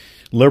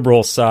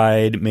liberal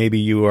side, maybe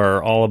you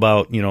are all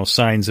about,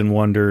 signs and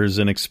wonders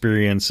and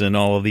experience and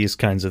all of these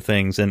kinds of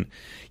things. And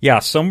yeah,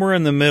 somewhere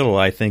in the middle,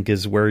 I think,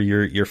 is where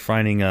you're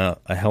finding a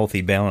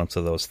healthy balance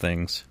of those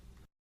things.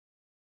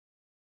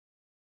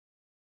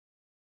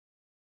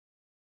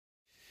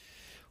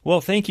 Well,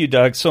 thank you,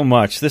 Doug, so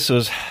much. This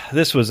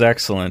was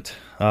excellent.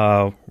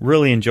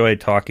 Really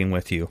enjoyed talking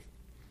with you.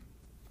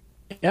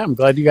 Yeah, I'm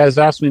glad you guys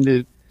asked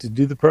me to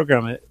do the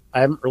program. I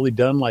haven't really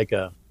done like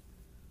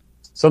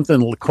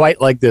something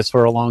quite like this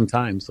for a long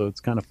time, so it's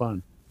kind of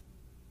fun.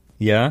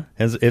 Yeah,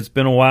 it's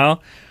been a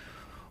while.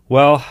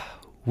 Well,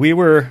 we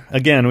were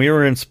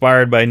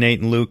inspired by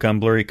Nate and Luke on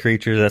Blurry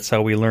Creatures. That's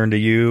how we learned of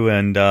you,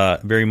 and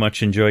very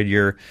much enjoyed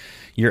your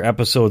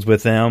episodes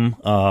with them.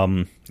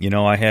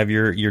 I have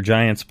your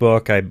Giants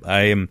book.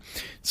 I am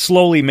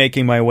slowly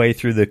making my way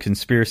through the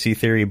conspiracy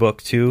theory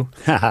book too.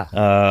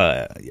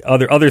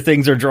 Other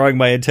things are drawing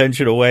my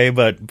attention away,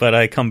 but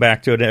I come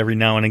back to it every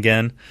now and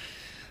again.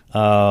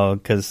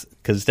 Because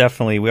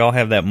definitely we all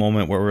have that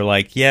moment where we're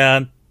like,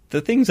 yeah, the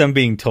things I'm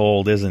being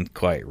told isn't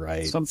quite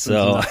right. Something's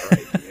not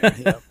right.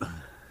 Yep.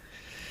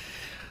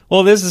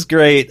 Well, this is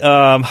great.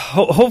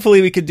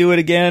 Hopefully we could do it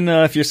again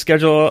if your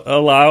schedule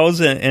allows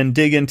and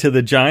dig into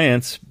the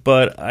Giants.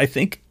 But I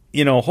think,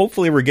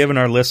 hopefully we're giving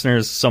our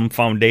listeners some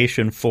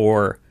foundation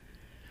for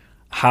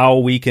how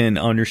we can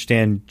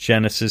understand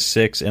Genesis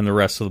 6 and the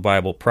rest of the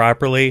Bible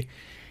properly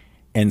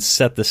and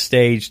set the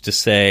stage to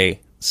say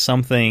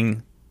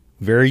something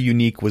very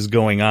unique was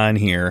going on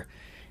here.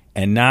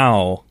 And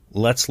now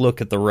let's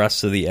look at the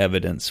rest of the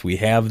evidence. We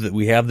have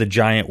the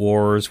giant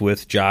wars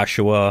with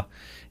Joshua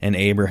and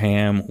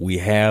Abraham. We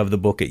have the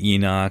book of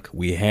Enoch.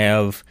 We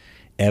have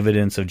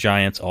evidence of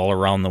giants all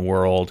around the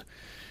world.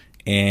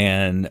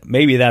 And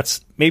maybe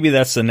that's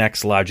the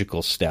next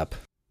logical step.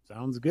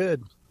 Sounds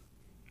good.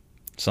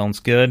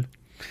 Sounds good.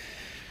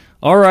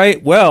 All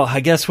right. Well, I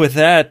guess with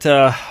that,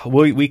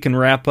 we can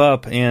wrap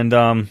up.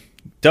 And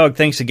Doug,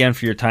 thanks again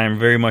for your time.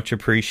 Very much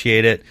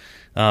appreciate it.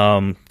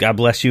 God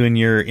bless you in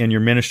your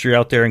ministry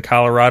out there in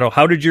Colorado.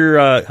 How did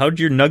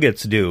your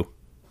Nuggets do?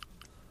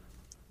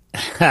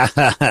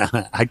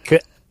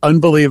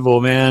 Unbelievable,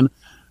 man.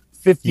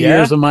 50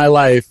 years of my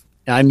life,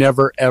 I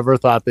never ever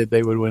thought that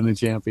they would win the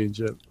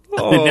championship.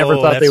 I never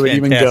thought they would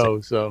even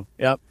go. So,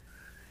 yep,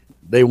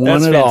 they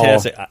won it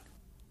fantastic. All.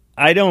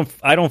 I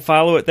don't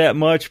follow it that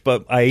much,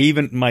 but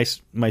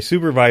my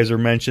supervisor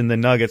mentioned the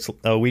Nuggets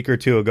a week or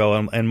two ago,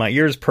 and my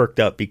ears perked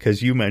up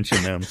because you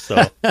mentioned them.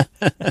 So,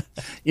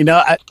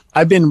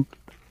 I've been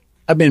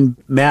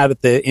mad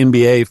at the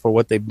NBA for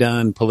what they've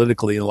done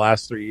politically in the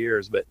last 3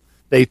 years, but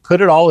they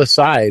put it all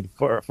aside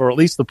for at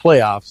least the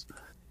playoffs,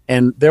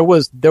 and there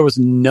was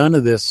none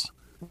of this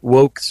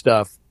woke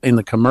stuff in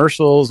the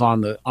commercials,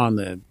 on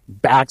the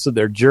backs of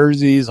their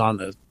jerseys,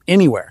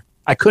 anywhere.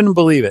 I couldn't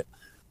believe it.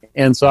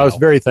 And so I was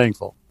very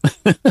thankful.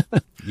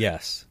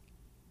 Yes,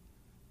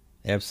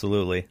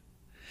 absolutely.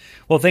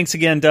 Well, thanks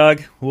again,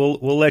 Doug.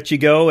 We'll let you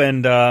go,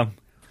 and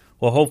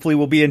hopefully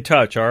we'll be in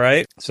touch. All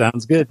right.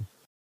 Sounds good.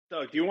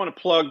 Doug, do you want to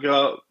plug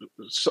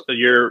some of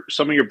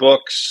your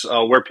books,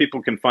 where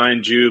people can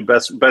find you?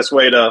 Best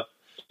way to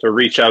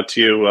reach out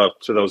to you,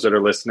 to those that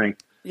are listening.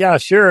 Yeah,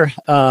 sure.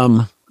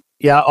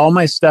 All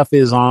my stuff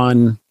is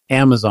on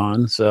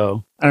Amazon.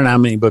 So I don't know how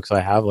many books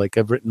I have. Like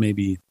I've written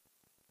maybe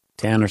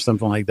 10 or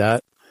something like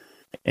that.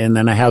 And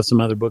then I have some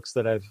other books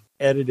that I've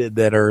edited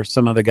that are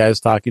some other guys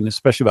talking,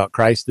 especially about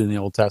Christ in the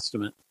Old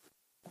Testament.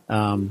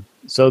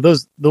 So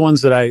the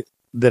ones that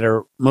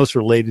are most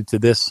related to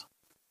this,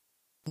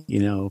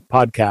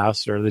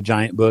 podcast or the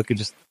Giant book. It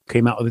just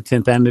came out with a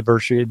 10th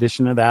anniversary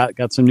edition of that.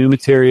 Got some new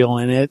material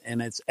in it,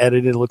 and it's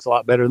edited. It looks a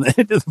lot better than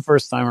it did the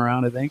first time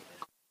around, I think.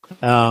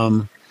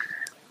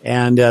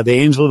 And the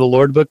Angel of the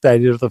Lord book that I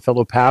did with a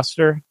fellow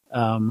pastor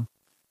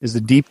is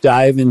a deep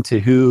dive into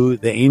who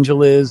the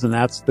angel is, and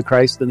that's the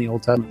Christ in the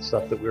Old Testament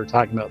stuff that we were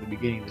talking about at the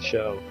beginning of the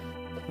show.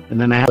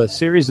 And then I have a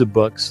series of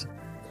books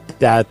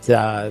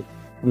that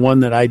one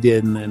that I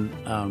did, and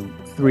then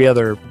 3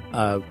 other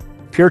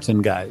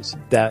Puritan guys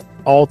that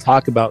all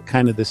talk about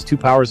kind of this 2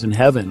 powers in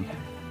heaven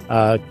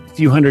a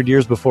few hundred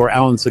years before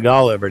Alan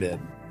Segal ever did.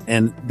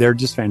 And they're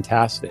just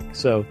fantastic.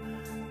 So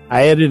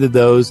I edited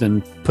those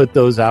and put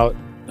those out,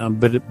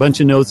 but a bunch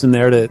of notes in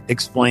there to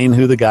explain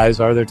who the guys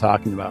are they're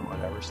talking about and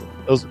whatever. So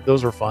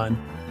those are fun.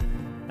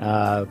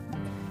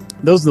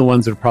 Those are the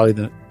ones that are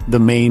probably the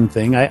main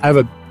thing. I have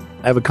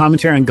a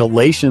commentary on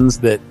Galatians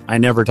that I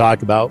never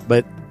talk about,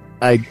 but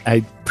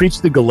I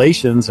preached the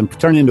Galatians and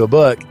turned it into a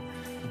book.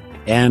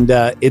 And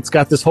it's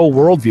got this whole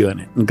worldview in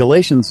it. And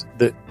Galatians,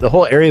 the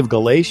whole area of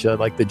Galatia,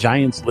 like the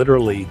giants,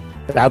 literally,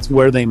 that's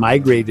where they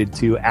migrated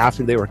to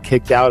after they were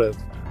kicked out of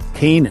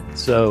Canaan.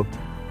 So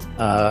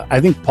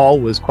I think Paul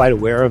was quite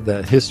aware of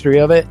the history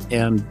of it.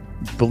 And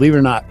believe it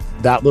or not,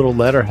 that little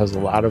letter has a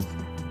lot of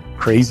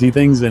crazy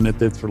things in it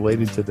that's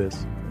related to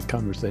this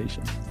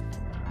conversation.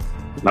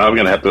 Now I'm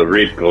going to have to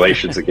read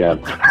Galatians again.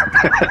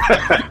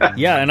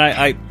 Yeah, and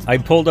I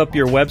pulled up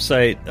your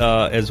website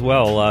as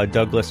well,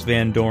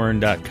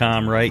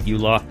 DouglasVanDorn.com, right? You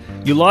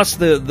lost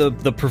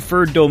the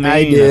preferred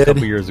domain a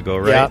couple years ago,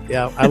 right?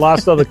 Yeah. I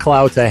lost all the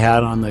clout I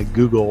had on the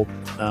Google,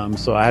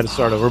 so I had to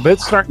start over. But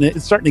it's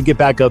starting to get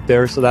back up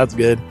there, so that's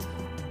good.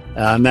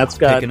 And that's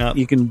got,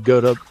 you can go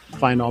to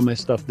find all my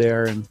stuff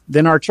there. And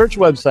then our church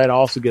website, I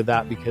also get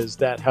that because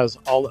that has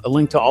a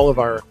link to all of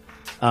our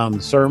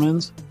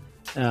sermons.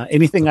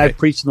 Anything I've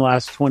preached in the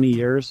last 20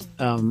 years,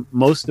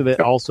 most of it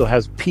also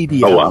has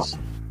PDFs. Oh, wow.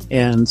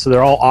 And so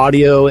they're all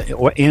audio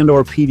or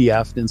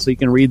PDF. And so you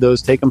can read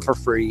those, take them for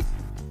free.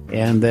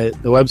 And the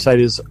website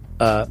is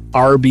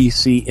rbcnc.com.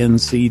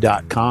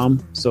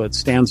 So it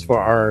stands for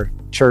our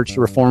church,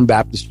 Reformed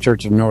Baptist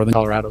Church of Northern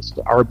Colorado.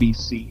 So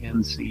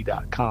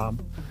rbcnc.com.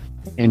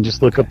 And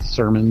just look up the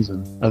sermons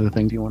and other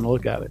things you want to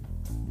look at it.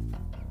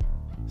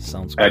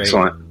 Sounds great.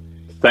 Excellent.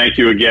 Thank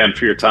you again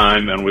for your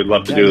time, and we'd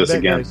love to do this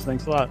again. Guys.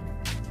 Thanks a lot.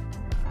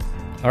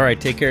 All right,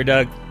 take care,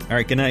 Doug. All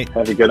right, good night.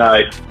 Have a good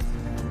night.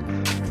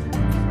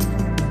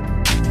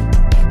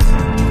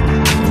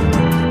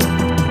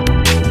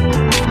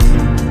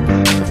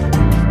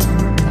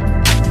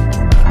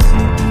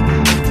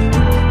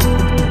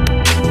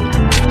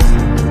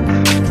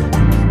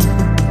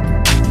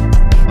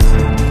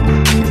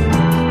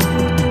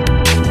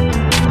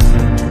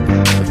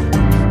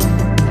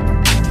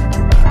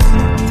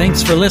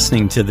 Thanks for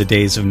listening to the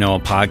Days of Noah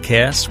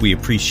podcast. We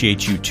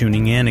appreciate you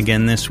tuning in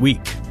again this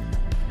week.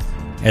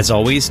 As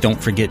always,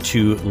 don't forget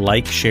to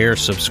like, share,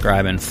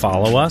 subscribe, and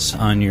follow us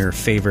on your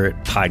favorite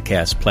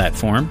podcast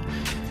platform,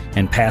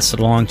 and pass it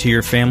along to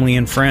your family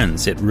and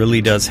friends. It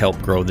really does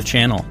help grow the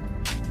channel.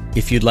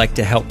 If you'd like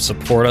to help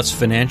support us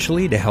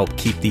financially to help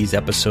keep these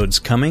episodes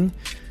coming,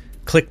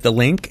 click the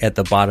link at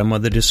the bottom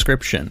of the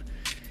description.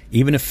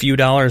 Even a few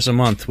dollars a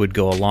month would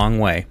go a long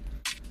way.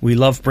 We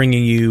love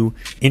bringing you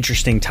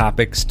interesting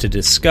topics to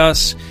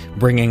discuss,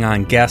 bringing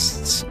on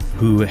guests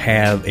who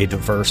have a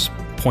diverse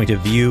point of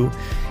view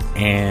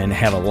and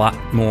have a lot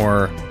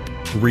more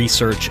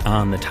research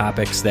on the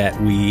topics that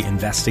we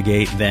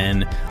investigate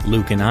than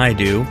Luke and I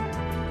do.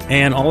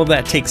 And all of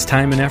that takes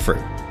time and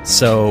effort.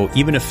 So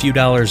even a few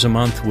dollars a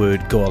month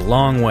would go a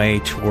long way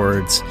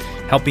towards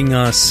helping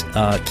us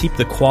keep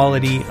the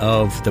quality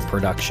of the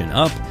production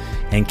up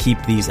and keep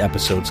these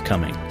episodes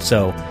coming.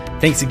 So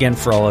thanks again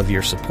for all of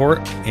your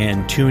support,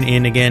 and tune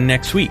in again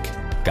next week.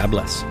 God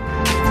bless.